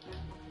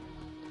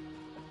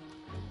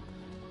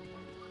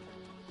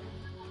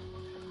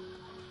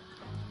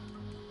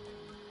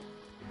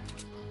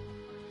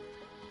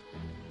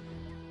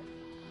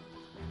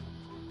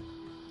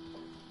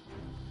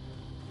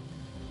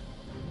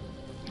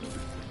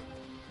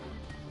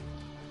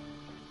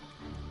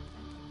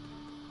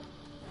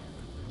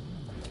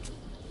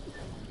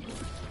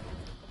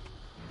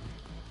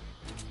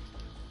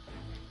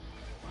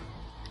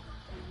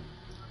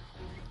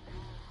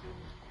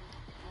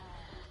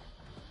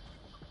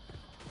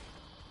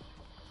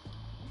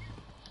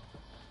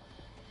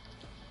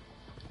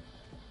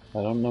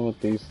 I don't know what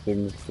these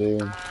things do.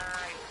 Okay,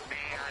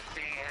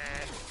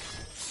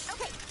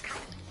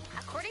 cut.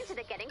 According to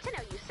the Getting to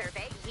Know You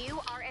survey,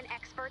 you are an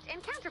expert in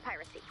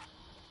counter-piracy.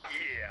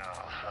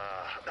 Yeah,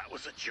 that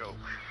was a joke.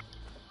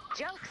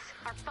 Jokes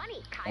are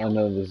funny, I Kyle.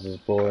 know this is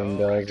boring,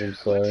 guys, I'm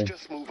Let's sorry.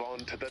 just move on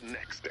to the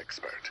next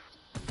expert.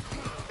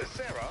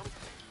 Sarah,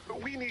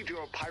 we need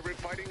your pirate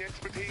fighting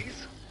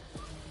expertise.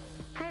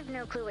 I have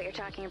no clue what you're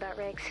talking about,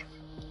 Riggs.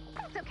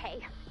 That's okay.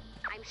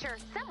 I'm sure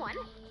someone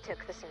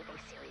took the survey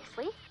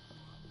seriously.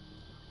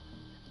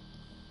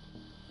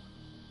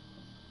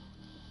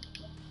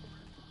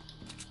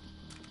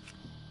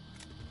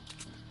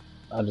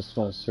 I just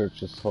want to search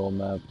this whole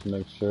map to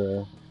make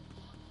sure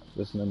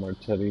there's no more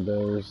teddy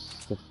bears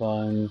to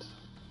find.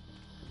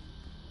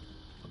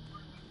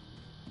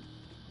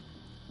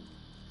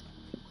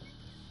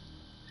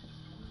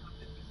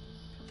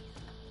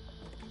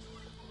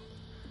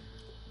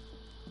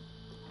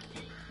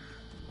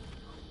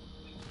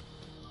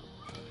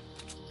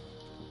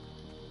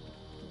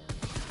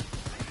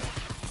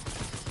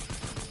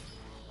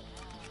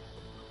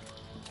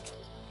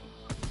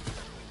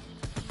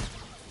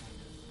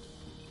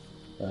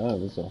 Oh,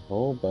 there's a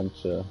whole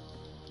bunch of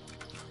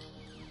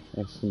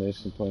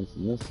exclamation points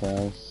in this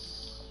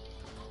house.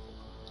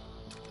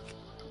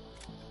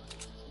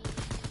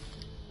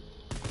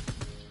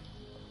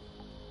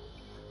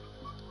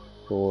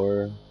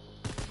 Four,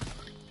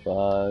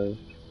 five,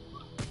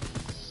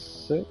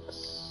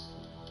 six.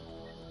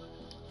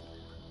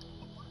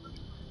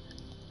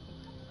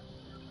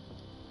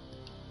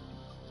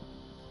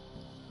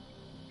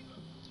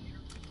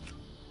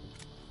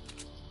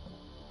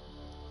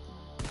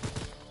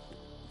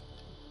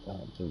 I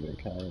don't think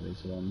I counted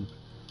as one.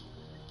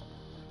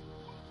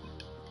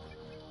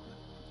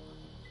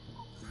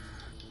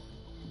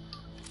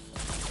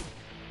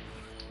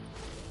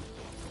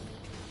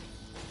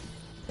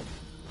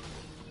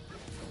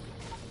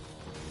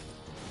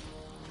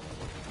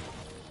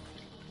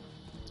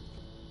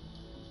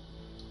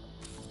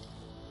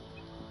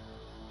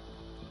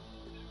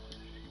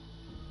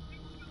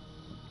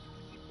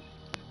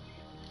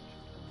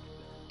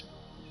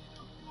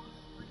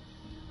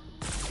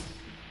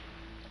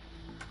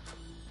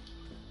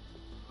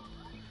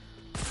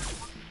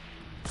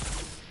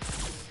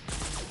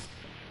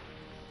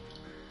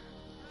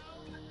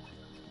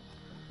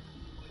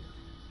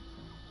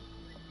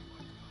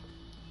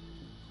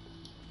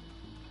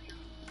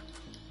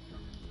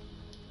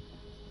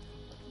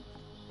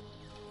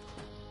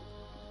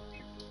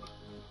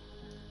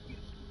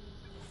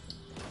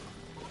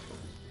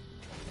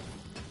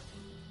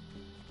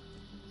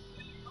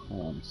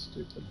 Oh, I'm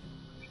stupid.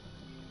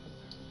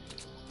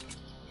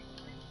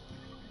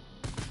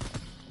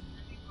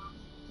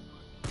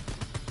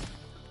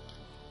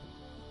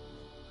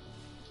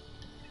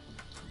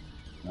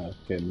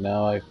 Okay,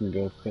 now I can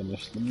go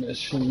finish the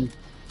mission.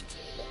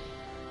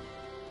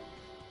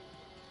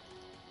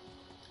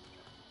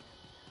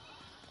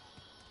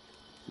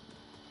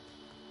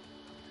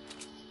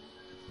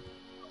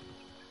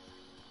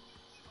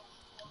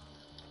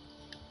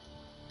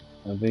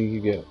 I think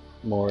you get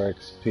more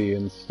XP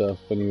and stuff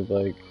when you,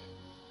 like,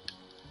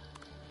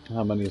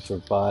 how many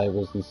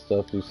survivors and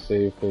stuff you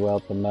save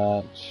throughout the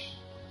match.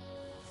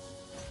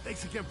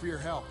 Thanks again for your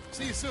help.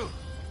 See you soon.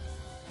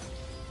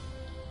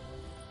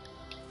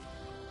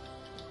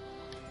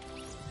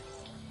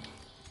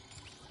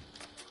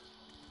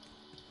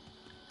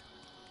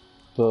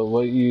 But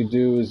what you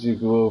do is you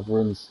go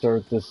over and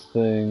start this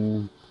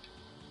thing,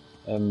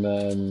 and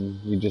then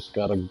you just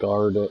gotta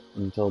guard it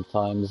until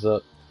time's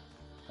up,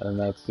 and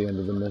that's the end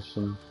of the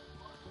mission.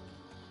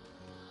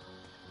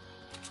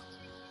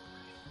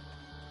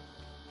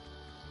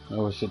 I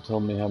wish it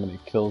told me how many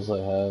kills I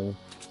have.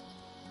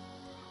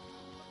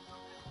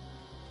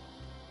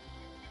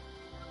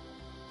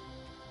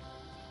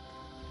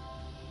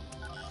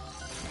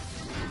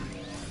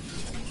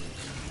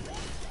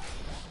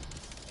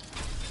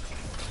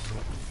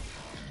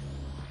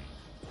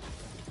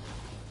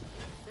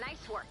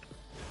 Nice work.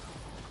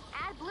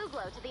 Add blue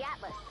glow to the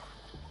atlas.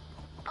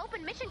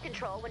 Open mission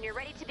control when you're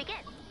ready to begin.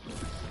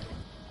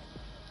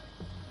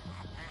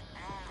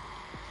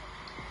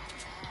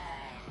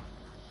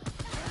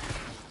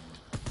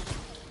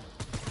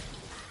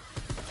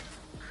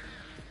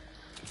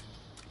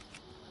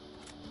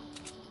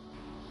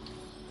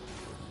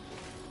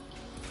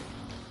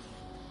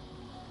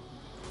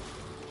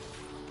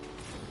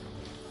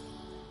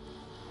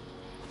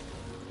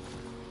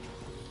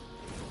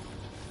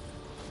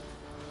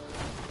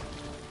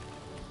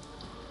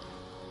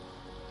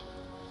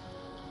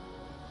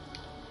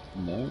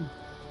 No?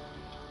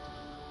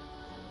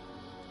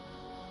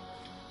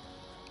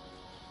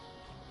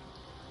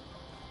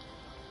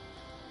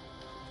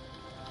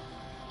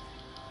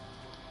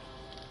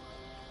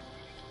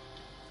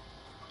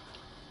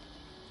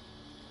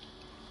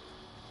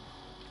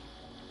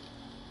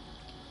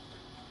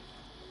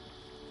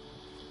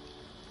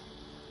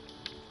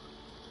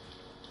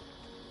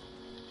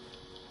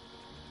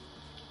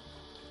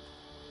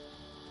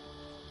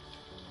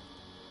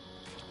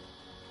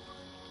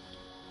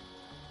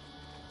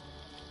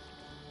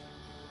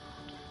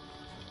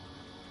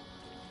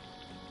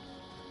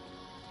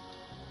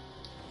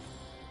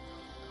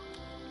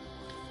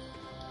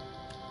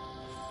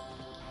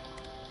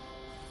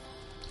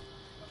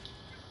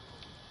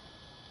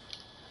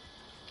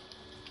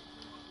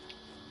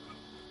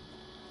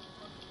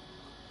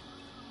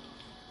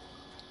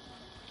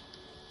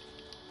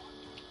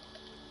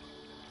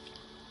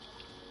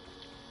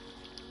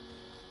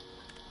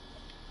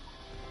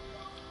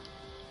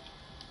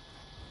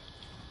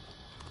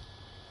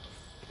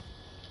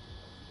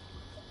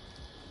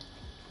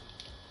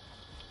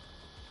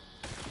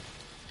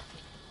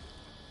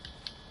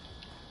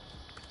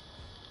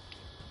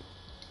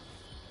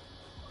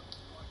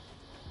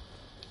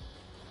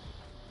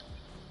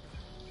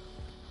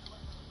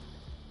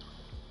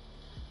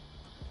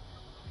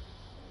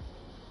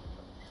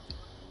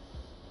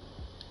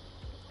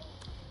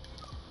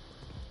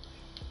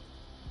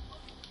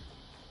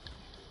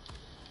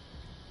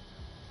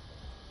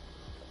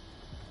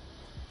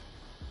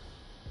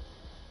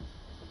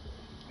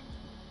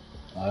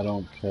 I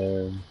don't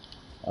care.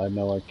 I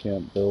know I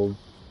can't build.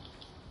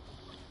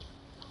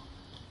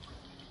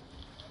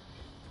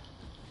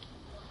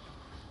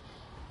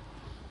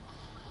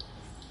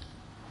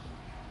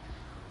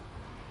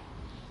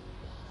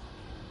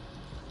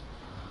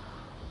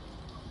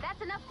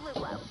 That's enough blue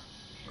glow.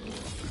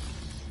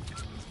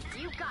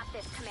 You got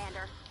this,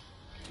 Commander.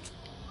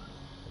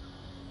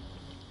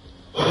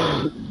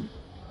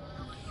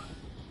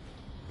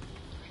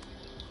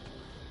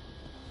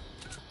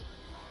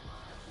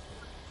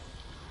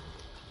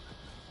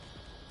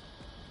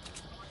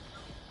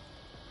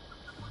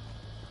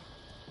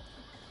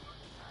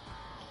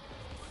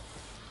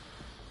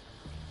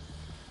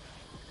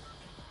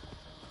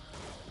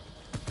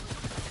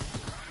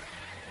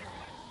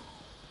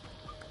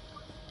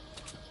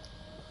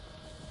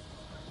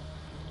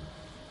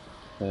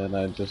 And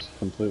I just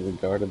completely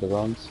guarded the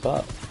wrong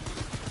spot.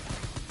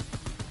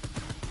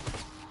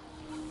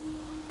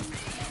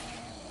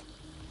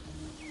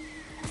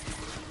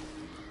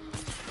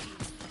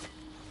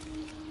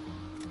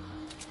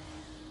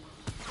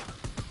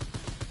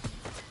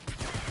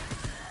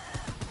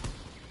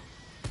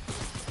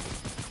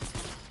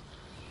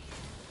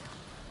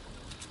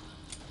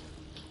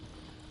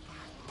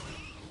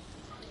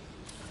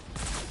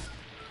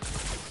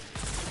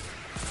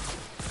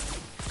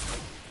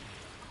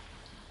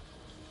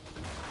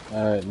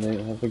 Alright, Nate,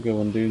 have a good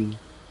one, dude.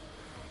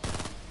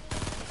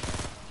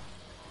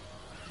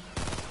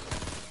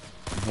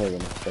 I'm probably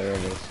gonna fail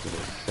this to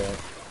this set.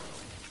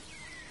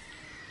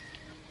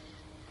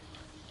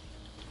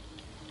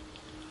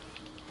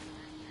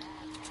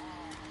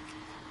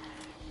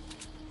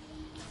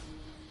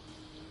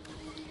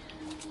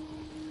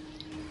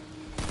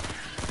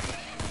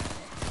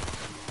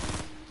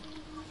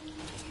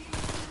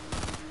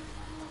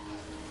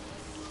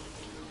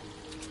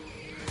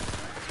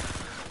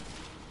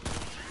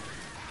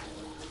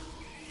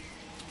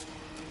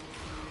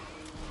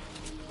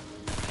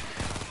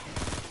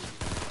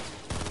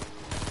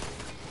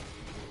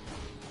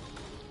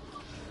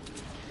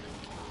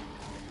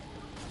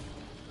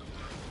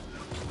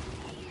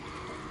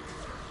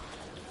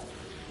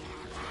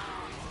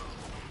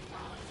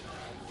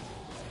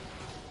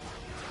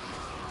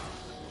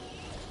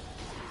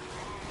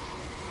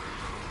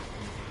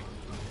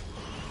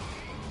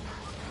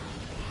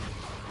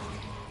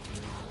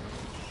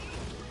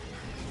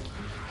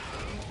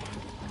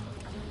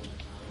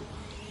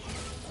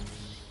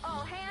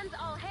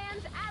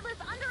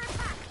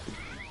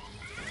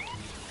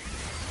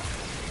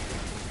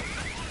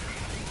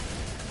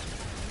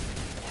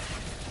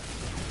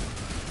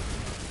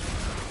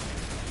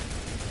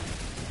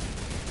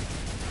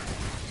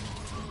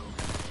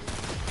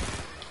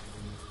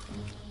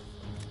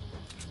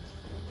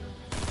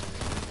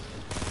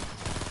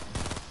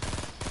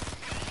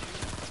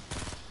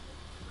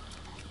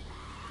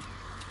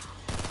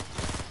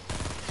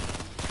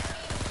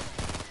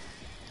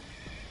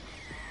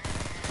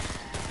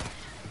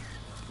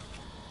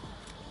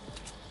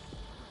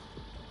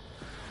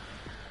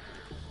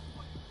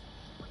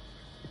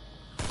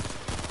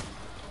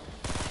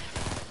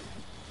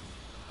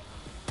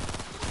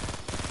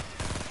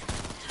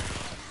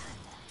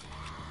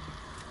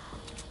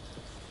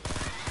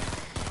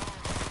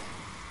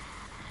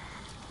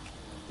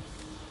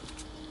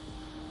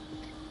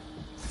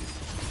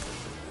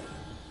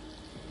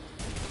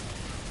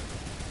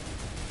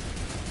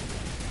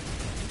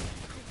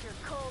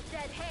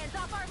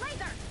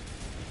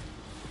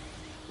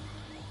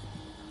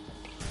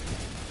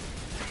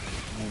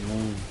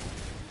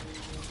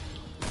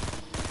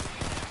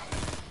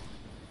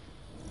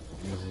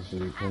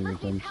 actually paying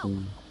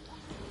attention.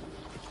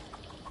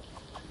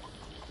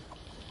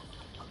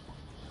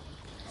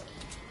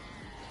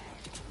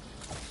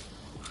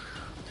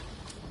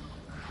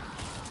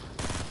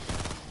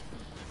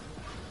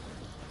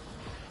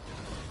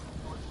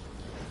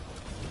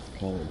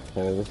 Can I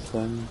repair this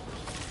thing?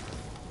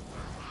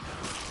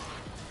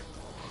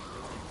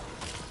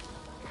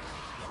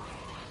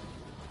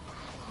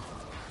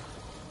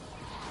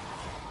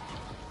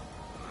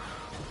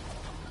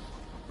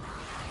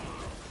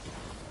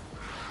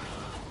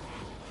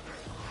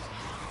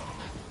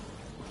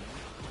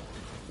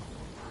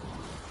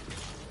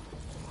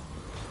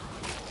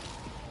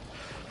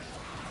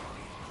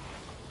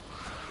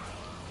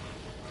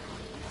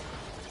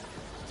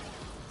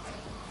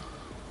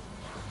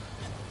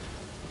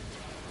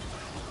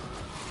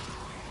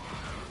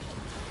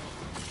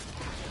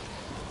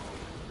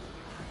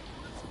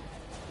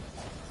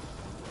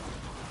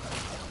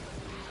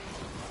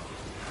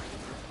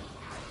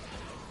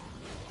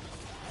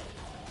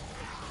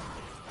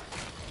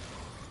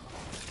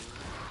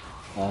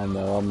 I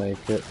know, I'll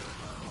make it.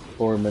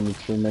 4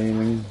 minutes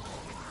remaining.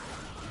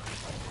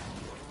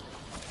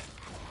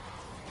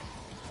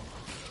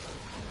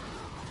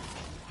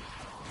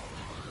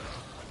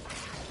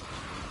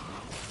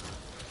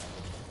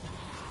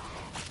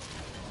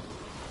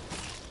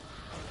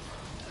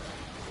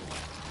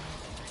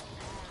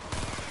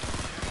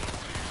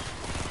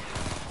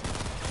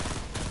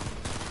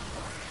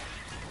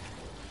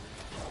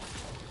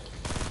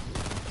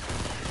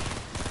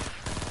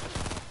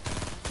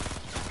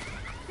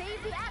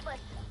 Save the Atlas!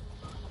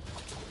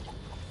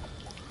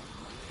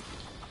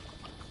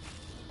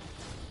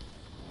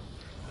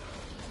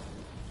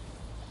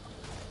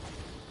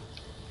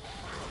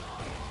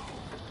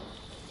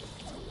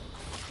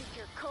 Keep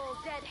your cold,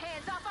 dead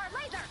hands off our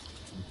laser!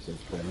 It's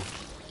okay.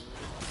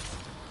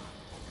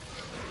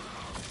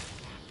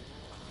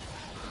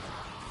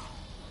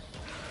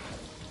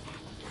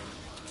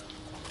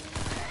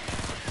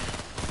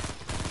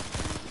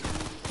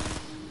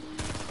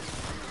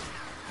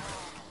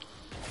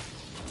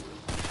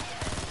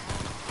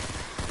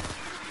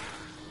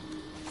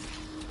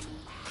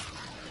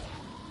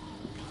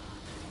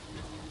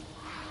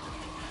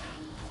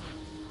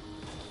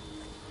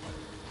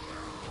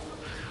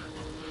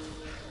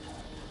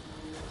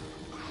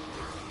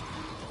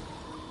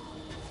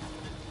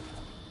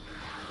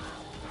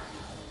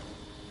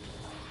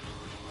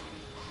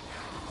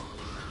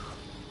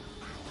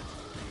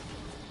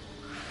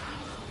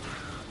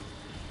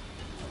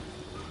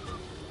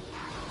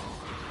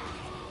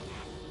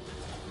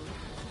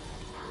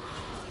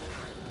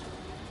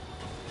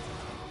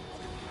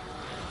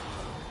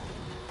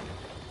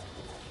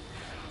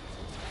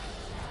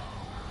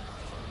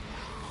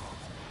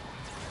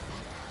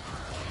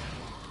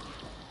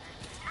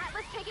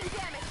 Atlas taking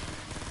damage!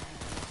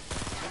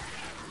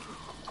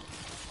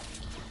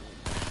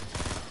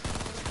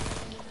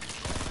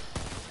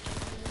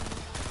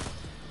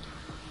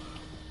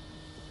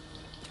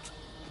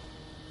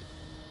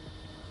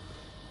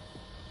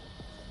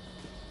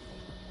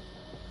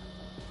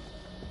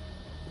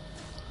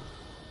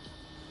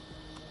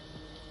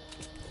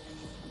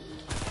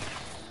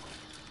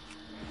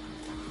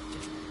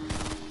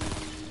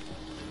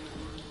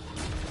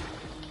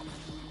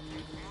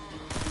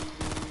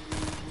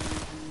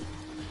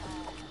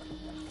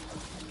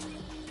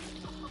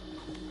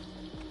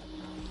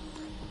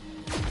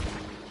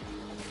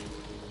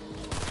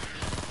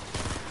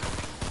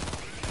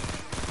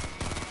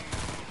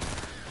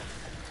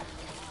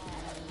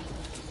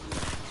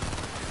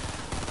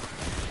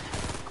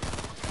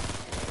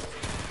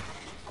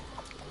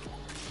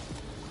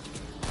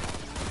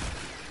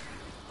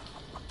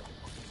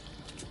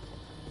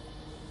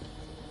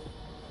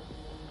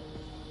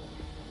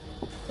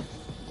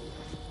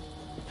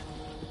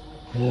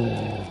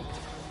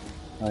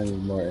 I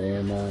need more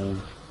ammo.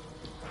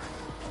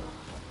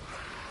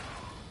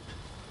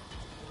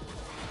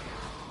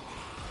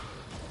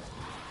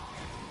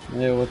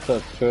 Hey, what's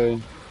up,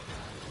 Trey?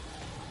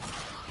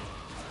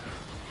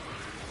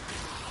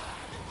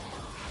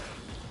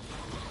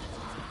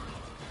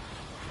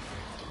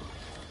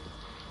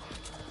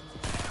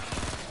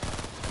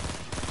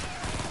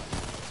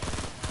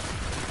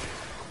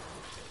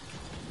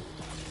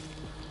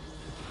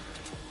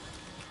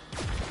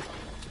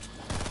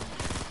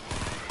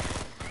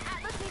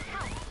 Atlas needs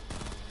help!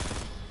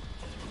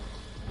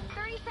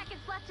 30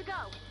 seconds left to go!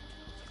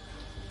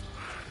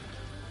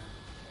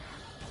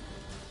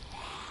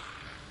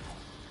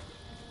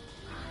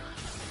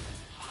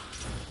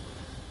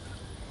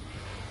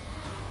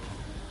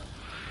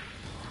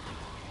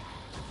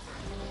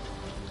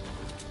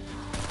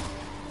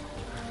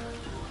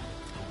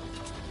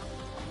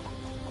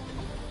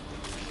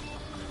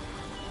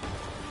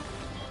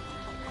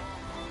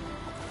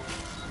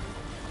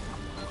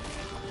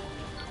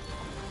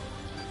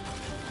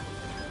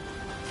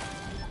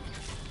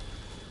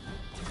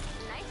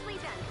 Nicely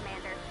done,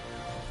 Commander.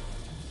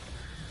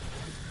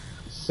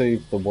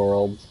 Save the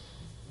world.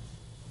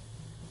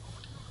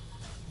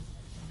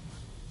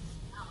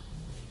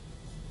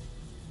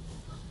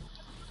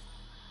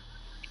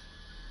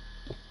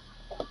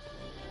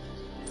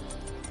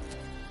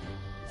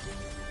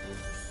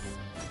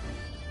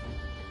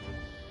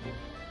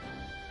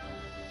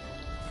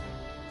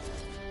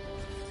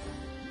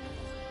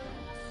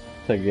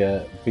 to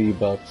get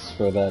V-Bucks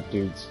for that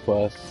dude's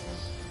quests.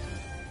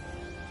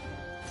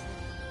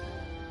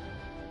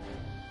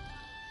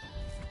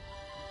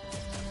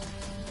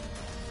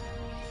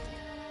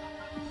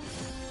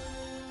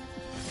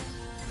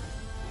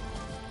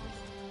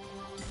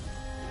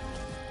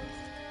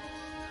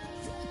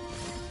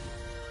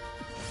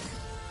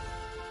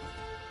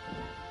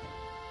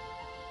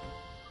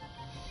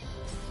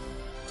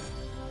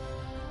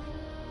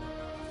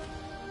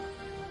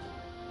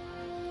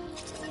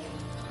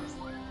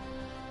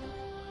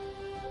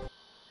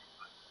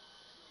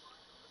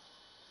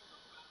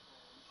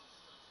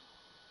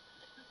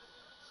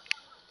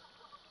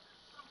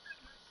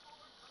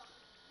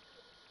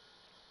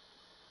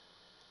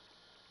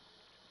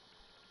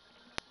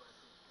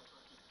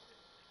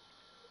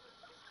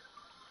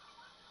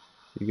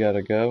 You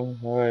gotta go?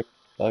 Alright,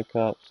 bye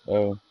cops.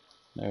 Oh,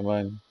 never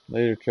mind.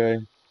 Later,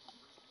 Trey.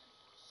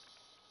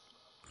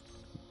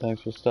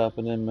 Thanks for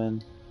stopping in,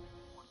 man.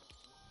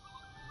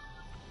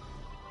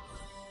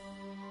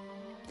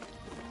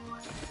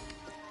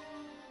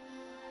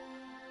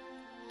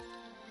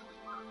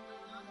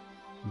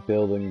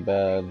 Building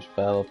badge,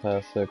 battle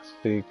pass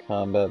XP,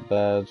 combat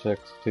badge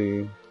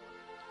XP.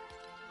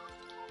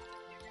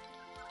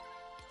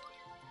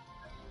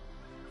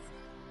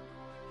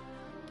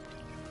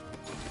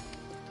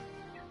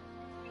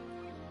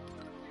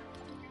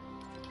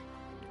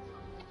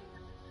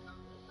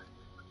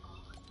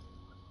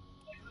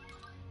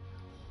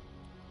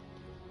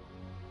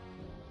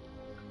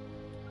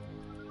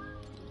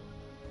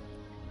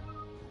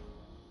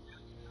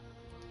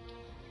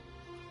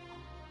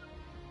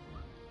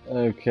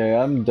 Okay,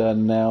 I'm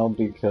done now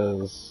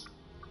because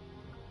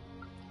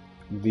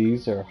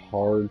these are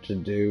hard to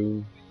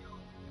do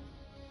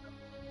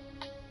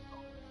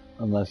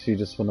unless you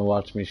just want to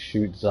watch me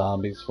shoot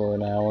zombies for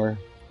an hour.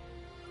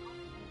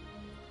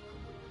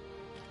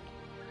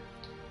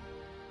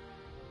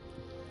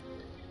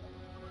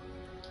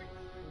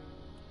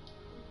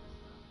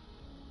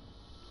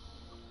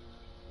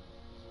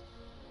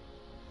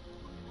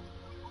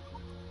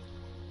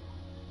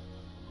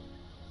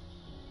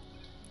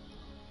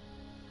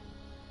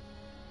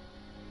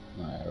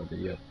 I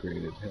already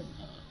upgraded him.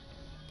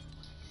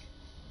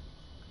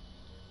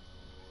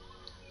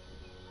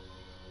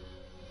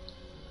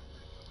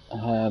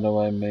 How do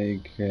I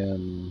make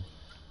him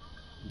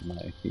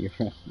my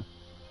hero?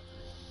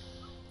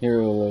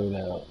 Hero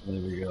loadout. There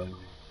we go.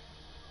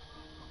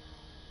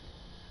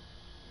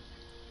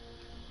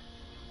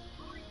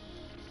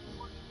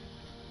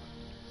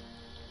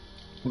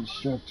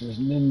 Instructors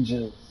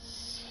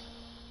ninjas.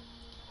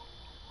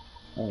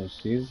 Oh,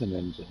 she's a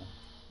ninja.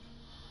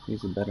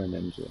 He's a better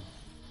ninja.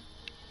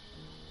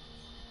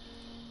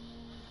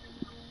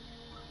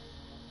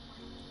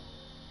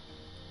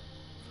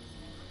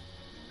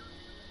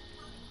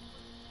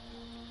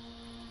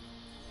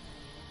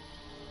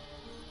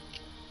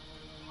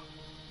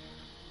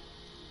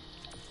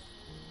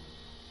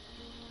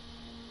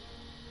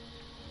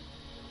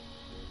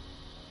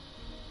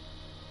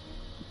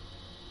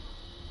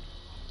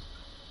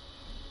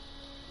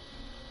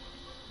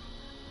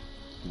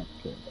 Not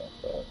care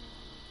about that.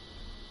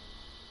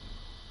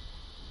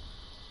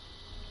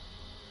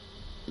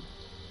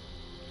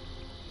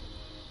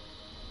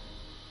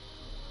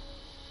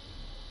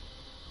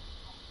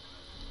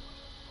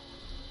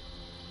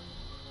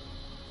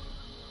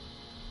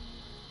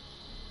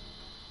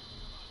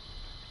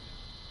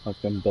 I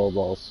can build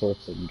all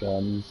sorts of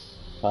guns.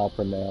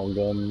 Copper nail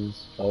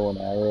guns, bow and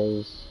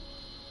arrows.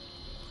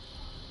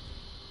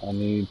 I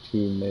need to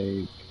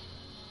make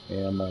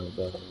ammo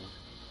though.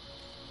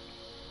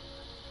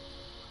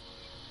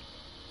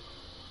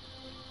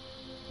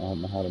 I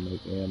don't know how to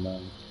make ammo.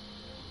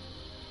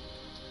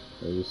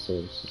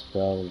 Resources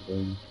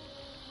probably.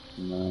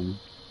 And then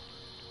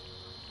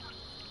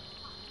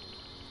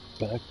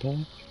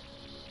backpack?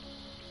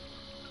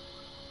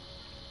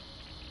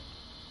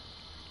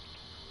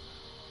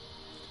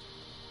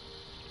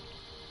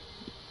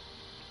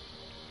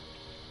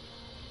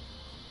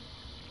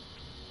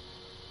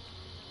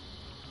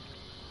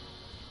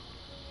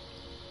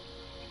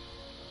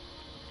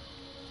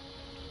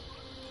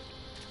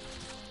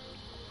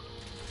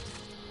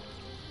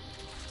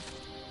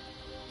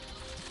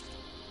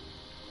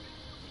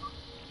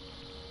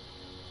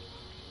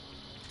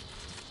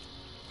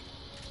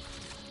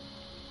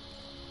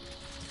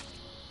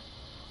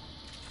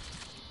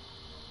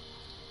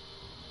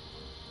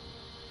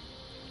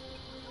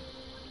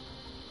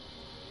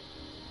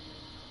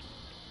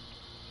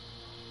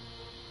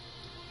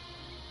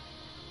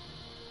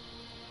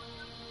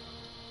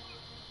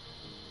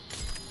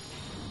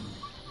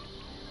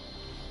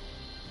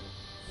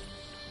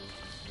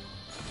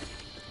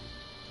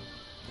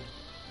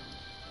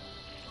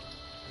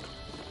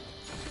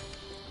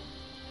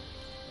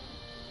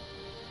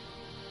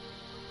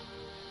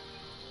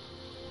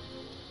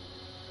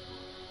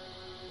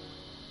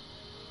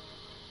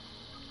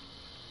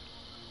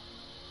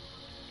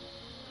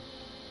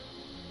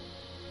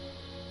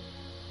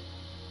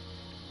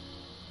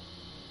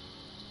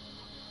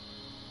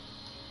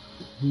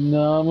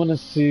 No, I'm gonna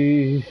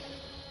see.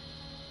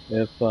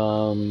 If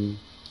I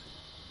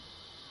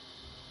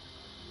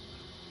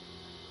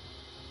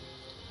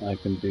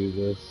can do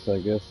this, I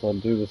guess I'll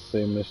do the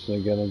same mission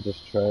again and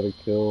just try to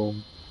kill.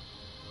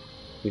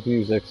 You can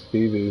use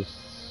XP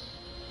boosts.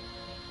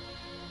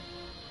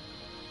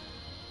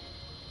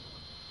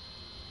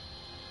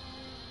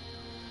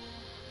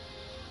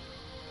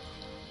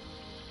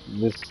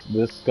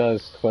 This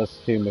guy's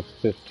quest came with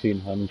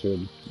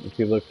 1500. If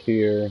you look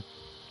here,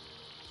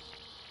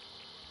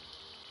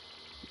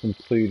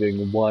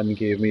 completing 1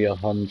 gave me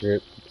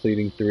 100,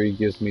 completing 3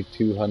 gives me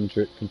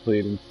 200,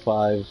 completing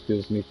 5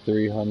 gives me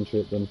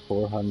 300, then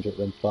 400,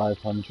 then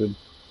 500.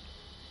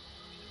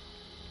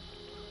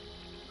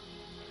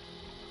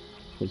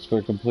 It's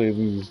for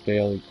completing these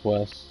daily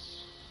quests.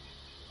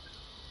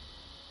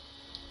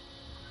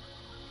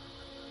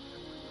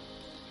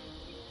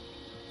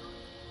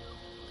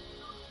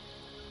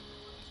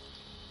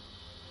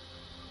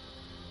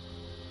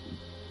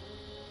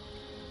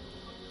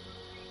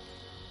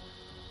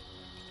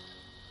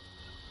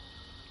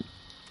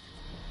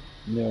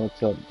 Yeah,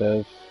 what's up,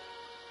 Dev?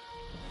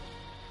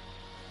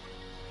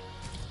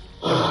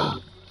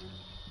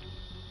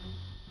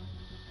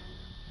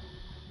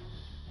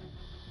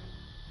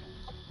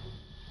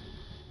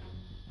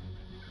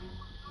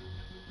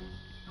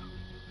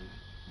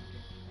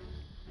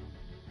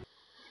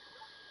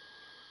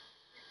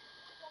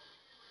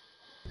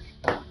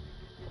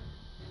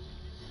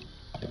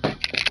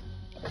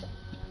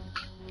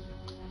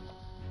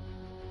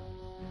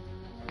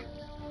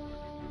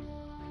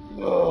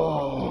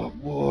 Oh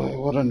boy,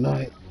 what a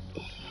night.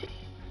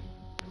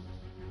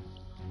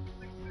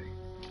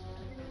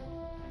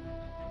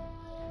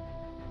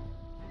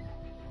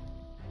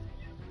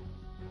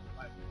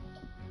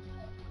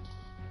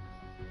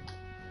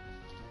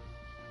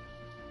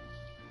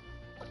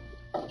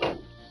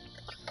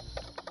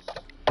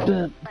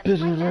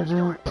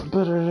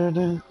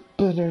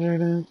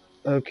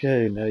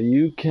 Okay, now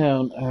you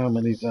count how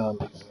many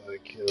zombies I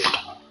killed.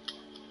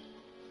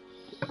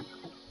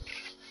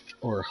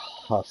 Or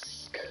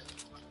husk.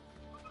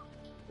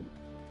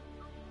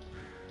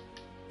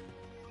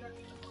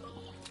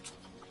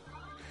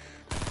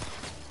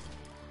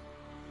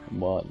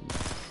 1,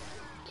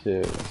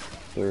 2,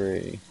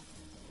 3,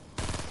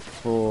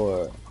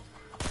 4,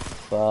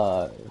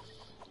 5.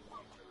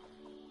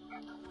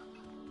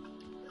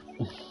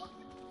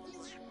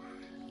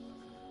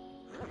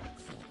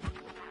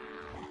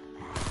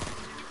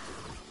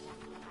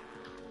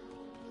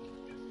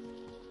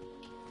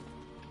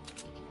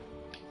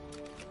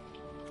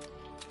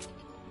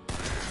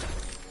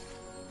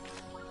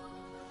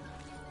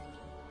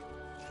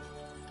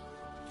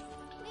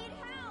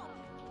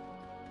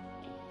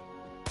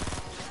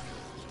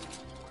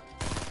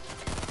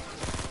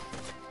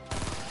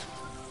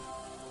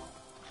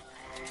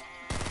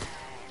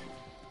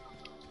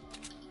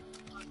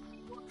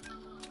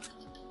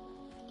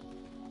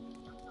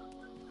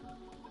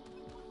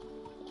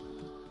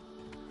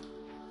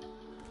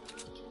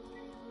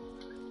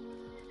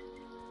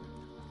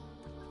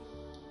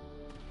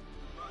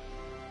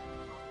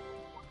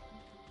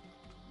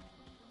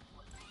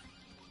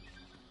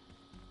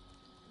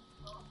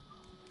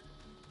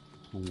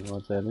 I don't know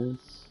what that is.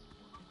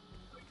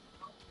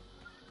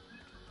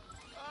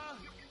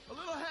 A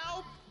little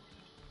help?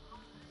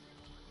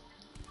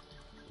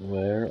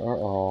 Where are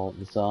all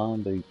the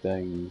zombie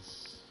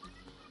things?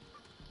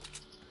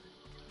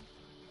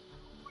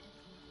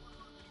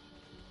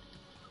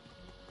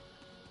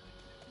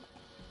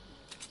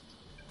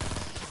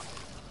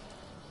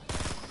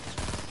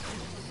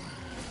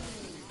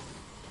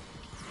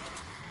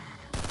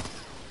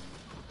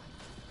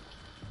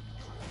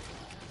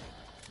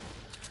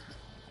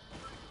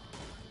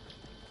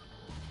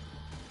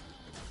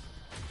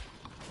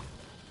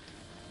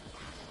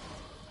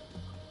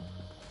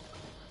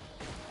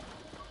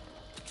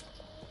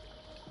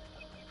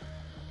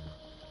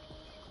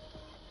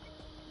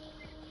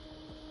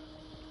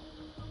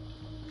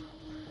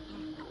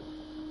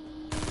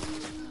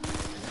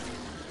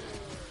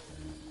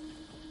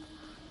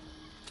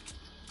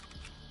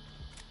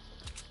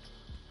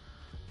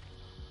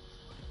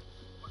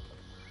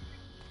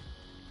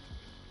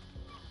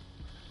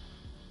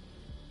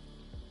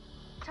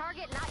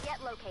 Target not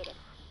yet located.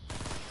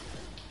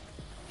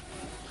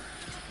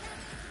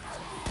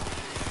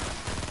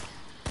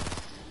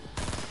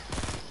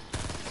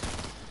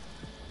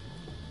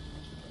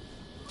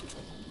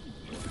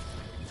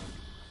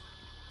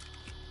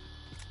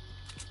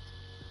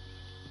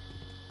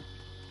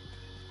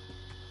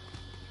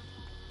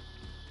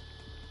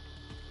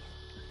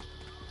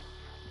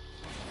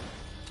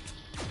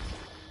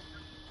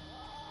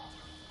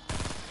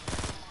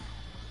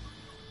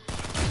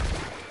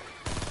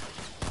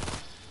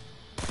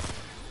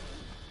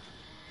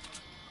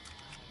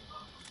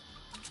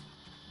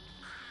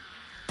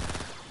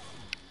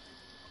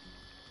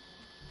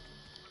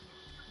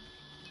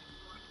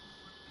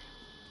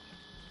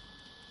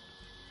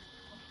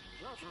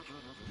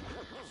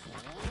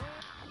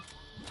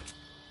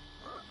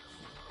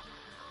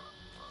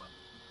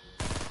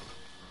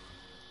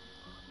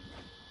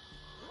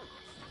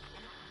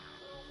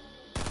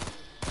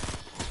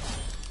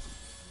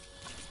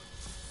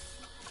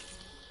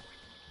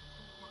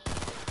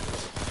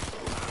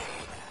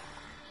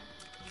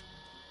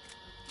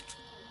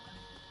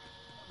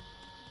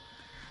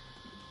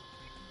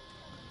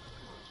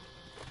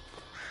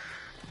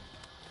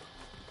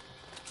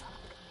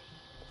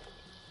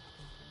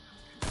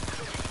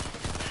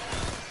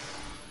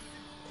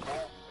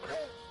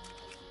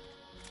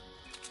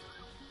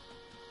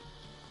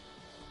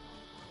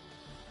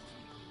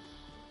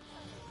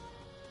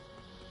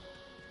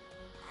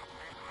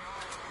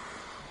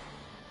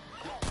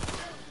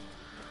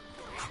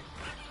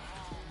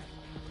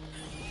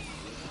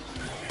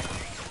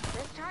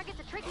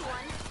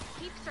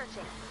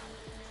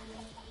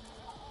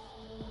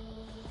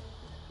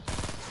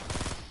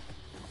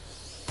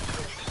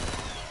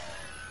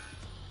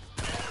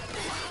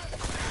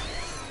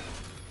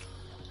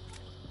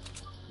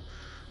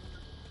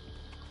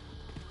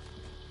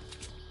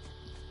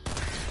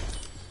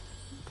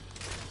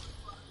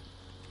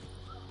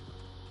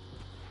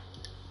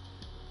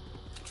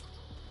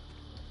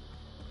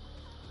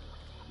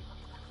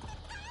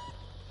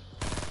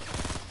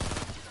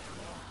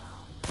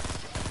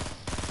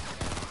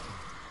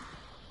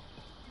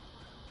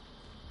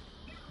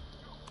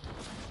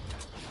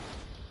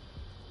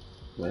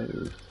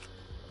 Whoa.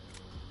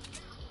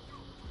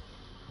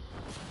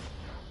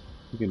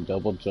 You can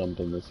double jump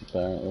in this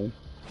apparently.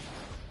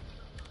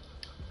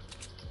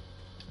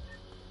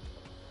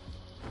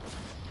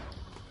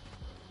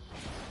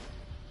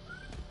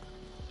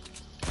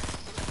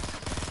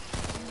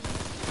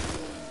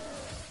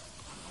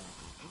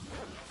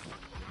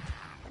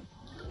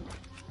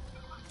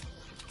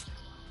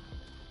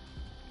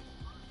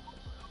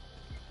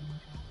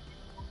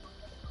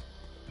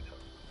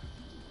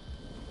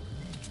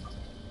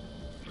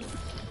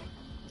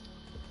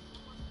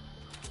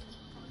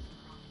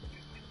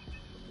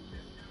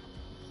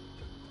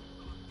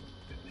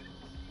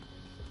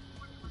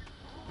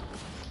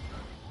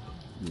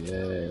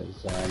 Yeah,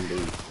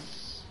 zombies.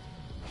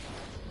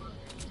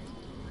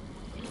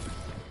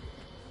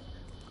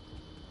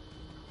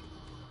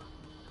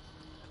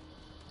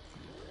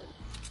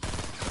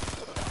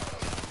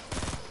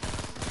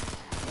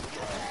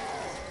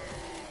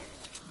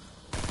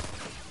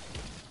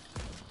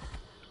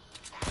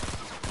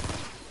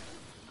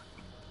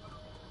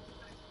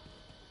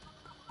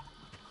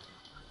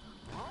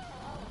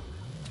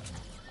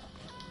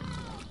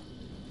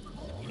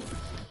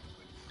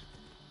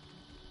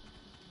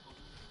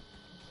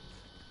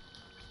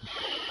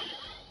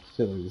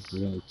 I feel like this is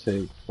gonna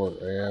take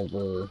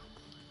forever,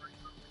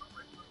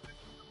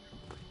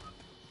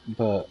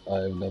 but I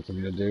have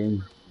nothing to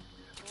do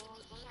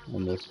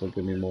unless we'll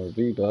give me more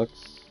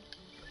V-Bucks.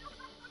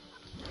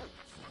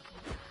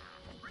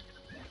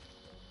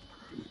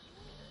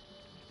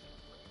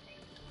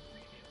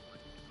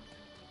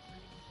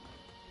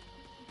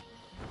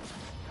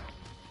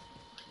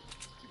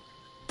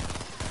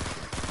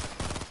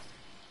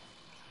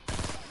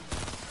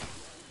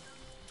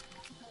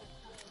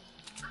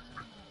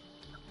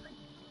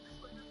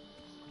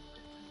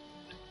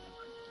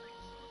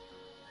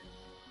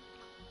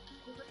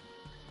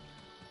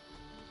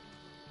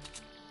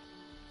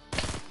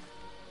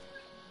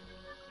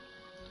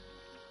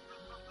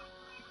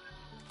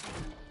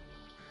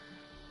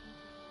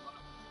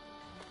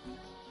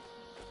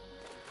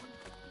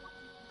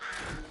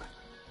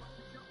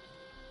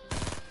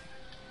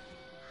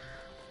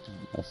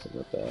 Messing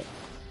with that.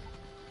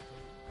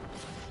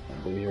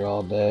 I'll be here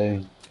all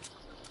day.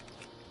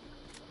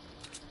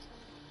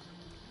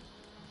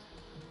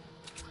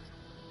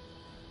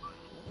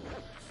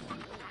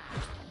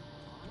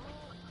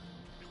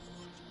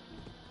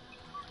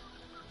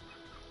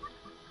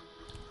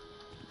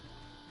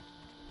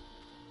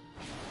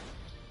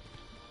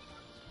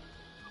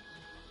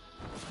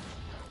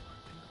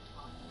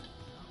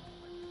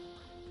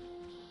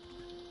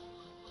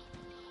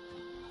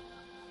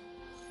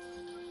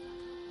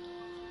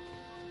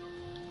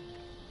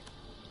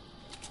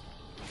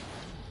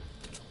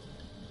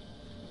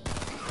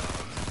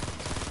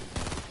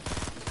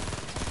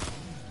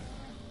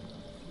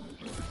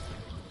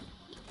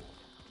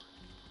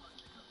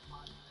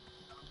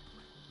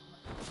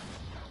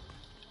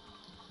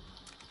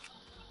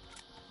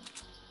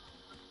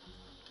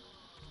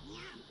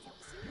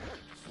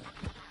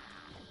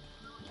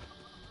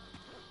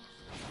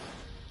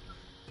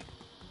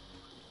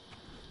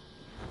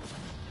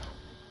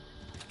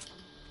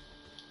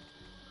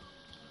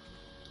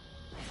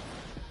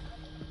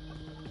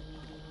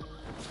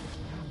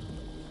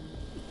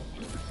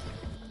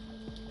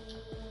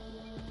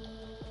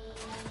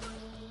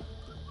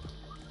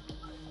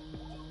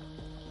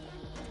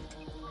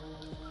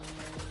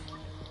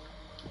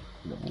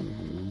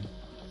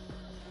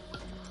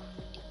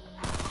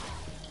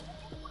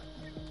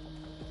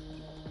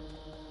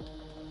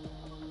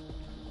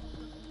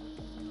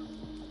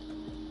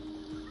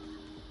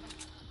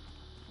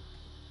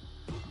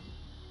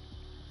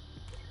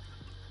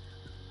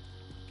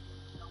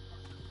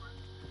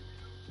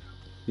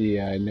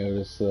 Yeah, I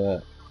noticed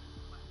that.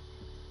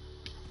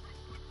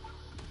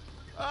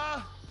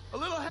 A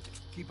little.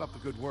 Keep up the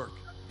good work.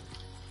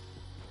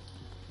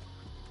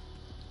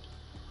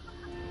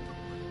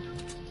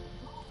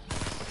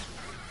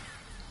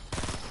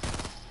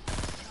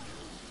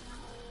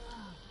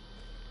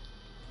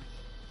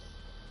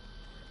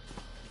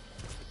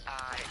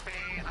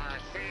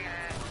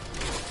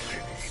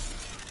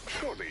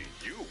 Surely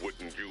you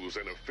wouldn't use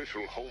an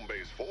official home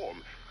base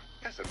form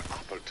as an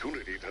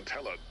opportunity to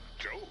tell a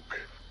joke.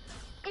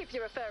 If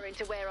you're referring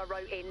to where I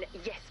wrote in,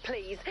 yes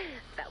please,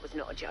 that was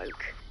not a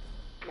joke.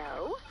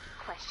 No.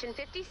 Question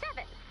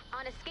 57.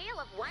 On a scale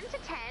of 1 to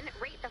 10,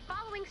 rate the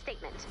following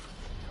statement.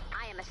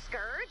 I am a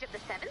scourge of the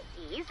seven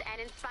seas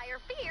and inspire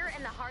fear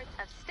in the hearts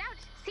of stout,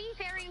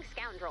 seafaring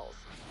scoundrels.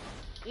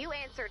 You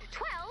answered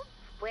 12,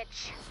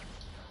 which,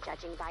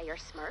 judging by your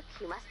smirk,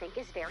 you must think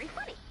is very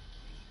funny.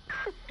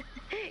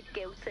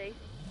 Guilty.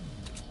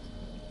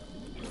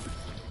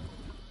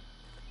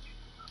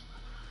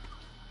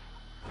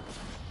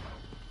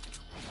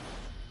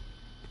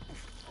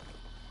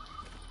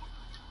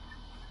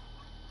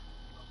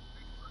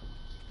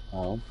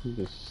 I don't think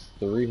there's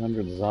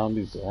 300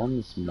 zombies on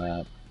this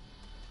map.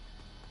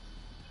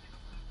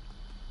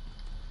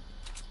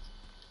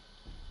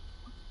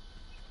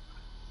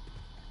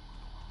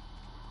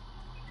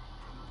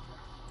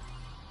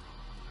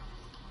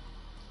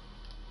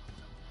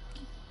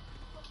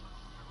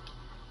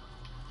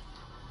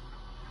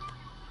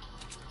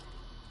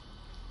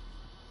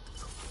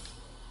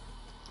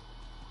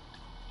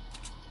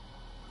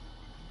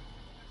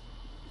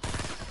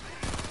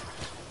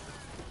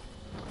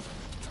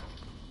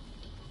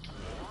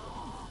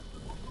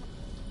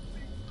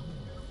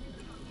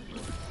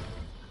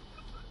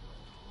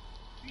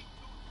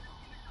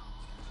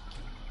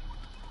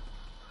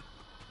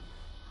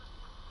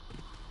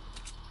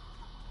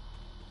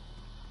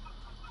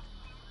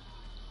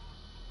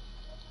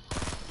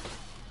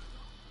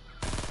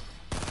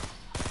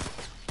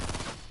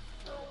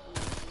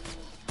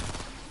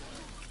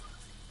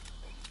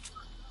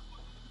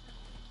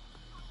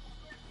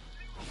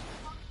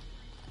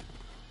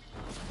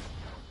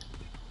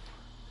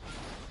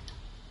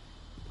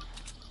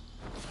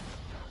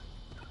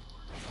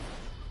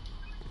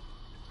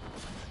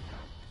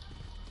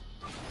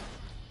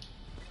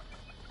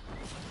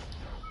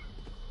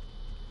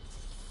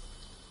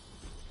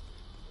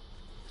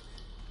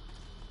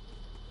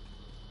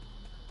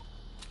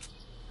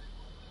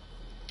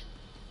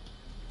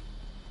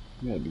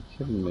 You gotta be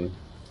kidding me.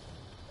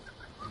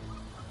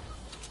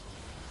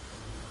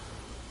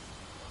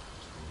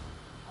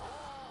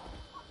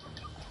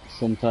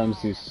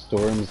 Sometimes these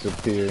storms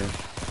appear,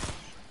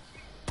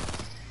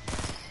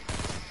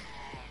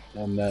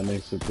 and that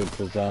makes it good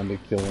for zombie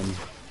killing.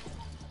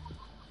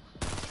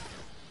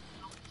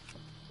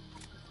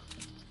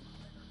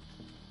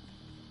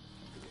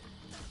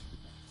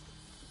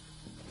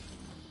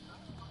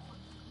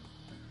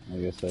 I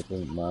guess that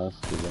doesn't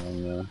last too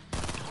long though.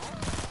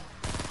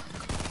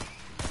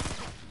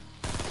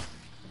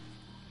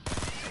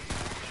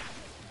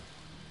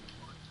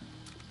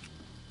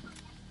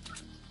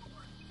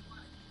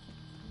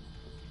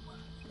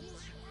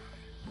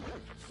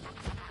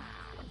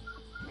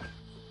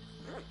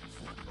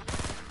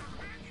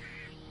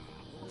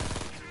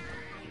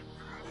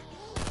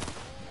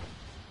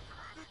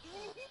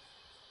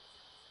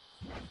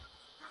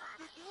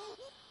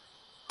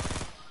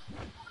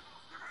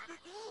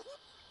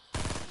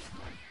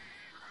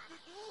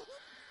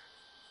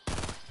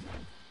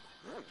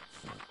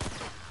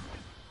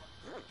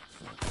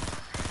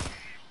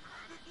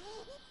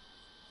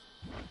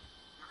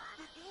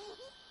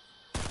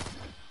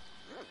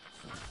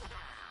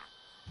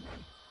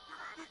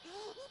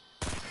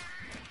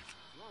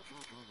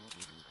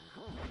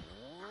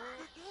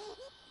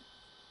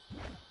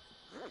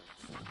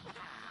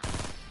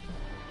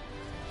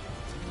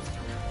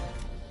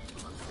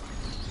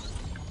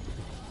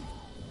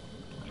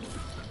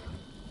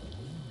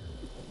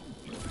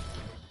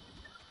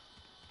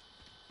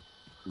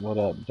 What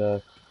up,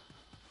 Duck?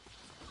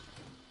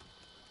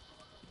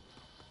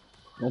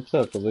 What's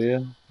up,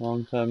 Aaliyah?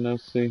 Long time no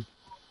see.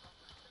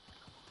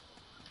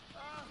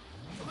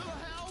 A little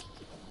help?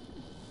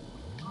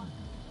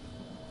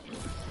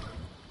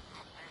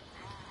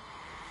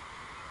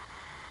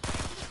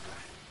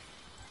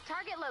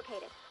 Target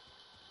located.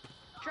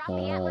 Drop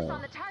the atlas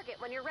on the target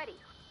when you're ready.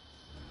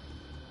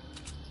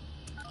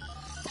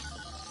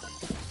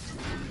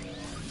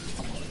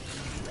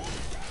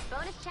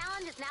 Bonus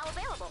challenge is now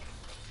available.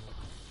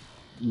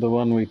 The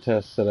one we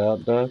tested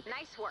out, Duck?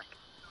 Nice work.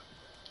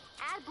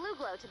 Add blue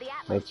glow to the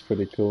atlas. That's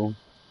pretty cool.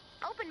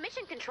 Open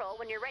mission control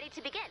when you're ready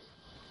to begin.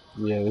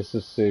 Yeah, this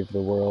is Save the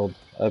World.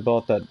 I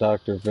bought that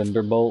Dr.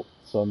 Vinderbolt,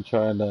 so I'm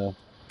trying to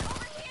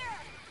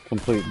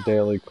complete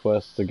daily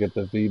quests to get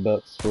the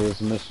V-Bucks for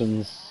his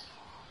missions.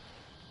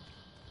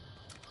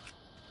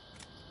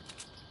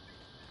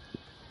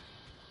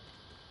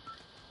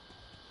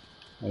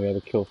 I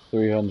gotta kill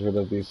 300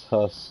 of these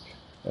husks,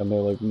 and they're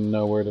like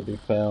nowhere to be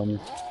found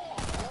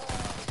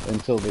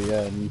until the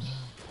end.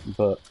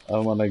 But I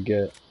wanna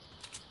get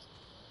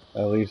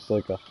at least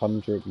like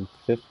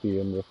 150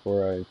 in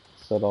before I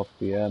set off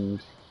the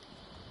end.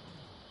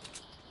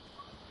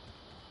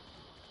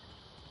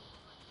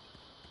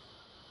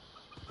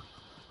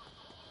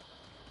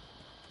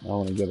 I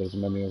wanna get as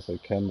many as I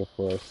can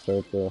before I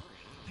start the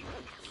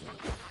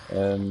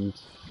end.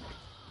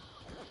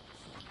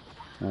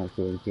 I don't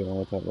feel like dealing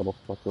with that little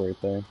fucker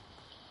right there.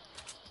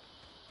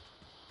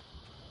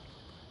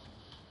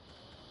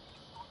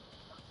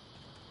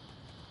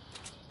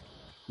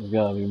 There's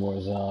gotta be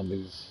more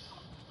zombies.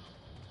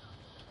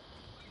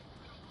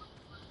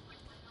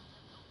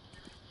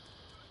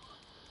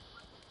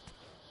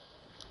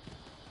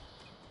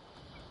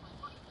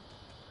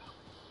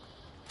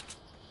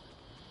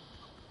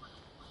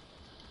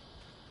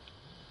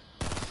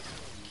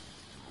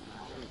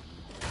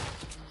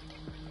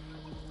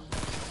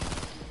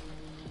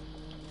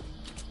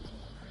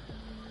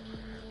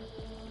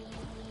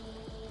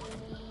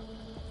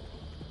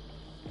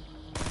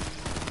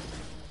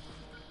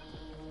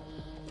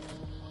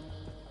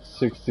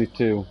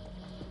 $62.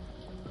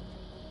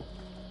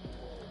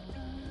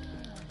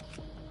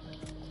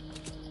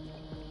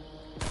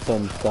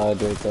 Son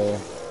died right there.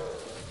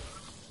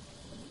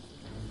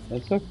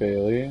 That's okay,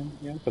 Lee. You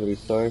don't gotta be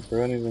sorry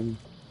for anything.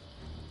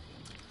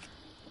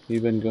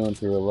 You've been going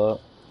through a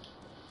lot.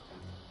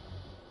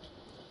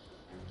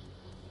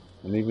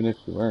 And even if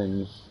you weren't,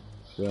 you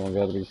still don't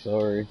gotta be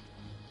sorry.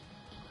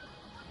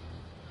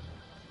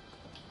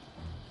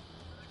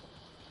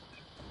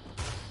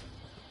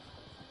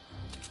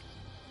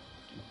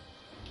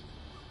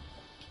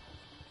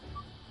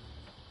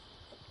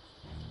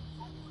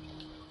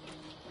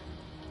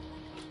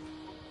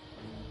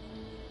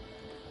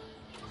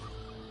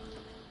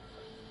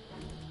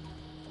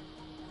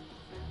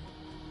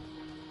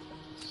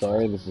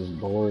 Sorry, this is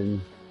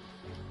boring.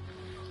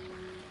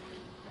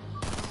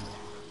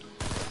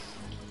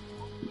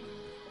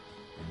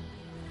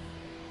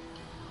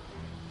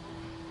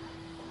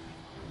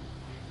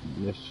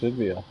 There should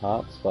be a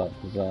hotspot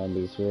for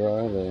zombies. Where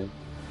are they?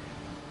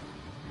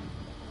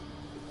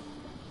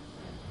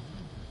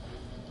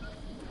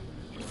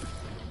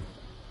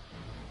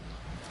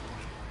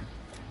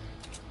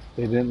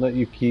 They didn't let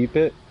you keep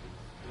it?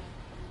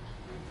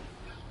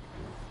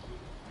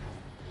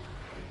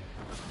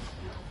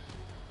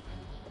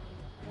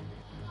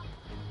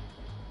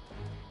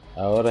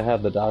 I would have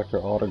had the doctor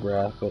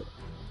autograph it.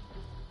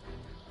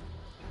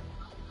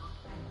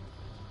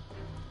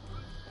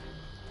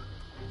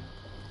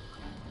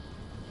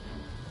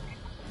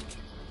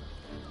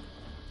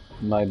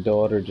 My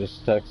daughter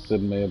just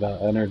texted me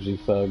about Energy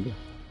Thug.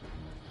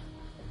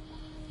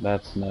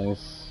 That's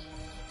nice.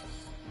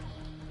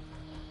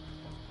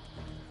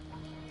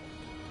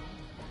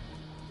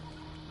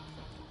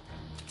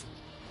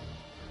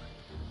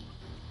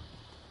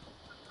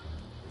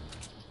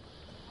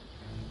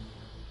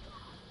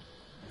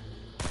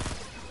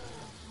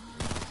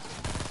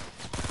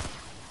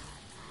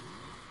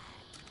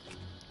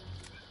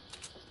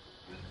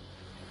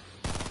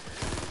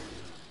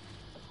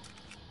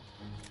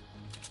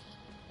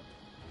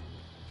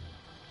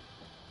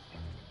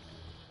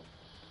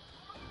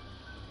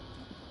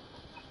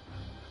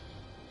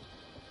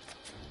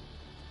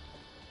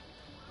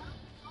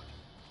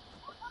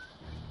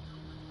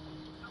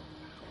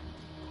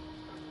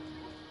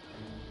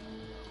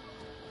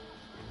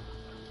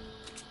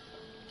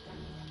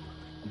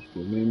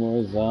 Give me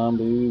more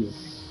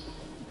zombies.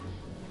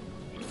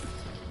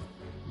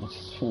 I'm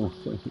just trying to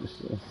finish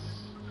this.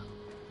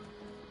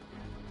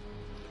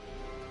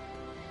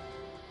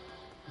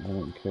 I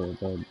don't care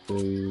about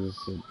days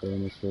or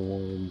bonus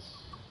rewards.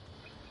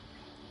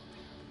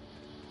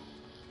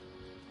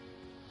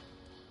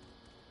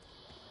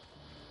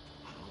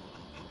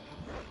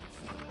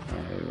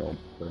 Oh, you old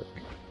prick.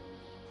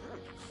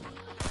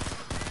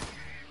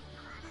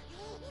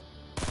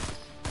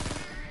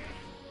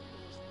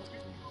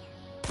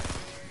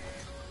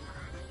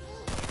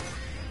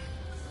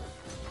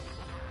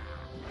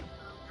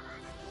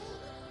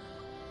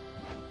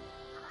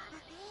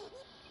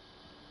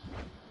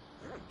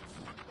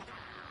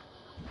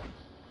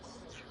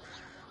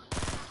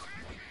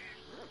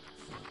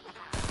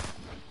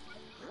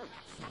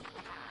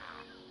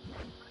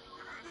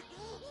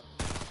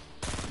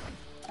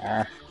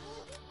 Ah.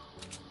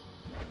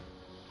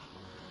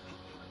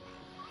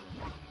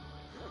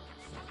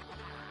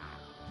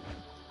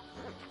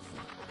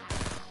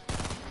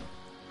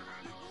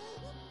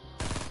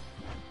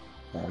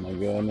 Oh my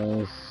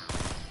goodness.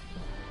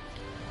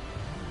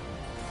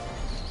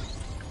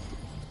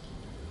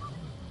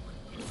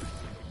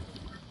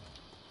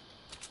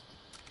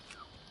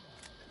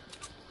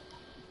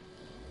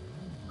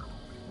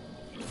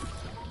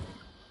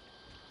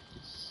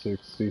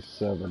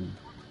 $67.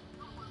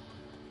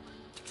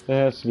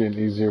 There has to be an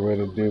easier way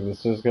to do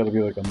this. There's got to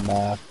be like a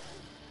map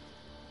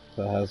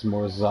that has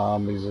more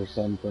zombies or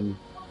something.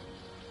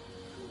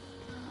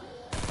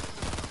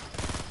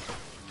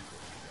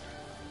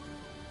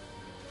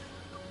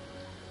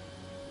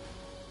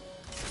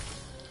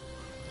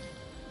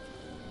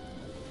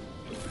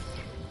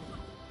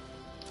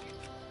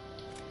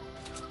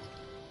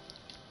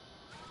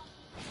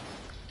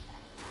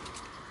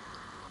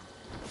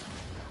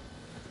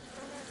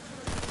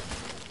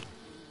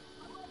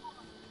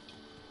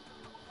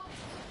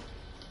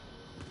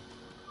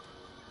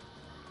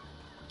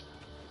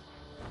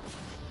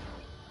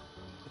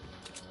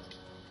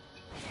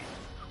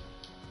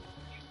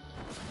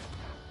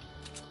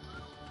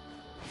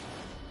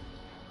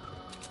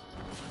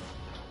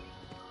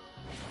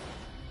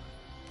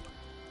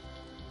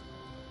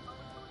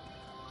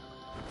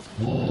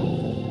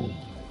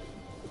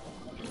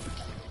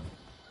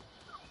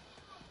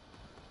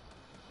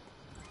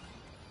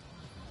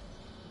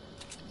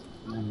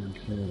 I don't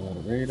care about a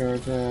radar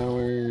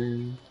tower.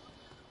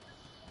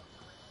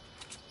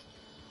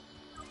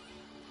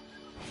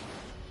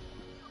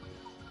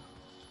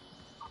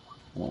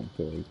 I don't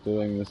feel like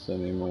doing this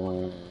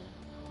anymore.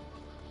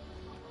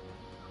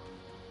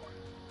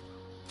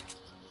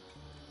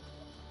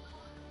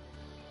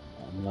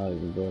 I'm not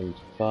even going to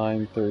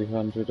find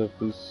 300 of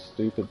these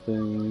stupid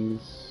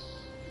things.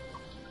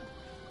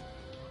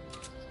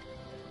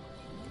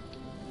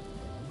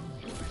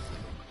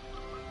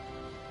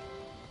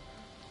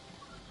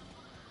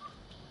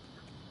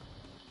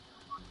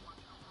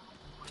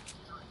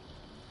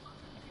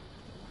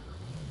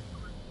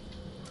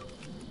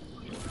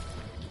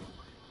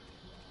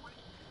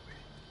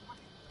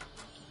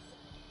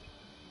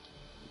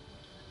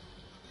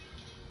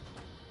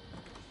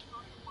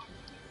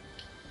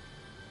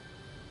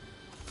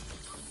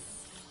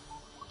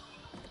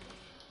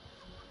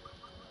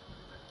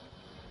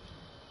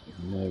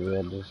 Maybe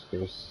I'll just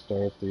go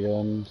start the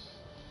end.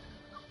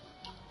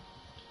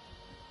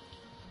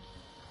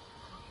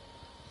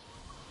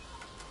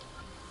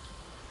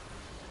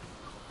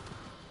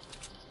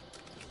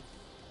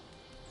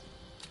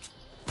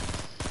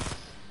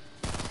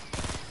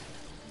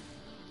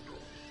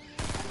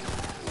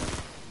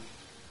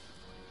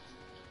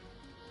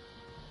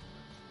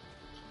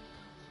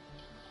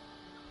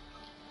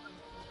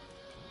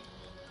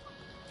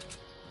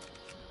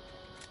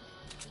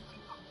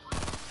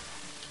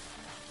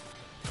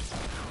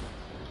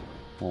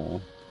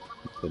 Oh,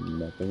 did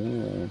nothing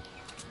anyway.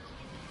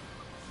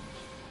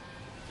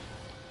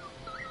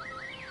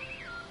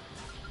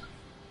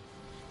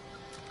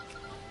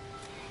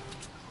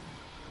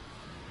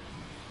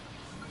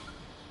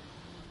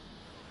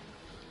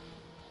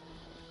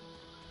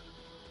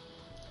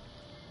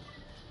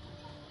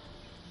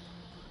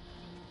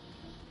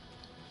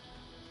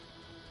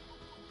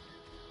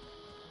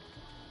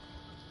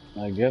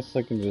 I guess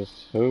I can just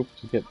hope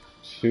to get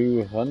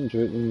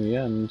 200 in the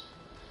end.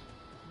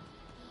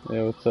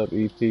 Yeah, what's up,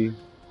 E.T.?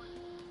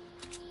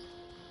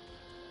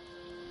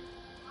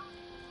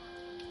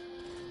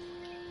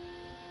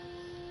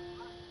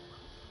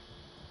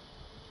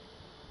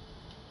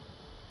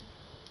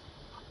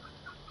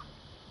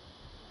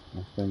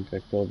 I think I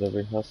killed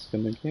every husk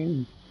in the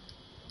game.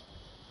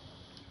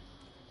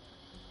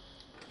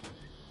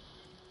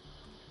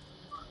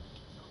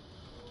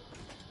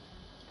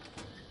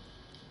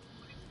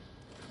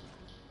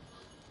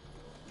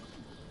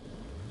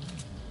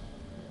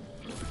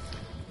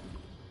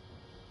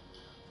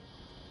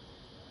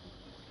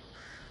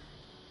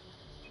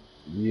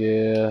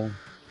 Yeah,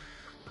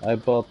 I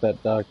bought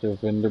that Dr.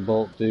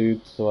 Vinderbolt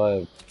dude, so I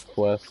have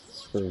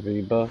quests for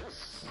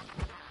V-Bucks.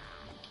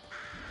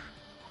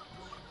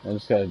 I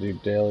just gotta do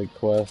daily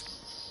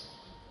quests.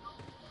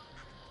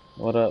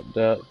 What up,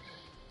 Duck?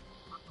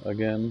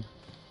 Again.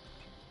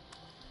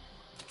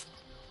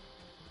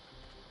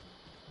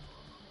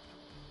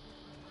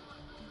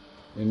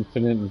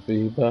 Infinite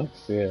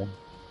V-Bucks? Yeah,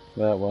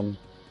 that one.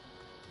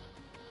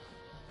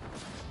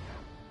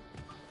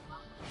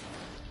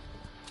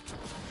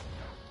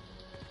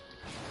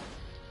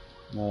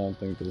 I don't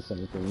think there's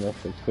anything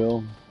left to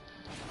kill.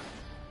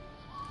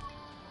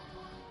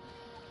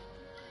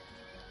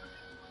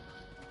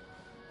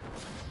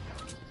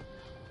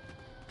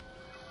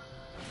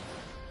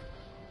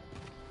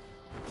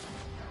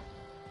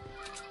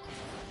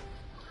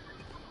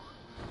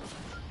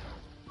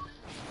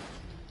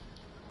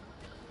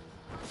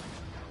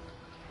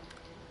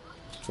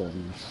 Just going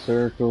in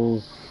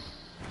circles.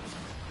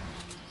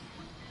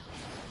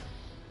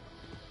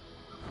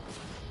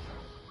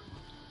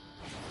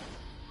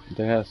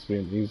 There has to be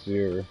an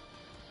easier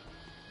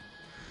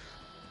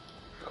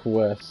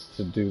quest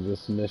to do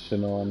this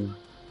mission on.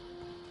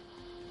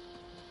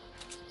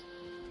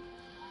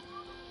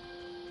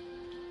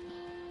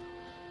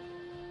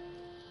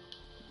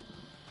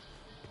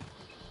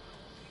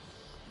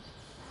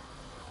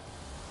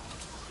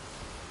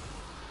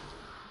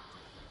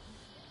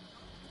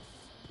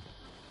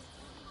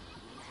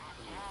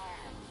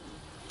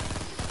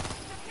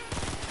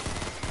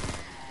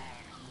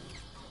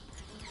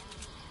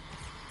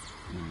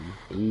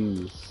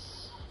 Jeez.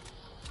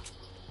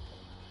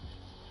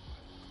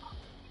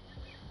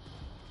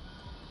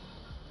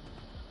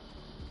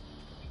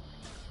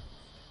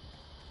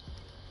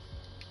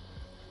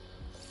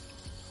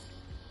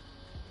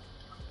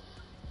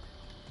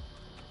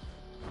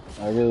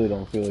 I really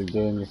don't feel like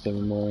doing this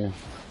anymore.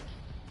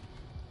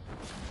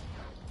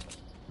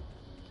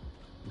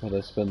 But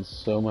I spend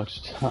so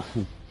much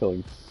time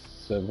killing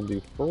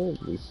 74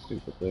 of these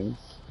stupid things.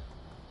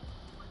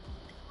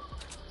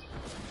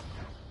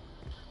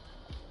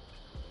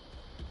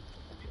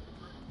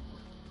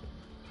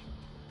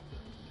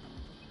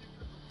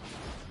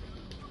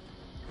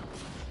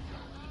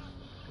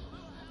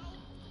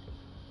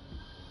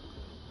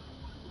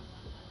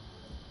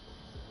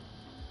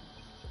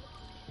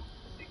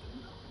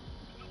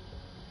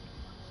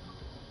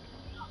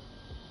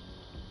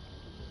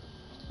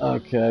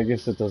 Okay, I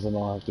guess it doesn't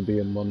all have to be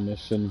in one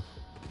mission.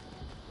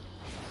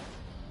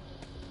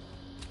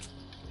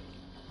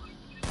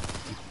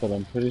 But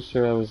I'm pretty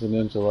sure I was a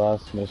ninja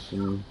last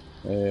mission,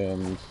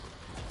 and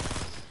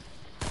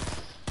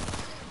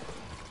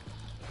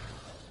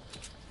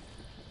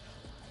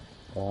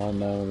oh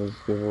no, there's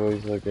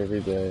giveaways like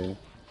every day.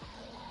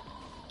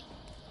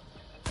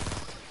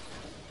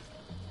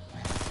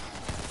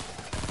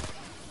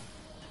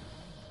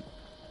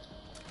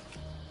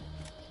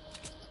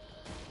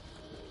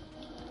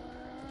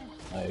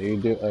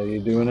 Are you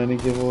doing any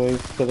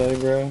giveaways today,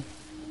 bro?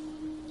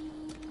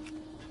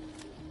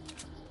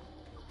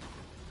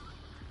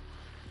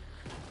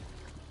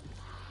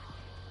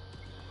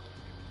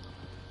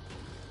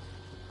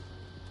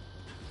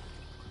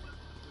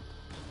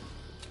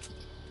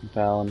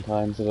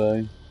 Valentine's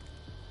Day?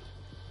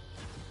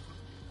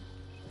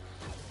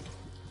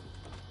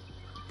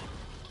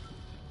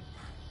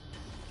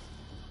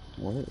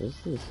 Where is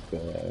this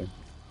guy?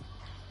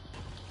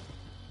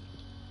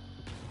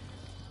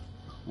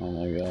 Oh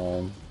my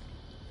god.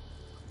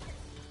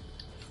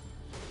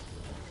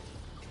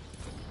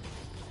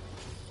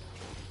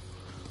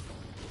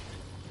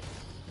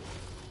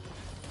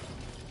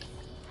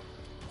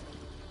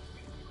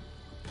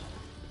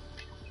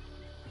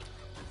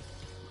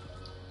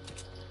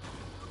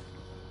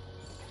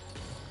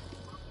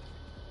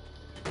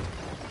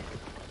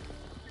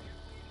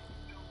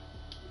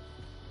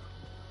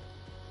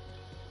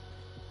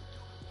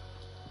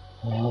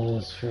 All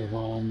this for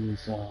one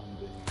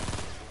zombie.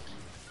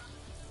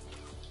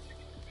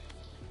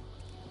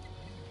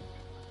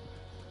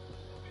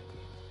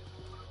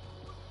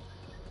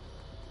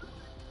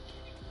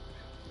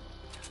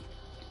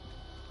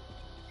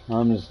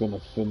 I'm just gonna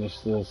finish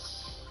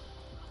this.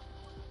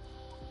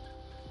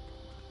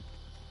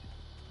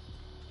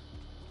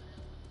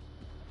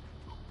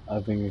 I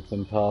think it's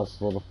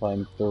impossible to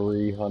find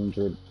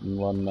 300 in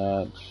one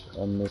match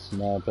on this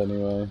map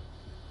anyway.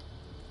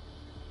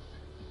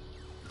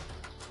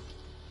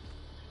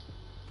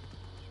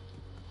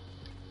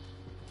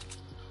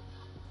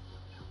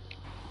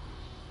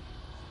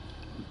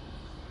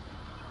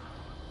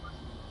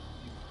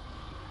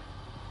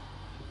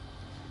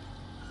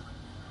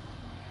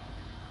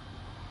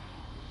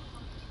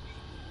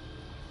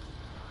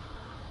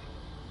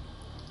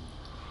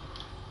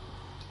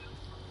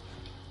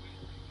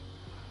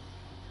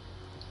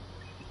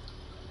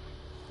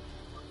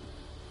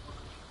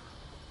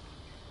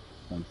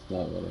 That's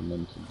not what I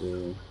meant to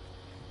do.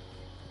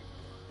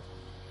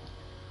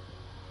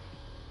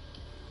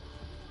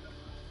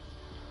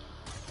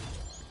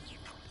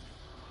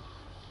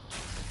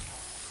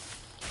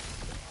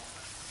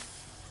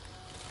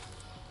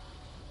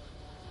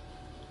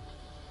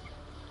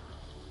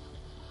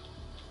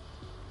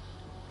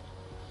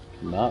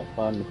 Not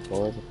find the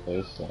floor to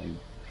face thing.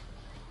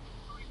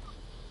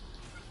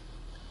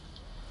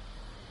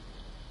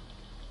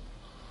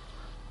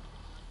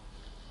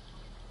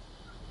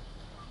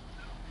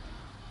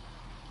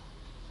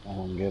 I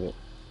don't get it.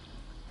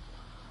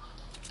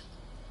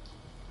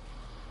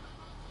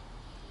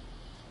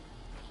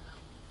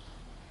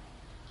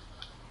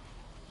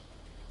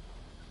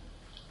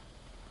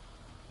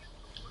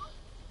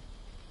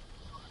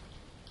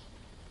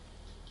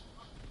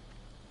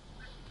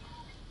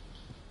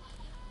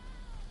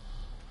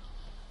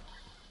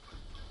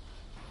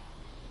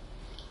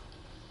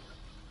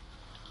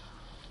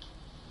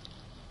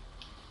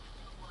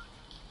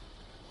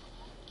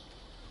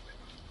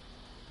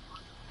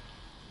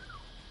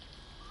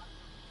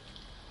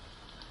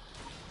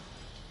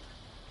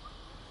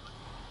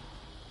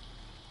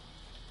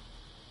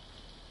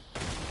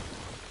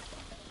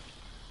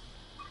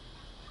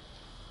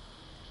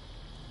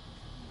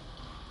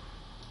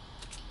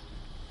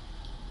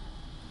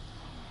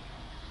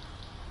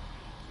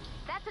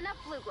 That's enough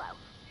blue glow.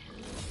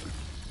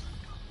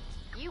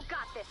 You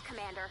got this,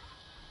 Commander.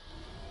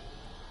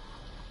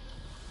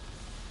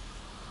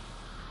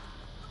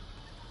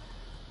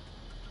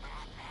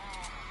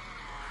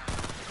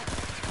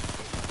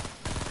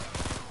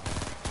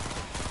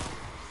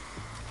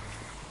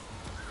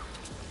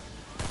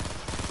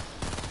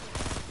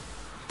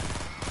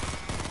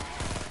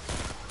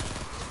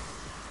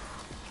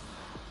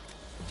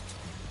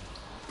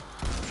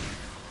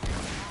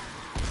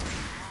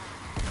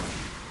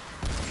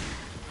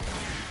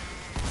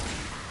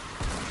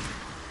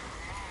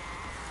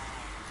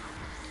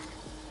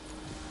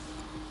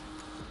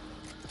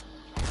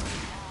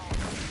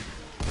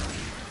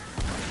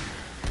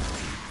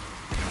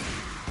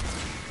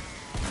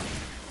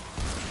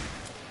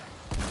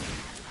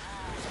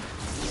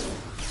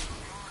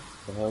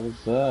 What the hell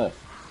was that?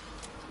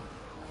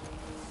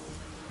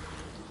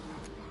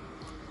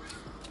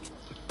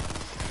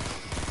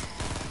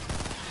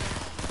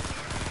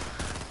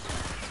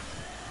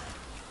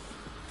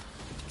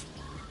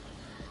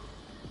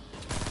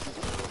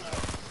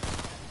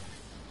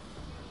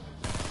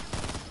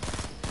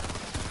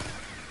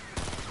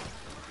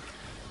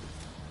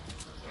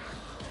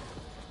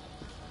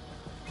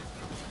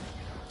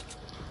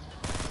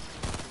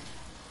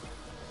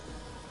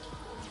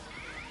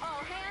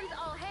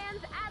 All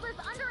hands, Atlas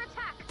under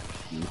attack.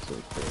 It's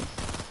okay.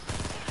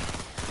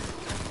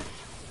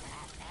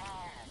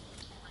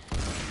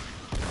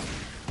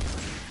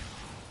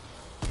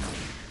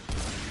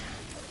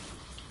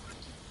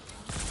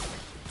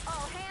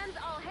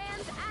 All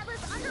hands,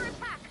 Atlas under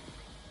attack.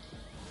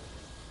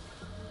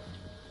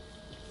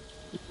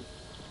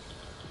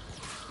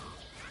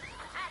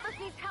 Atlas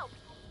needs help.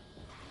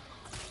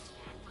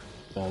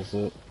 That's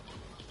it.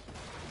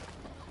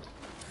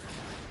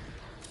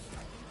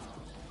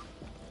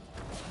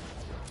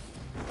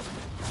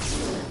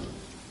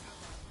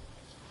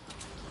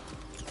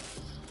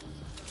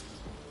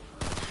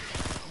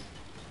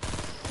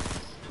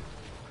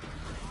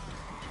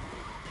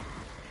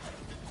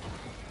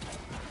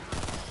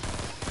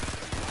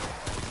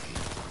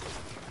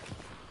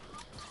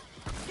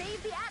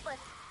 Save the Atlas.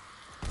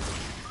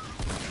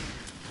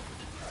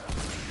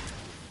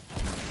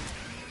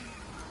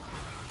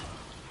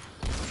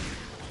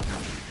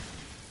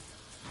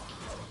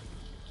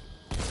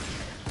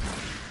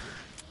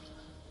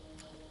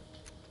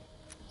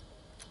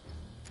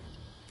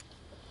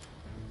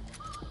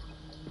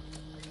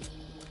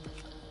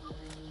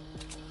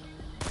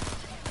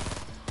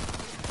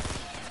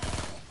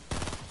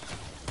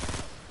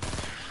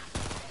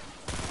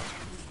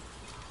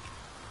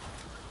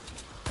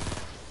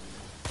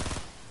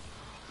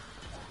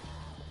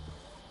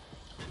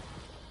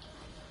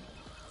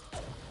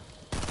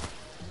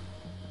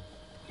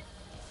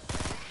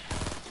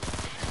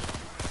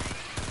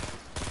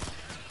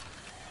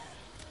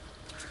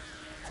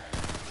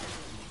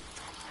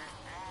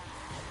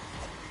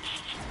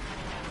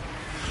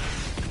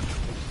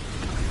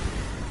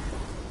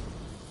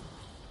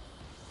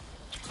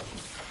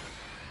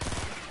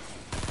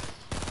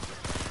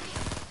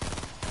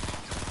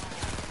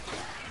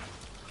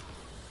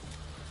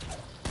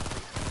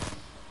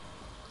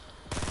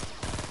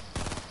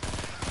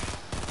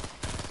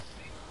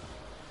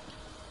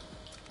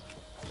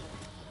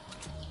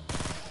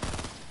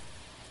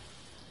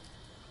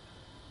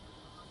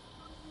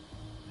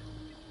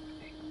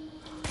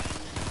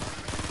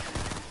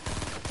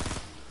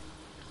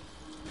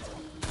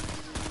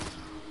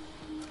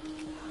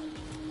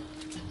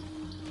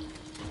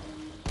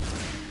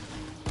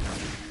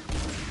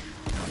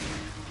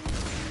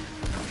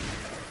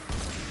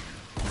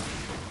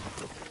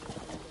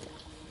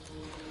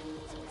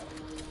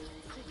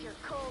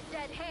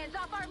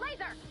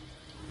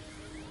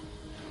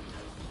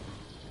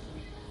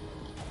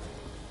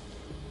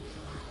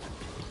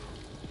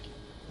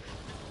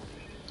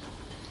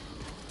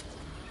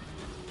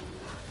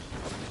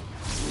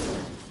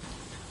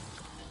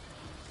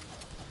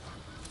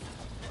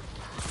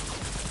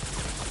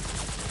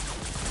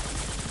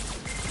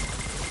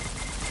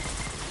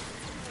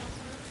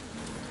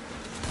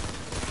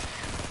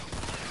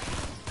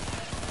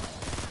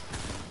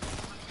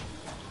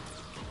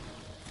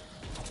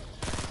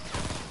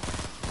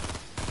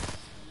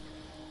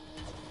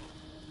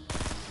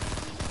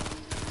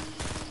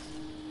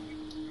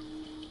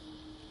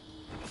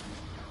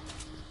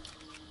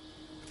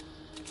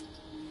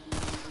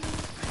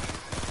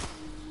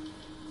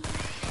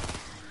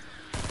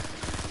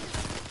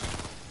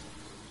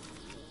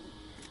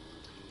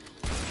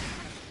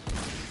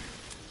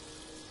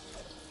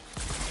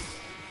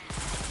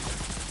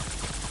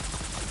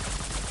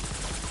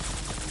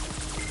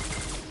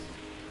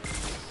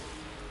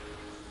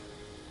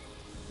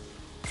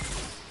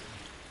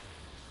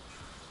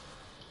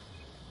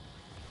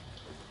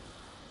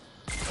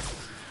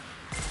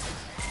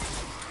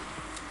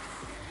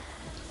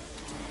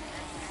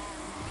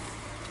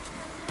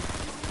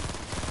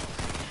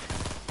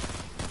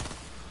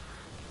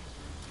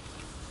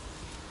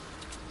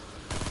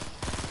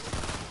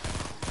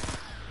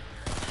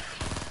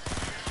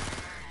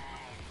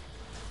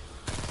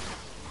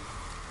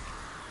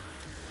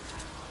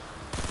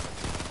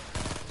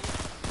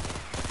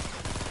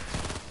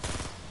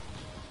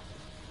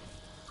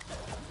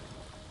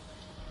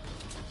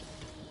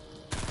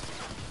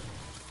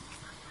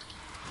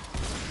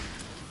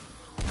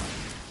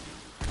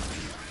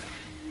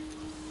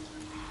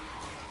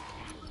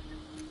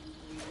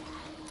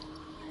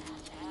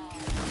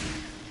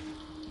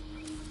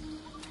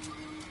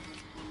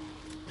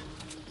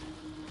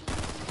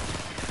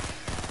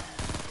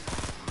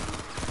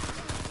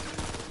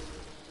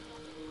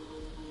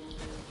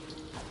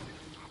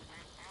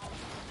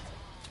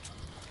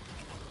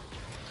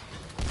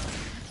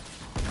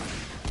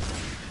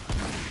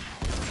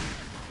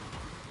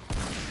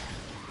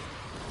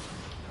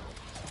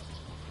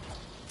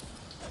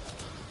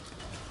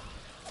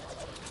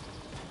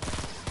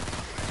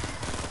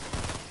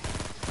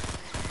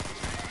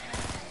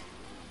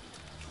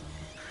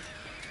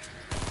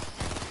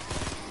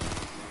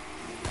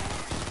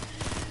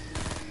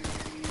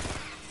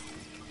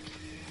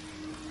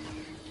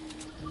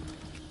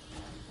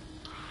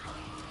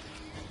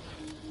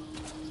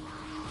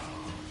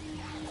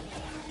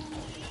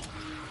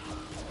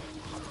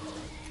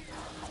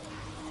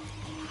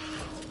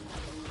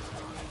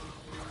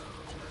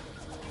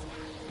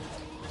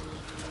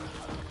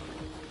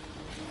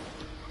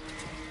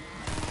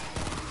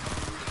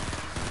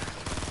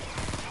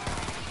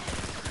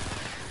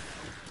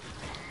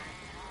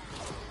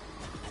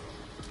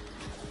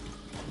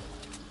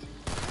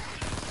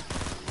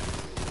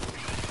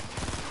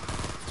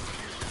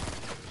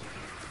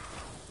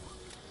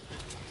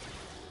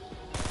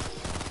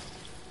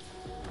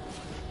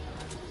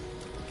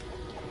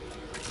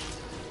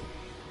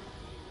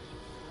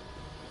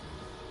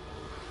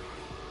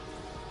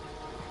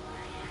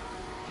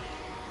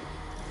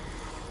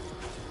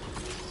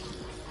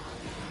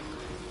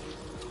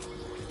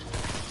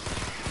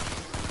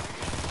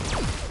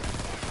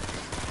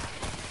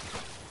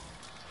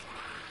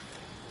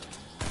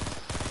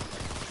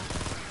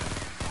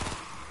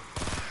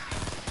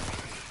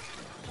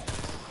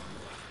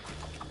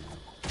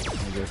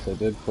 I guess I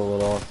did pull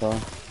it off, huh?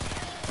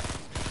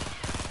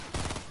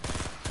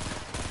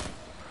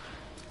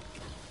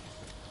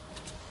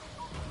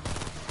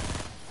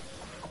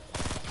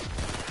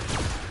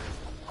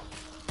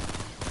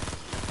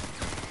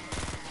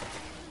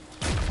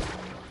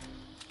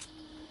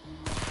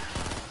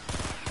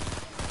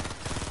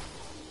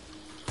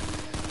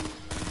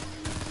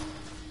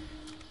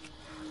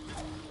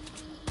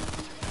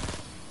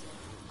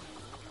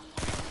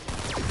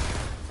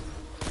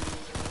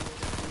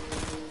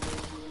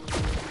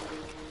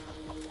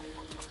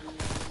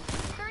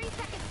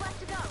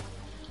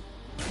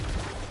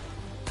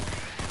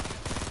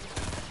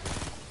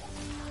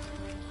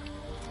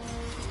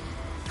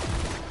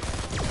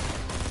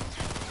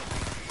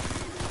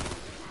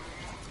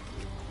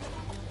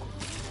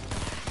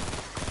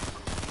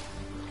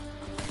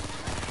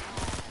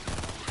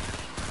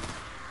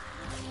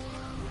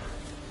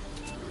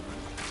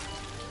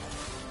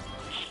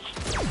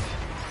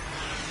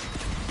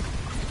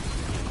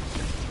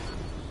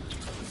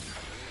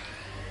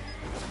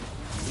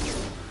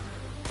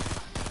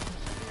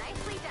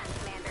 Nicely done,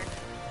 Commander.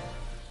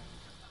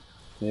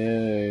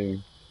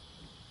 Yay.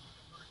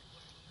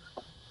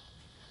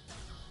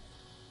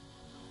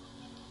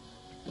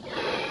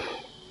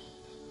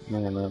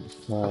 Man, that was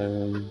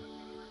tiring.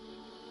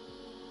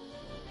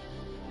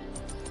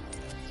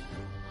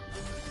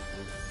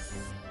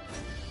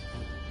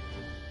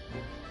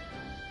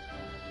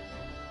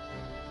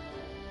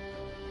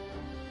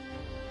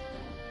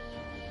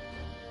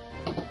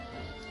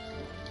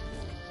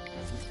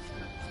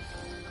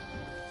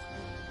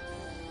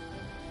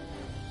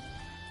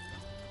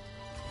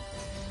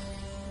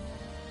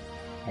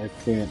 I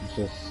can't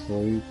just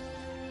sleep.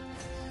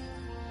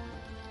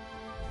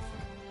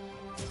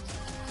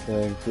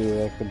 Thank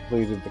you, I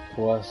completed the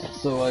quest,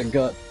 so I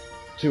got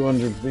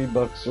 200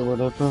 V-Bucks or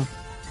whatever.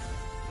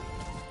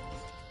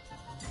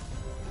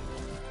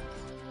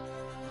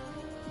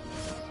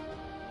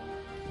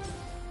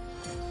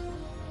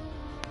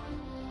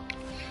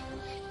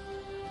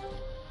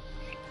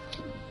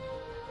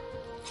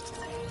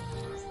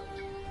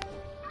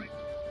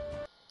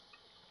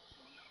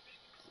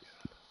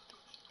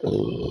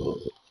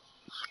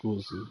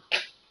 Exclusive.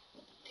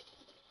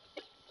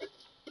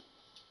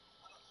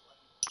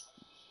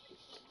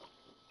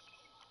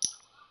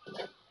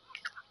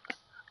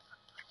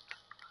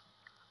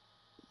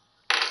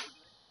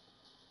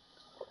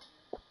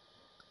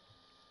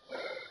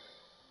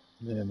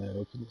 Man, I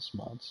opened this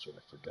monster,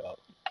 I forgot.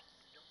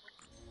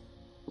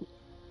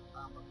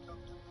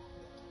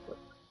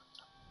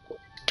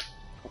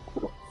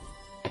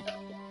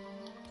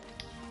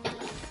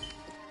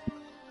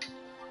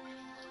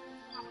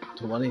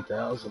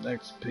 $20,000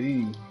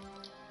 XP.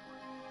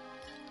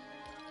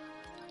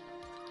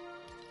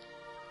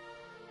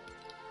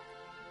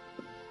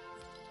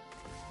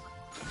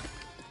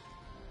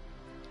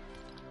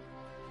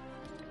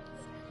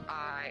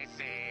 I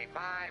see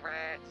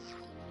pirates.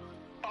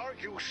 Are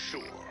you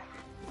sure?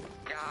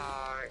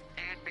 Yar,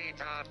 it'd be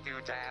tough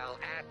to tell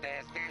at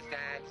this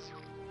distance.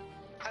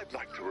 I'd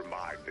like to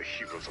remind the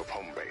heroes of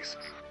home base.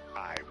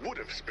 I would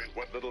have spent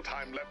what little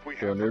time left we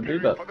have 200 preparing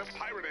V-Bucks. for the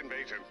pirate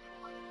invasion.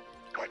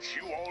 But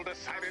you all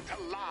decided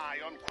to lie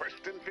on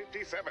question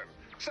 57.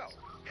 So,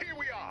 here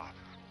we are,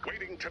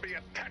 waiting to be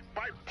attacked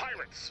by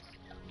pirates.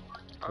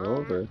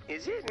 Over.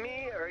 Is it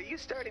me, or are you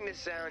starting to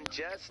sound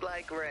just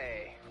like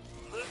Ray?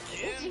 Look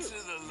It's you. into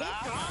the It's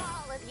lava.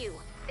 all of you.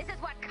 This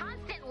is what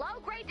constant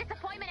low-grade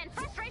disappointment and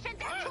frustration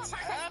does to a What's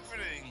person.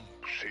 happening?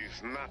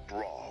 She's not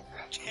wrong.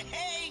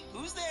 Hey,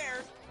 who's there?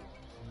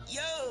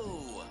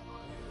 Yo!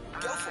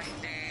 Go I for it.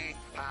 see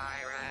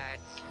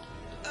pirates.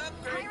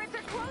 Upgrade. Pirates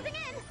are closing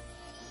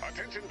in.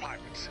 Attention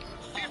pirates.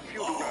 If you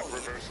do not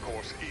reverse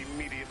course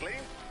immediately,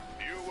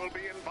 you will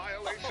be in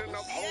violation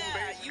of home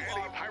Yeah, base you are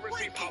anti-piracy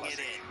breaking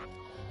policy. it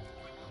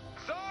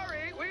in.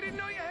 Sorry, we didn't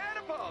know you had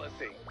a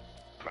policy.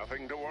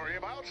 Nothing to worry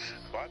about,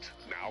 but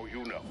now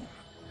you know.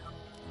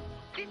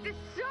 This is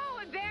so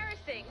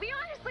embarrassing. We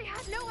honestly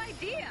had no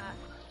idea.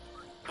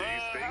 These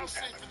How things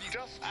safe happen. are these?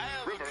 Just I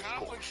have a reverse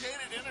course.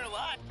 complicated inner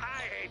life.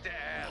 I hate to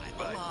ask,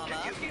 but Mama.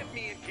 can you give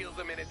me and Keels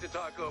a minute to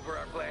talk over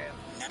our plan?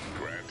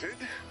 Granted.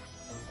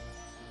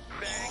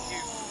 Thank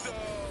you so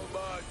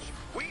much.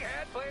 We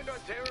had planned on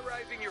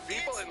terrorizing your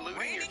people It's and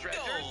looting your raining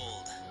treasures.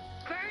 gold.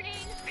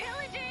 Burning,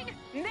 pillaging,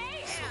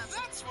 mayhem. So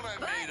that's what I'm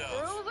But made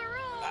of. rules are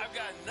rules. I've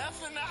got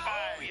nothing to Oh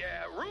hide.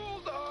 yeah,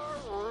 rules are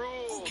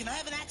rules. Ooh, can I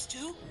have an axe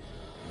too?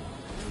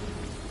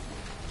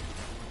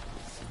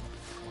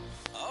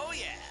 Oh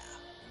yeah,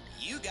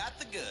 you got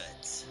the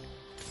goods.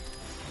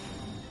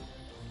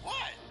 What?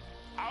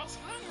 I was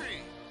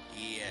hungry.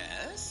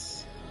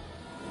 Yes.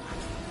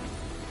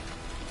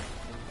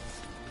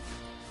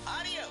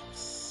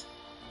 Adios.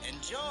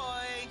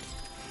 Enjoy.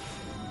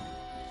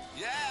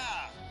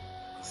 Yeah.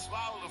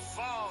 Swallow the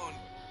phone.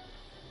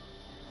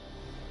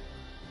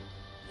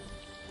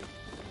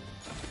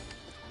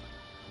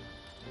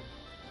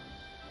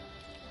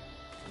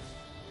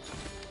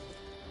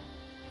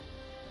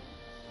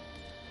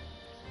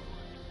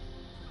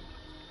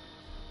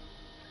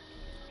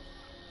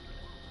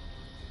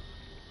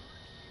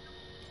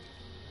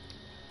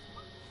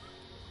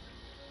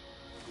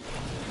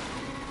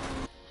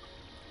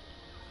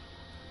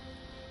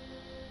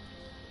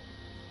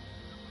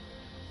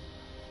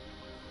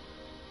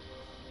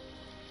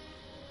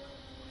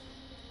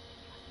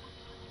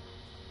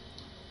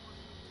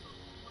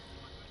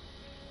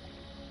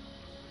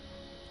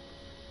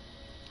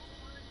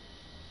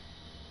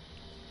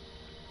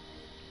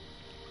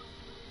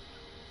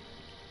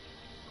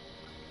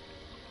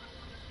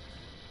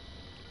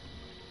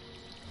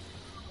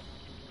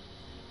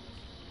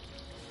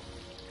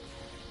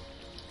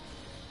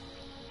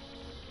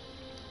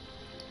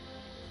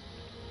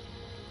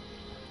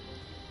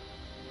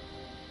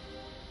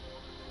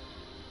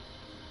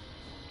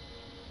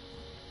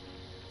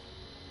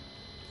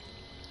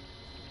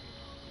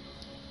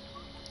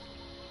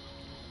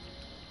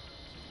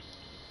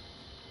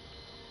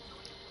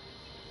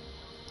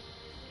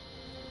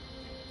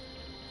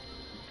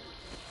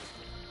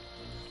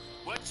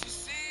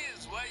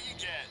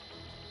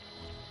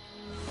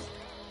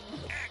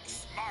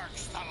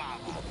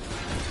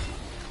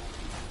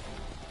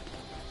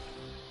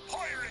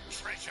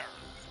 treasure.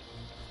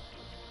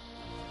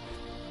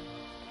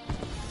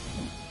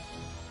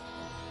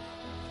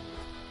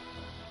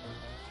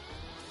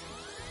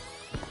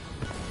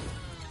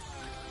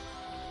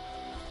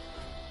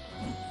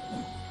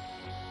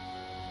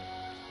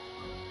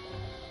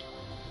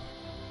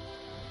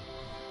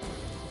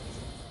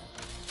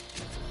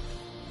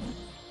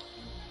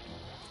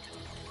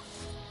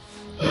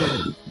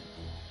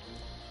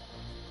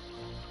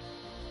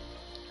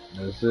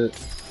 Is it?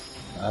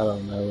 I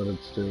don't know what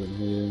it's doing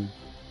here.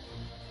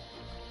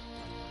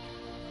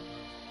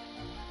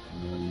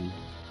 Um,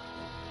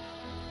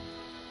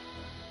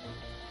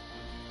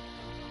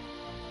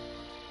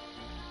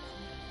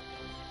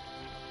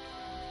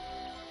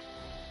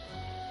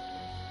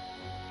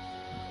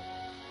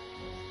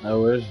 I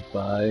wish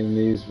buying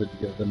these would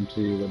give them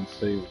to you and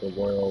save the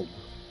world.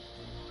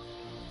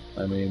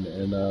 I mean,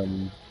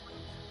 in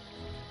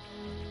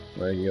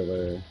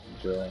regular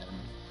Joanne.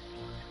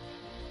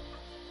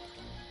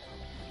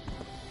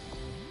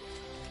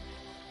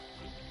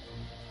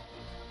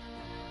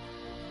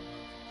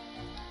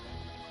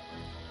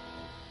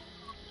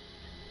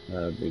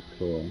 That'd be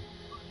cool.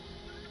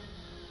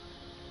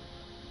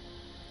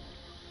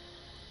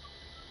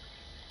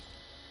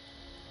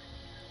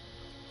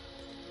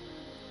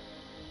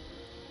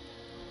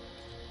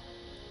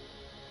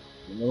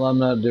 Well, I'm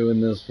not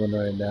doing this one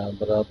right now,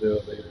 but I'll do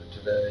it later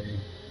today.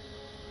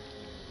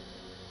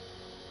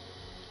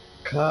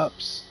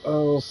 Cops,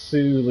 I'll see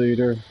you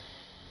later.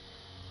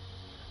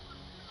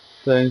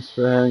 Thanks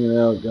for hanging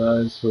out,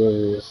 guys. Whoever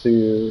will see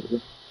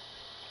you.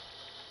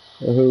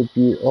 I hope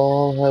you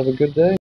all have a good day.